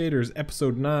Crusaders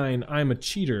Episode 9, I'm a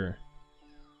Cheater.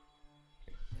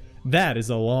 That is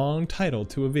a long title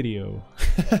to a video.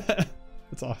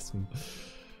 That's awesome.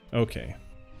 Okay.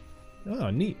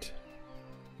 Oh, neat.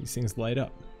 These things light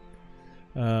up.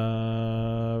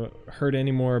 Heard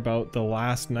any more about the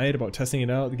last night, about testing it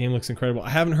out? The game looks incredible. I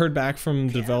haven't heard back from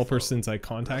the developer since I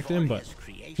contacted him, but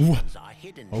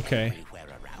okay,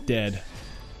 dead.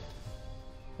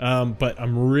 But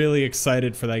I'm really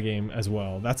excited for that game as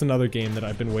well. That's another game that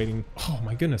I've been waiting. Oh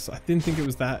my goodness, I didn't think it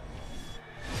was that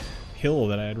hill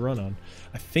that I had run on.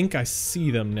 I think I see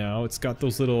them now. It's got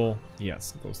those little,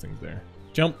 yes, those things there.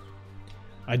 Jump.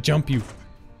 I jump you.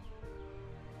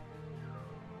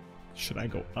 Should I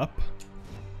go up?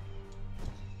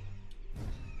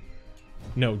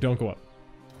 No, don't go up.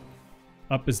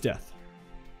 Up is death.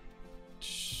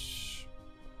 Shh.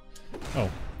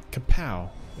 Oh, kapow.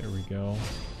 There we go.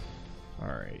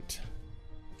 Alright.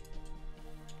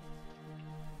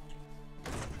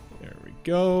 There we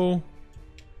go.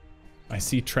 I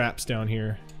see traps down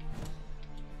here.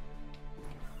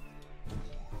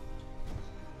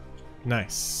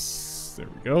 Nice. There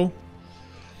we go.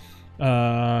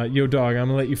 Yo dog, I'm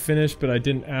gonna let you finish, but I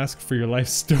didn't ask for your life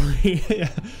story. Yeah,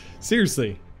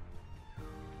 seriously.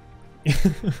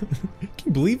 Can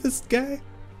you believe this guy?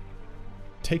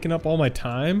 Taking up all my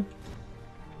time?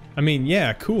 I mean,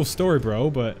 yeah, cool story, bro,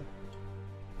 but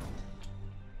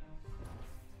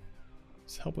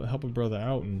just help a brother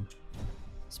out and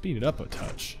speed it up a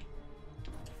touch.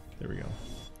 There we go.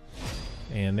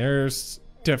 And there's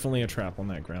definitely a trap on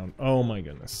that ground. Oh my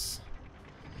goodness.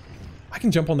 I can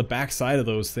jump on the back side of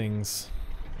those things.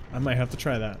 I might have to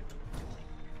try that.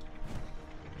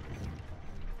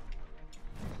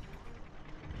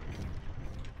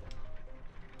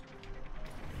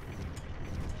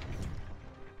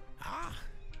 Ah,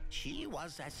 she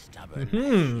was as stubborn as she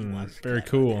was very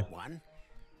cool.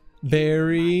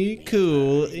 Very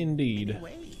cool indeed.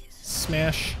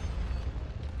 Smash.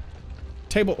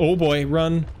 Table. Oh boy,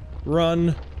 run,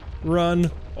 run,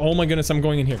 run. Oh my goodness, I'm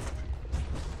going in here.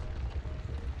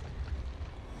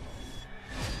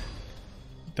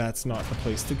 That's not the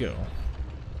place to go.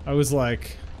 I was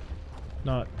like,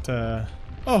 not, oh,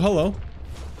 hello.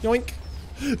 Yoink.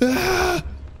 Ah!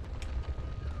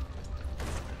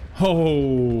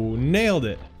 Oh, nailed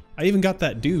it. I even got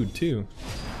that dude, too.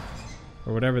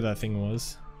 Or whatever that thing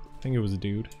was. I think it was a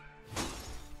dude.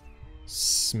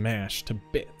 Smash to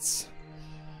bits.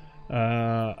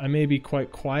 I may be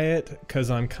quite quiet because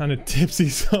I'm kind of tipsy,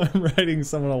 so I'm writing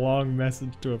someone a long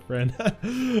message to a friend.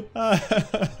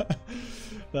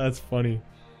 That's funny.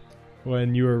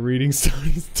 when you were reading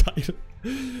Sony's title.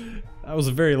 That was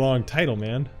a very long title,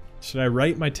 man. Should I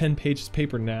write my 10 pages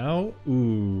paper now?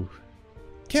 Ooh.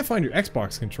 Can't find your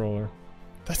Xbox controller.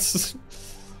 That's...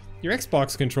 Your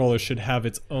Xbox controller should have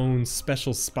its own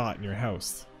special spot in your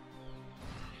house.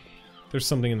 There's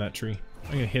something in that tree.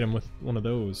 I'm gonna hit him with one of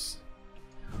those.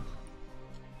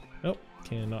 Nope,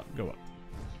 cannot go up.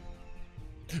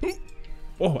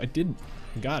 Oh, I didn't.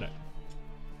 Got it.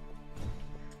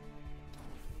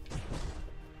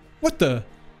 What the?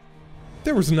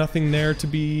 There was nothing there to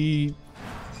be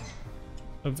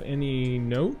of any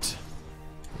note.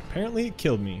 Apparently it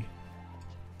killed me.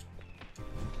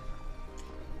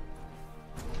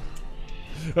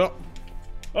 Oh!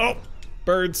 Oh!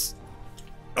 Birds!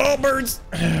 Oh, birds!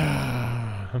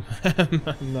 I'm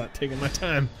not taking my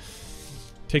time.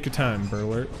 Take your time,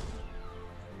 Birdalert.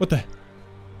 What the?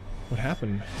 What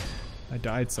happened? I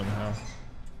died somehow.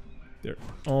 There.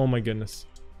 Oh my goodness.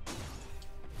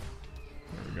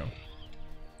 There we go.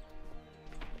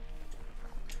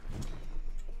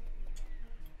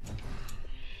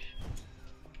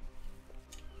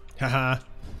 Haha.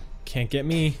 Can't get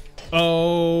me.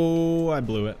 Oh, I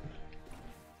blew it.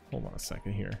 Hold on a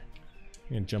second here.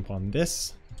 I'm gonna jump on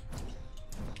this.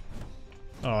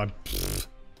 Oh, pfft.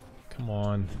 Come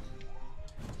on.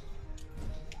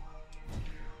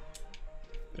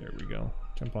 There we go.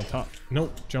 Jump on top.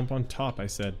 Nope, jump on top, I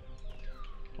said.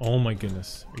 Oh my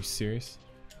goodness. Are you serious?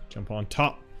 Jump on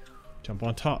top. Jump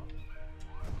on top.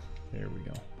 There we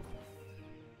go.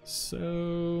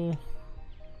 So...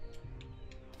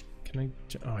 Can I...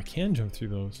 Oh, I can jump through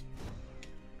those.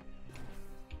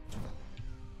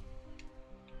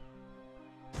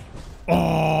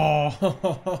 Oh!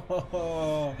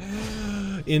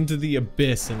 Into the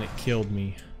abyss, and it killed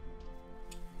me.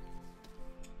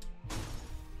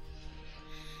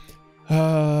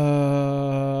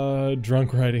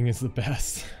 Drunk riding is the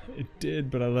best. It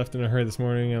did, but I left in a hurry this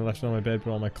morning. I left it on my bed,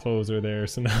 but all my clothes are there,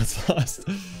 so now it's lost.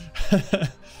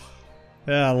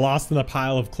 Yeah, lost in a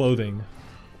pile of clothing.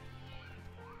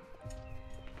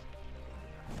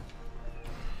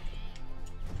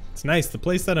 It's nice. The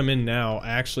place that I'm in now, I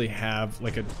actually have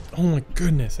like a... Oh my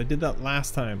goodness, I did that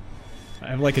last time. I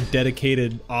have like a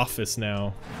dedicated office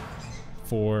now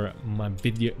for my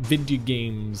video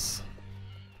games.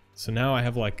 So now I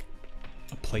have like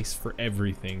a place for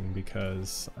everything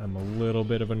because I'm a little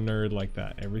bit of a nerd like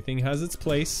that. Everything has its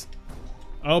place.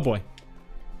 Oh boy.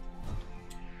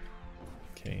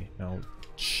 Okay, now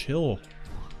chill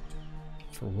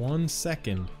for 1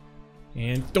 second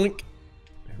and doink.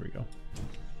 There we go.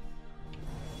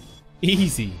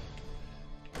 Easy.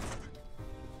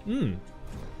 I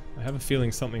have a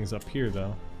feeling something's up here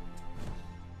though.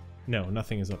 No,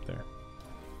 nothing is up there.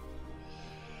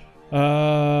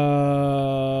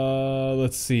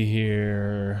 Let's see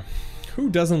here. Who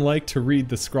doesn't like to read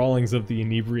the scrawlings of the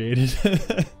inebriated?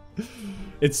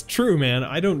 It's true, man.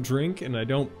 I don't drink and I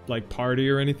don't like party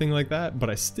or anything like that, but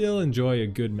I still enjoy a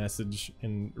good message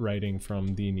in writing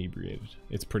from the inebriated.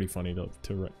 It's pretty funny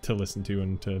to listen to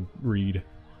and to read.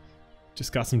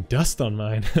 Just got some dust on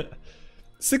mine.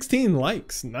 16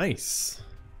 likes, nice.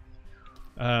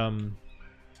 I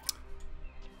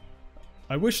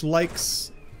wish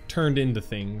likes turned into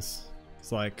things.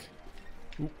 It's like,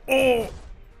 oh,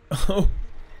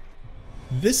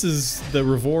 this is the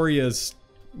Revoria's,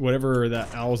 whatever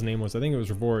that owl's name was. I think it was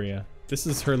Revoria. This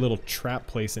is her little trap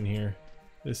place in here.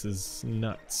 This is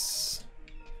nuts.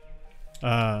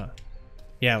 Yeah,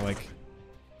 like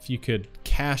if you could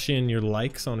cash in your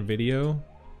likes on a video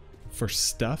for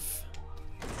stuff,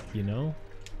 you know?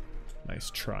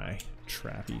 Nice try.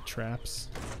 Trappy traps.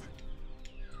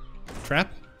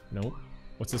 Trap? Nope.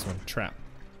 What's this one? Trap.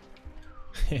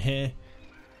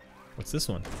 What's this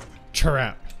one?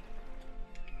 Trap.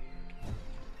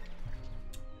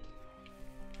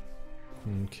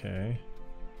 Okay.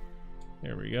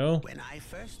 There we go. When I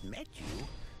first met you,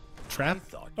 Trap? I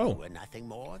thought Oh. you were nothing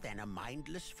more than a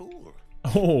mindless fool.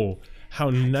 Oh, how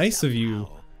nice of you.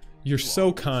 Somehow, You're you so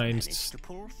always kind, managed to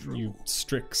pull through. you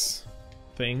Strix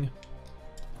thing.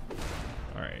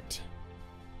 Alright.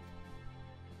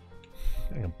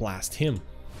 I'm gonna blast him.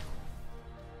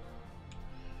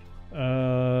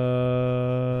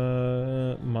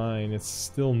 Mine, it's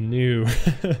still new.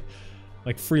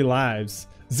 Like free lives.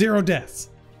 0 deaths.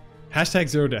 Hashtag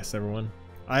 0 deaths, everyone.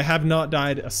 I have not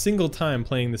died a single time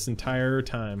playing this entire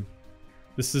time.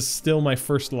 This is still my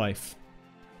first life.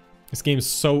 This game is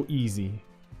so easy.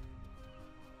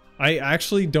 I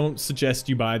actually don't suggest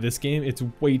you buy this game. It's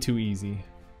way too easy.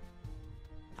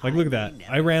 Like, look at that.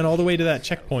 I ran all the way to that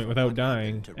checkpoint without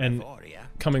dying and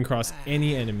coming across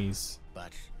any enemies.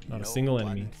 But Not a know single one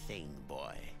enemy. thing,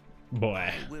 boy.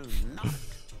 Boy. I will not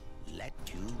let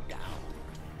you down.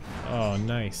 Oh,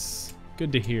 nice.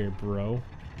 Good to hear, bro.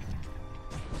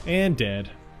 And dead.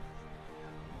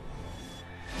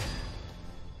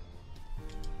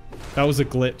 That was a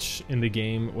glitch in the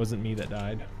game. It wasn't me that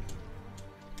died.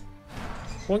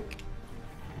 Boink.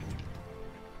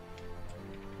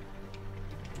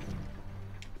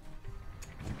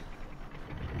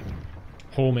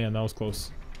 Oh man, that was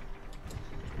close.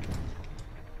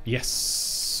 Yes,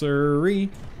 sirree.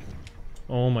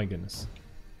 Oh my goodness.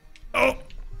 Oh!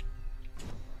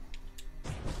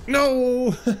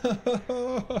 No!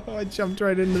 I jumped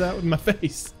right into that with my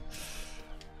face.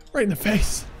 Right in the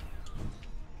face.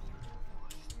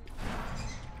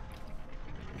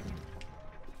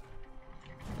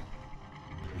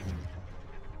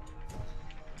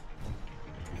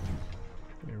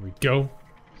 There we go.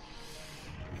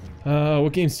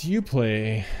 What games do you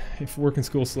play? If work and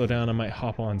school slow down, I might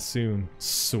hop on soon.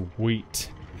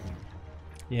 Sweet.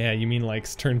 Yeah, you mean like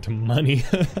turn to money?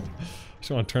 I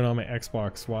just want to turn on my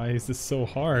Xbox. Why is this so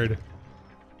hard?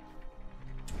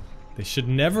 They should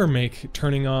never make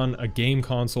turning on a game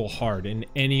console hard in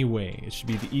any way. It should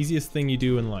be the easiest thing you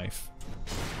do in life.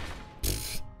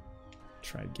 Pfft.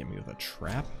 Try to get me with a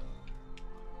trap.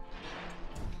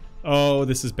 Oh,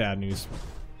 this is bad news.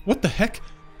 What the heck?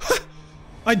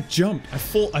 I jumped.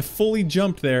 I fully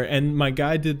jumped there, and my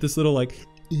guy did this little like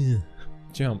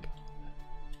jump.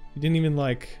 He didn't even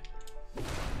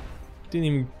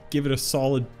give it a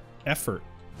solid effort.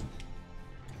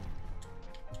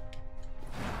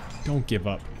 Don't give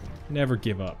up. Never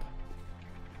give up.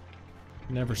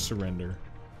 Never surrender.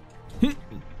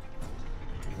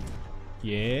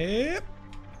 Yep.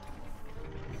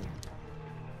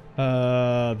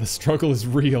 The struggle is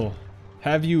real.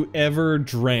 Have you ever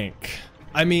drank?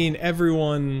 I mean,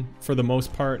 everyone, for the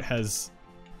most part, has...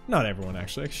 Not everyone,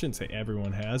 actually. I shouldn't say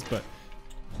everyone has, but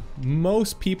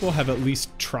most people have at least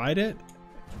tried it.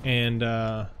 And,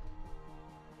 oh,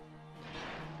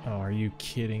 are you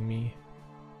kidding me?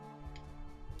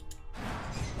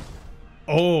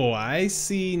 Oh, I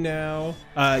see now.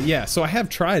 Yeah, so I have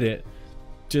tried it.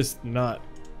 Just not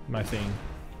my thing.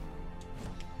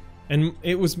 And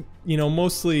it was, you know,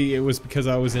 mostly it was because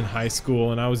I was in high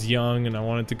school and I was young and I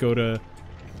wanted to go to,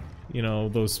 you know,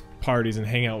 those parties and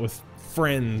hang out with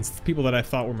friends, people that I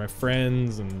thought were my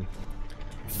friends, and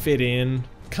fit in.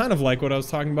 Kind of like what I was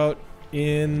talking about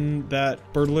in that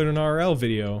Birdalert and RL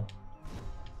video.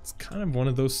 It's kind of one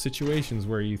of those situations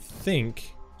where you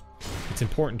think it's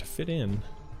important to fit in.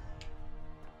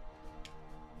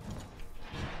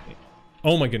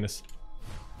 Oh my goodness.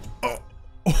 Oh.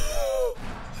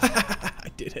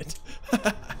 I did it.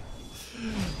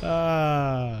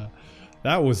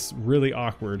 That was really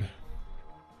awkward.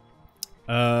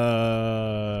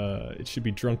 It should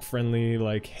be drunk friendly,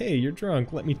 like, hey, you're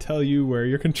drunk, let me tell you where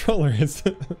your controller is.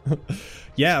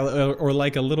 Yeah, or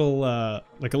like a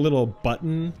little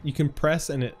button you can press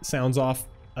and it sounds off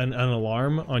an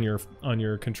alarm on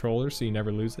your controller so you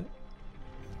never lose it.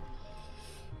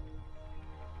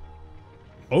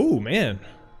 Oh man,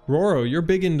 Roro, you're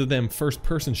big into them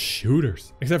first-person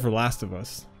shooters, except for Last of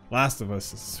Us. Last of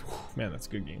Us is, whew, man, that's a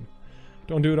good game.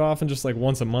 Don't do it often, just like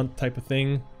once a month type of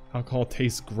thing. Alcohol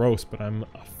tastes gross, but I'm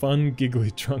a fun,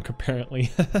 giggly drunk apparently.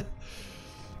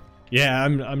 Yeah,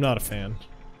 I'm not a fan.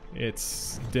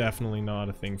 It's definitely not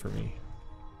a thing for me.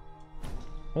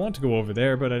 I want to go over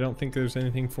there, but I don't think there's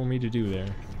anything for me to do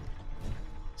there.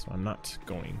 So I'm not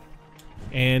going.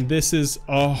 And this is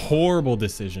a horrible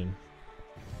decision.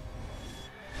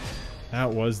 That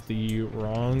was the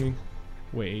wrong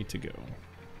way to go.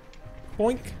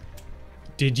 Boink.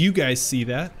 Did you guys see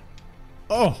that?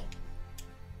 Oh.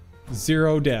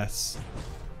 0 deaths.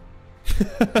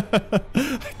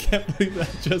 I can't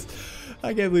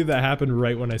believe that happened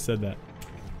right when I said that.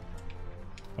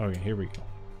 Okay, here we go.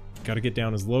 Gotta get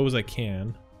down as low as I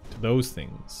can to those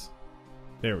things.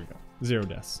 There we go. 0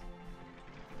 deaths.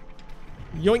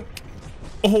 Yoink!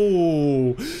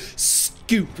 Oh!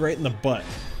 Scooped right in the butt.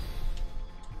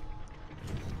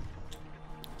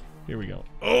 Here we go.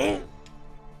 Oh!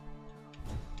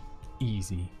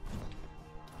 Easy.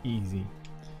 Easy.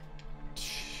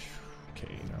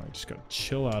 Okay, now I just gotta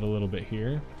chill out a little bit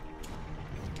here.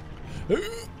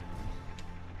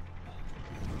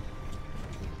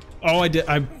 Oh, I did.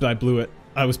 I blew it.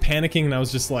 I was panicking and I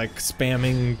was just like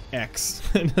spamming X.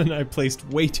 And then I placed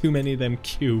way too many of them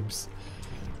cubes.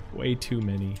 Way too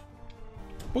many.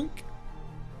 Boink.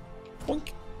 Boink.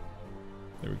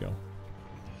 There we go.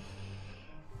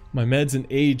 My meds and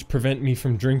age prevent me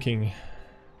from drinking.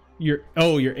 Your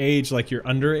age, like you're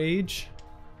underage?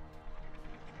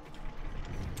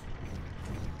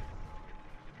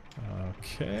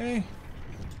 Okay.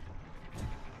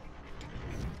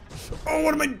 Oh,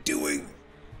 what am I doing?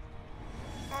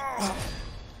 Oh,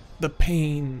 the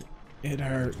pain. It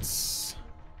hurts.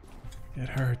 It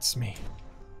hurts me.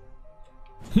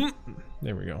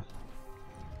 There we go.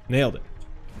 Nailed it.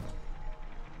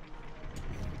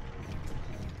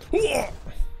 Whoa!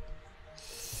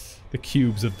 The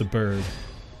cubes of the bird.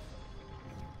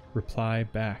 Reply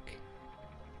back.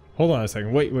 Hold on a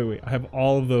second. Wait. I have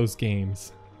all of those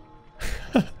games.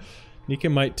 Nika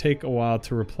might take a while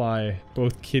to reply.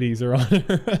 Both kitties are on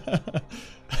her.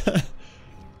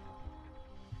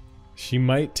 She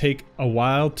might take a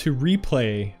while to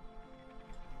replay.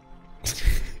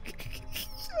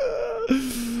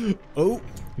 Oh,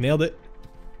 nailed it.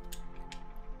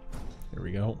 There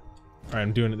we go. All right,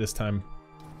 I'm doing it this time.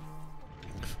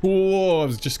 Whoa, I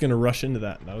was just gonna rush into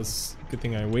that. That was a good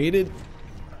thing I waited.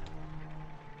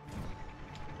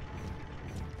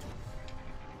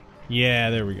 Yeah,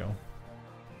 there we go.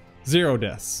 0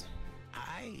 deaths.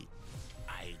 I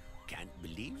can't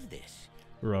believe this.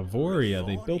 Ravoria,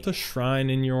 they built a shrine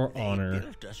in your honor.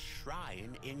 Built a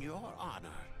shrine in your honor.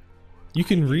 You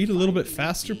can read a little bit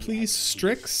faster, please,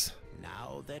 Strix?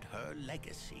 Now that her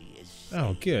legacy is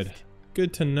Oh, good. saved.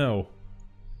 Good to know.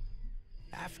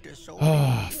 After so Oh,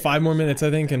 many 5 more years, minutes, I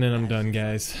think, and then I'm has done, a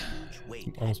guys. huge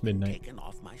weight Almost has been midnight. taken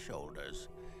off my shoulders,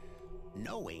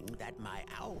 knowing that my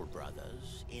owl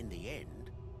brothers, in the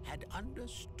end, had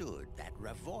understood that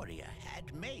Ravoria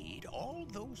had made all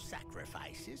those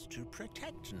sacrifices to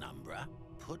protect Numbra,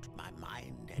 put my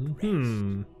mind at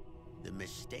rest. The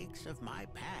mistakes of my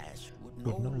past would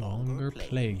Would no longer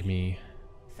plague me.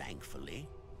 Thankfully,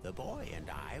 the boy and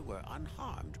I were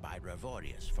unharmed by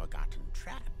Ravoria's forgotten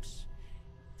traps.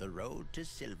 The road to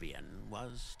Sylvian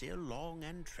was still long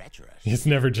and treacherous. It's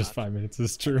never just but 5 minutes,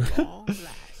 it's true. at long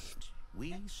last,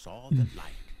 we saw the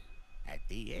light. At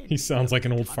the end He sounds of like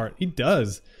an the old tunnel. fart. He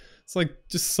does. It's like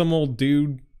just some old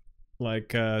dude,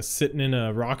 like sitting in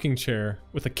a rocking chair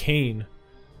with a cane.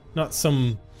 Not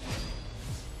some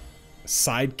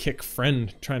sidekick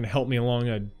friend trying to help me along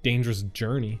a dangerous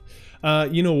journey.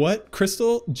 You know what,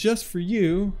 Crystal? Just for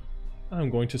you, I'm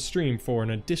going to stream for an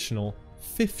additional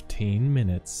 15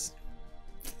 minutes.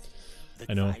 The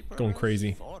I know, going Viper's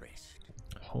crazy. Forest,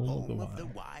 Home of the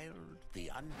home wild. the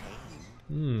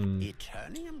untamed.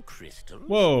 Eternium crystals.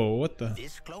 Whoa, what the?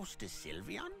 This close to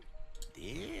Sylvian?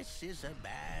 This is a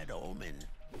bad omen.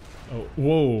 Oh,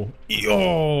 whoa.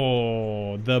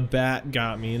 Oh, the bat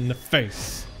got me in the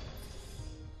face.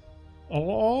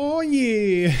 Oh,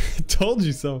 yeah. Told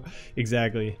you so.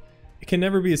 Exactly. It can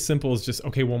never be as simple as just,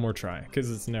 okay, one more try.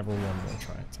 Because it's never one more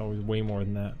try. It's always way more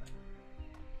than that.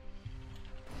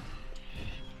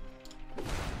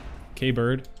 Okay,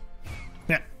 bird.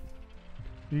 Yeah.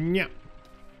 Yeah.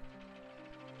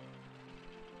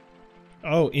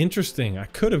 Oh, interesting. I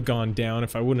could have gone down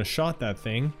if I wouldn't have shot that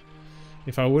thing.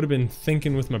 If I would have been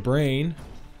thinking with my brain.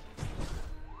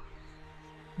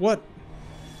 What?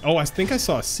 Oh, I think I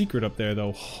saw a secret up there,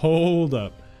 though. Hold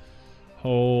up.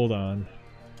 Hold on.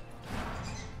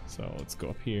 So, let's go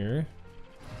up here.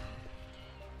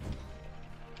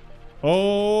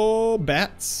 Oh,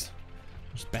 bats.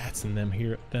 There's bats in them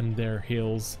here, there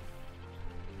hills.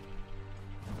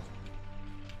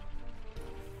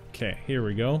 Okay, here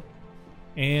we go.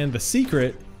 And the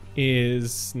secret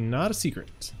is not a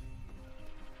secret.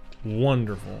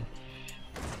 Wonderful.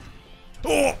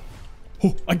 Oh!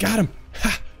 Oh, I got him!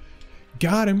 Ha!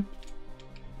 Got him!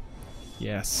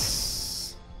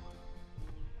 Yes.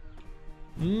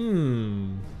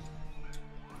 I'm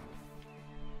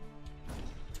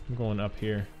going up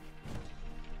here.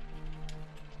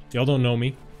 Y'all don't know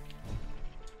me.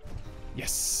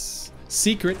 Yes.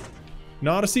 Secret.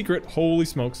 Not a secret. Holy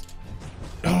smokes.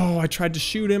 Oh, I tried to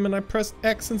shoot him and I pressed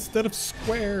X instead of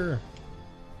square.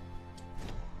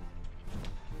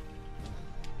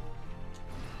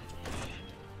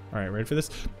 Alright, ready for this?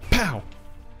 Pow!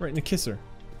 Right in the kisser.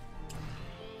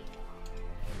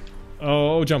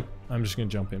 Oh, jump. I'm just gonna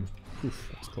jump him. Oof,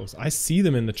 that was close. I see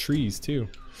them in the trees, too.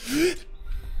 That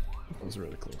was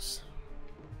really close.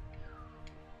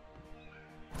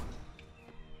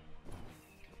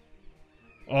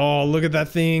 Oh, look at that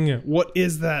thing. What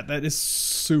is that? That is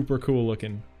super cool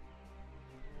looking.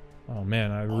 Oh,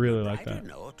 man, I really like that. On a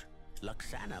brighter note,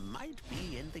 Luxana might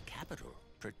be in the capital,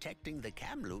 protecting the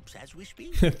Kamloops as we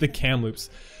speak. The Kamloops.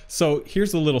 So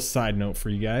here's a little side note for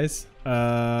you guys.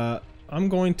 I'm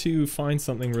going to find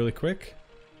something really quick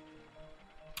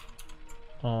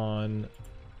on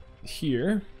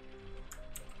here.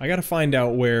 I gotta find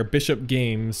out where Bishop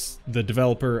Games, the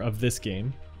developer of this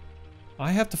game,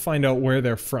 I have to find out where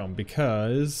they're from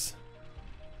because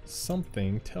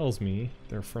Something tells me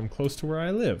they're from close to where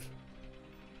I live.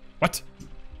 What?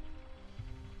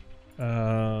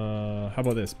 How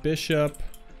about this? Bishop,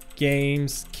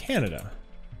 Games, Canada.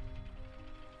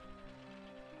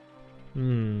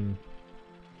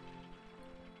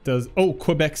 Oh,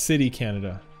 Quebec City,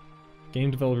 Canada.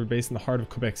 Game developer based in the heart of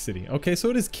Quebec City. Okay, so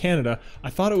it is Canada. I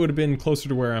thought it would have been closer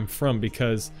to where I'm from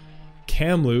because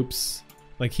Kamloops,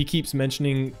 like he keeps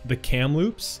mentioning the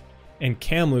Kamloops, and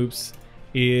Kamloops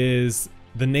is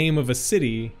the name of a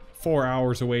city 4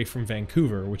 hours away from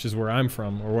Vancouver, which is where I'm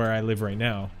from, or where I live right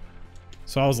now.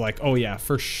 So I was like, oh yeah,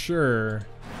 for sure,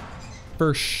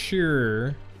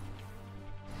 this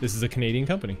is a Canadian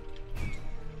company.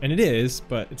 And it is,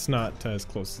 but it's not as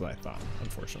close as I thought,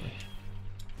 unfortunately.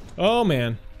 Oh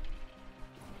man.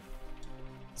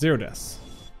 0 deaths.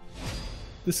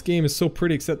 This game is so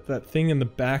pretty, except that thing in the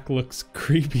back looks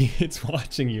creepy. It's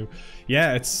watching you.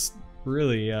 Yeah, it's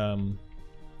really,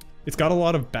 it's got a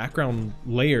lot of background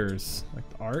layers, like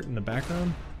the art in the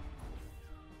background.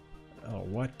 Oh,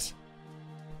 what?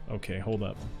 Okay, hold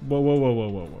up. Whoa, whoa, whoa, whoa,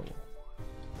 whoa, whoa.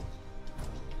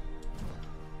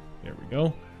 There we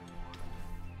go.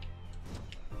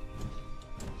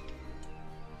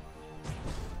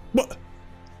 What?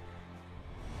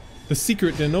 The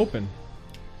secret didn't open.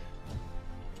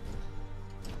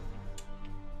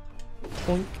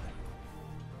 Boink.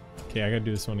 Okay, I gotta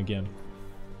do this one again.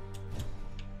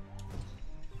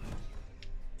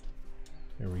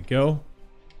 There we go.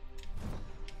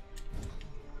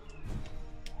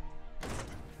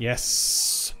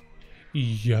 Yes.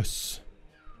 Yes.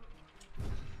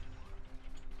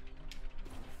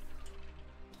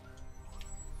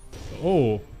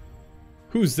 Oh.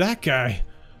 Who's that guy?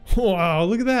 Wow,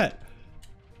 look at that.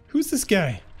 Who's this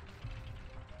guy?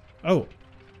 Oh.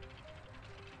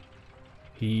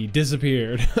 He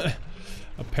disappeared.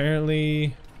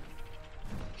 Apparently,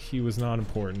 he was not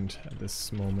important at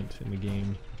this moment in the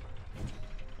game.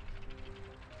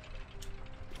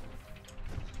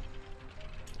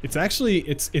 It's actually,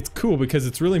 it's cool because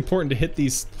it's really important to hit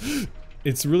these,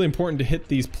 it's really important to hit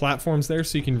these platforms there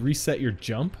so you can reset your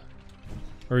jump.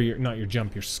 Or your, not your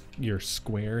jump, your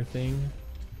square thing.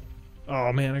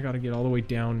 Oh man, I gotta get all the way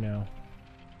down now.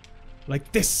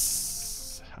 Like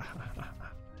this.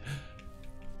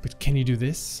 But can you do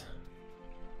this?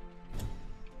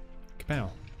 Kapow.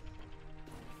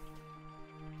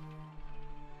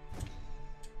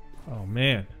 Oh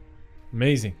man.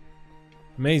 Amazing.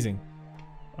 Amazing.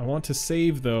 I want to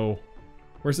save though.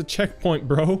 Where's the checkpoint,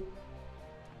 bro?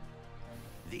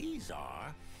 These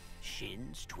are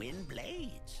Shin's twin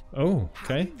blades. Oh,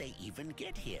 okay. How did they even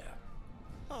get here?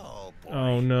 Oh boy.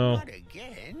 Oh no. Not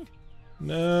again.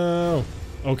 No.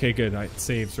 Okay, good. It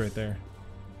saves right there.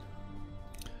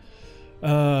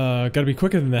 Gotta be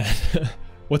quicker than that.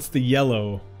 What's the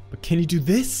yellow? But can you do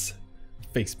this?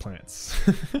 Face plants.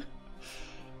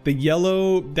 The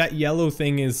yellow, that yellow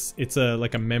thing is, it's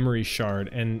like a memory shard,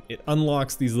 and it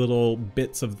unlocks these little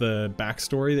bits of the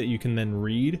backstory that you can then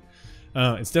read.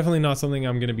 It's definitely not something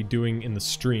I'm gonna be doing in the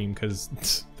stream,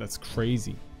 because that's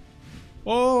crazy.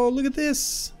 Oh, look at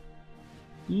this!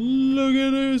 Look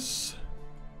at this!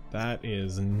 That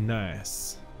is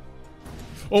nice.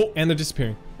 Oh, and they're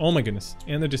disappearing. Oh my goodness.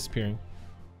 And they're disappearing.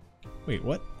 Wait,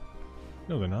 what?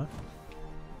 No, they're not.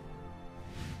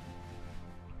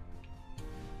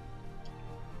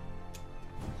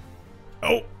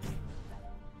 Oh!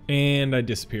 And I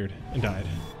disappeared and died.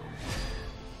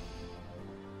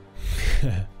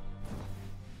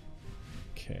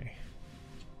 Okay.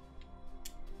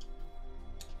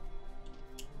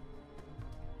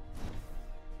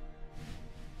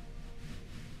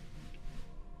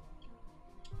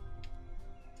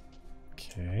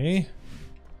 Okay.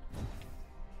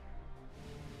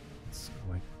 Let's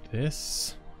go like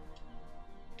this.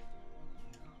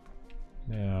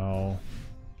 Now.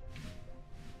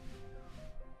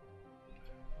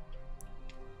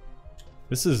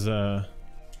 This is no!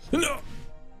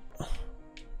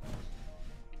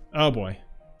 Oh boy.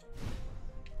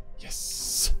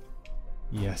 Yes.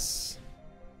 Yes.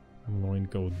 I'm going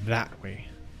to go that way.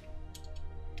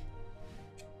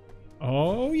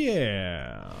 Oh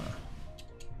yeah.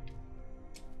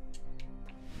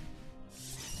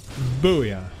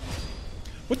 Booyah.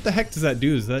 What the heck does that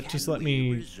do? Does that just let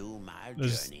me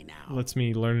lets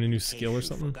me learn a new skill or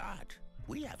something?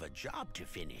 We have a job to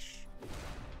finish.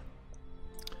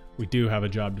 We do have a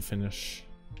job to finish.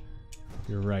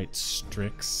 You're right,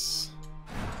 Strix.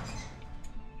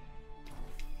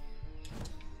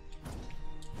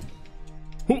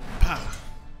 Hoopa!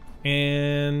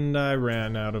 And I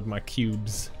ran out of my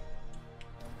cubes.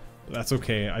 That's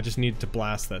okay. I just need to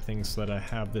blast that thing so that I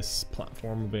have this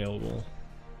platform available.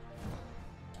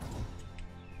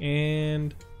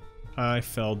 And I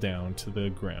fell down to the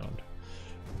ground.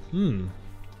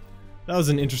 That was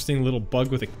an interesting little bug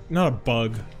with a... Not a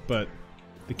bug, but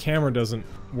the camera doesn't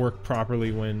work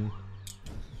properly when...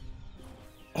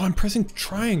 Oh, I'm pressing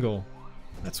triangle.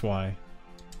 That's why.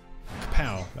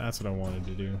 Pow. That's what I wanted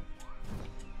to do.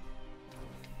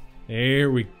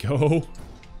 There we go.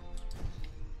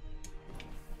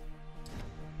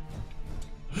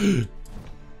 That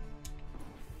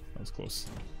was close.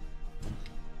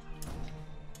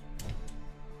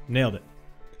 Nailed it.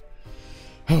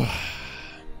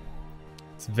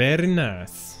 It's very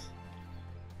nice.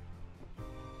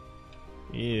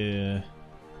 Yeah.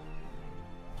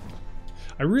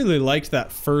 I really liked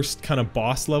that first kind of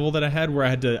boss level that I had where I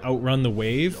had to outrun the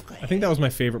wave. I think that was my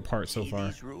favorite part so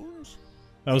far.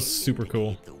 That was super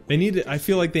cool. They need, I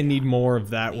feel like they need more of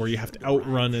that where you have to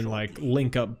outrun and like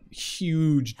link up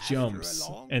huge jumps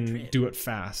and do it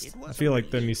fast. I feel like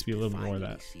there needs to be a little bit more of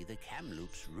that.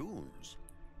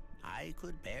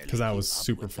 Because that was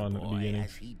super fun at the beginning.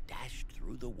 As he dashed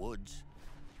through the woods,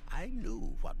 I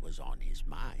knew what was on his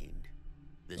mind.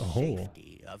 The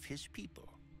safety of his people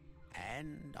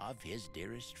and of his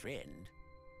dearest friend,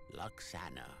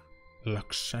 Luxana.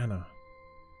 Luxana.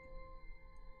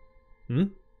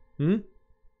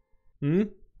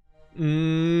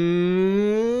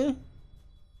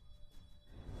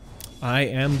 I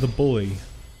am the bully.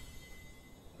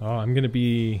 Oh, I'm gonna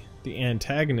be the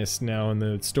antagonist now in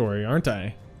the story, aren't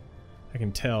I? I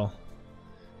can tell.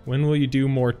 When will you do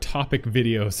more topic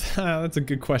videos? That's a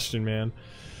good question, man.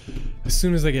 As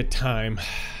soon as I get time.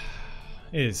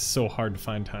 It is so hard to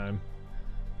find time.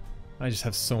 I just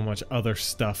have so much other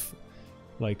stuff,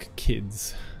 like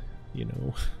kids, you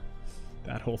know,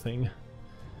 that whole thing.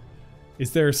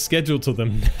 Is there a schedule to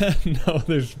them? No,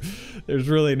 there's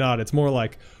really not. It's more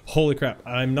like, holy crap,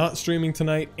 I'm not streaming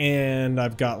tonight and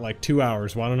I've got like 2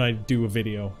 hours. Why don't I do a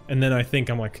video? And then I think,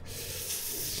 I'm like,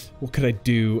 what could I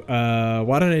do?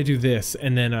 Why don't I do this?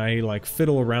 And then I like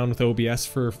fiddle around with OBS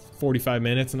for 45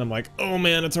 minutes and I'm like, oh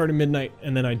man, it's already midnight.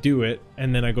 And then I do it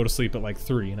and then I go to sleep at like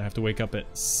 3 and I have to wake up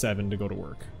at 7 to go to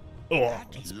work. Oh,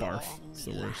 that's barf. It's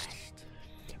the worst.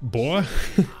 Boy.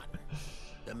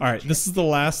 Alright, this is the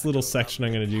last little section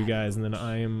I'm going to do, guys, and then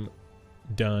I am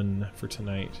done for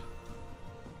tonight.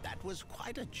 That was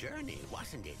quite a journey,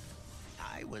 wasn't it?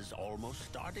 I was almost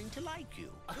starting to like you.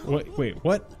 Wait,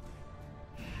 what?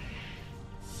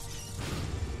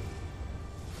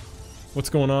 What's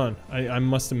going on? I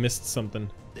must have missed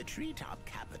something. The treetop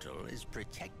capital is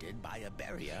protected by a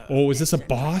barrier. Oh, is this a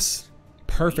boss?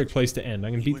 Perfect place to end.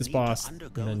 I can beat this boss and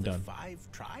then done.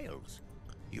 5 trials.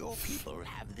 Your people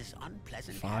have this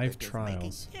unpleasant 5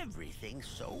 trials. Making everything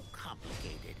so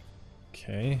complicated.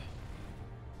 Okay.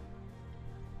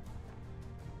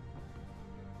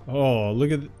 Oh,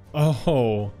 look at...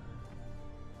 Oh.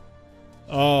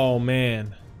 Oh,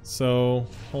 man. So,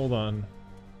 hold on.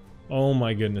 Oh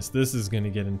my goodness, this is gonna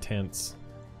get intense.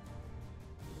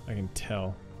 I can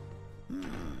tell.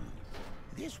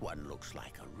 This one looks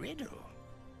like a riddle.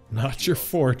 Not your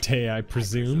forte, I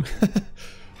presume.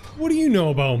 What do you know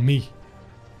about me?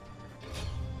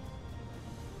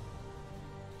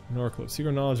 An oracle of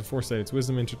secret knowledge and foresight. Its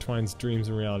wisdom intertwines dreams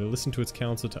and reality. Listen to its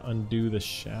counsel to undo the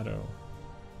shadow.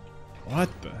 What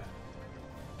the?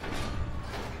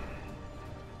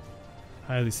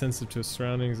 Highly sensitive to its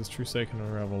surroundings, its true sight can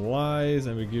unravel lies,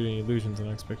 ambiguity, and illusions, an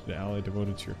unexpected ally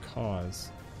devoted to your cause.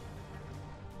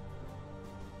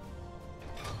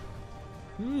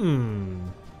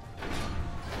 Fighting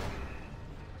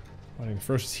the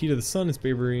ferocious heat of the sun, its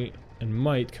bravery and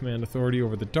might command authority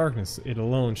over the darkness. It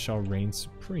alone shall reign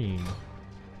supreme.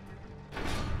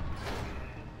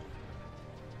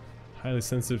 Highly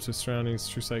sensitive to its surroundings,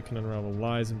 true sight can unravel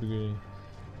lies and ambiguity.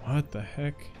 What the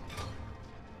heck?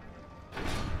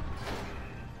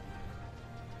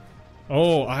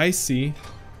 Oh, I see.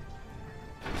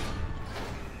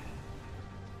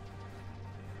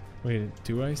 Wait,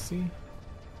 do I see?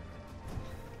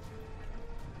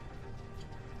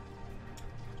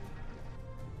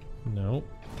 Nope.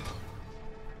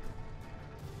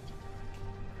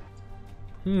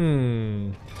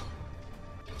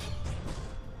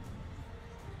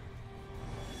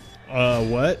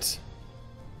 What?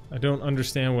 I don't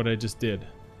understand what I just did.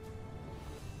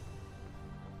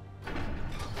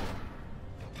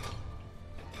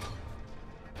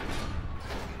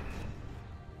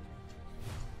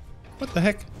 What the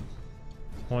heck?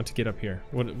 I want to get up here.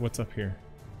 What's up here?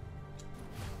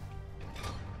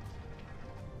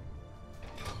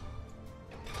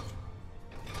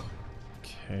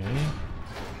 Okay.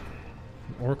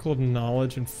 Oracle of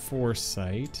Knowledge and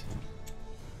Foresight.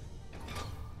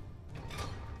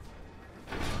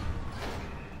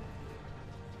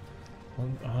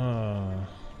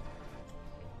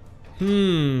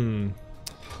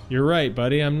 You're right,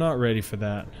 buddy. I'm not ready for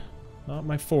that. Not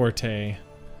my forte.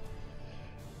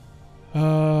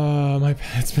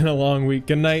 It's been a long week.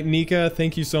 Good night, Nika.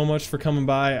 Thank you so much for coming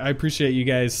by. I appreciate you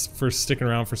guys for sticking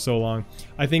around for so long.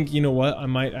 I think, you know what? I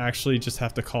might actually just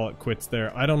have to call it quits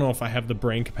there. I don't know if I have the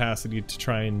brain capacity to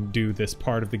try and do this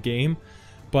part of the game,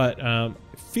 but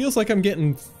it feels like I'm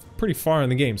getting pretty far in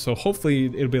the game. So hopefully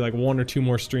it'll be like 1 or 2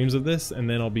 more streams of this, and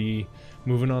then I'll be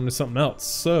moving on to something else.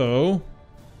 So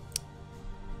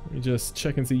let me just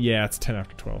check and see. Yeah, it's 10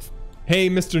 after 12. Hey,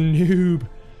 Mr. Noob.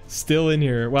 Still in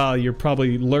here. Wow, you're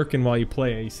probably lurking while you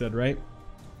play, you said, right?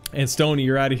 And Stoney,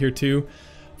 you're out of here too.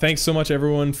 Thanks so much,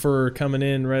 everyone, for coming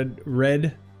in.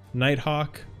 Red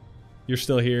Nighthawk, you're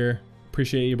still here.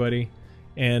 Appreciate you, buddy.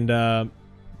 And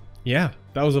yeah,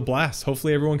 that was a blast.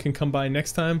 Hopefully everyone can come by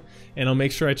next time, and I'll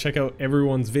make sure I check out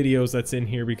everyone's videos that's in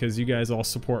here because you guys all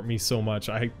support me so much.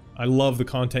 I love the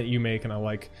content you make, and I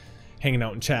like hanging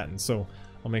out and chatting. So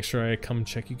I'll make sure I come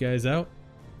check you guys out.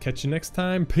 Catch you next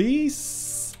time.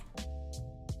 Peace.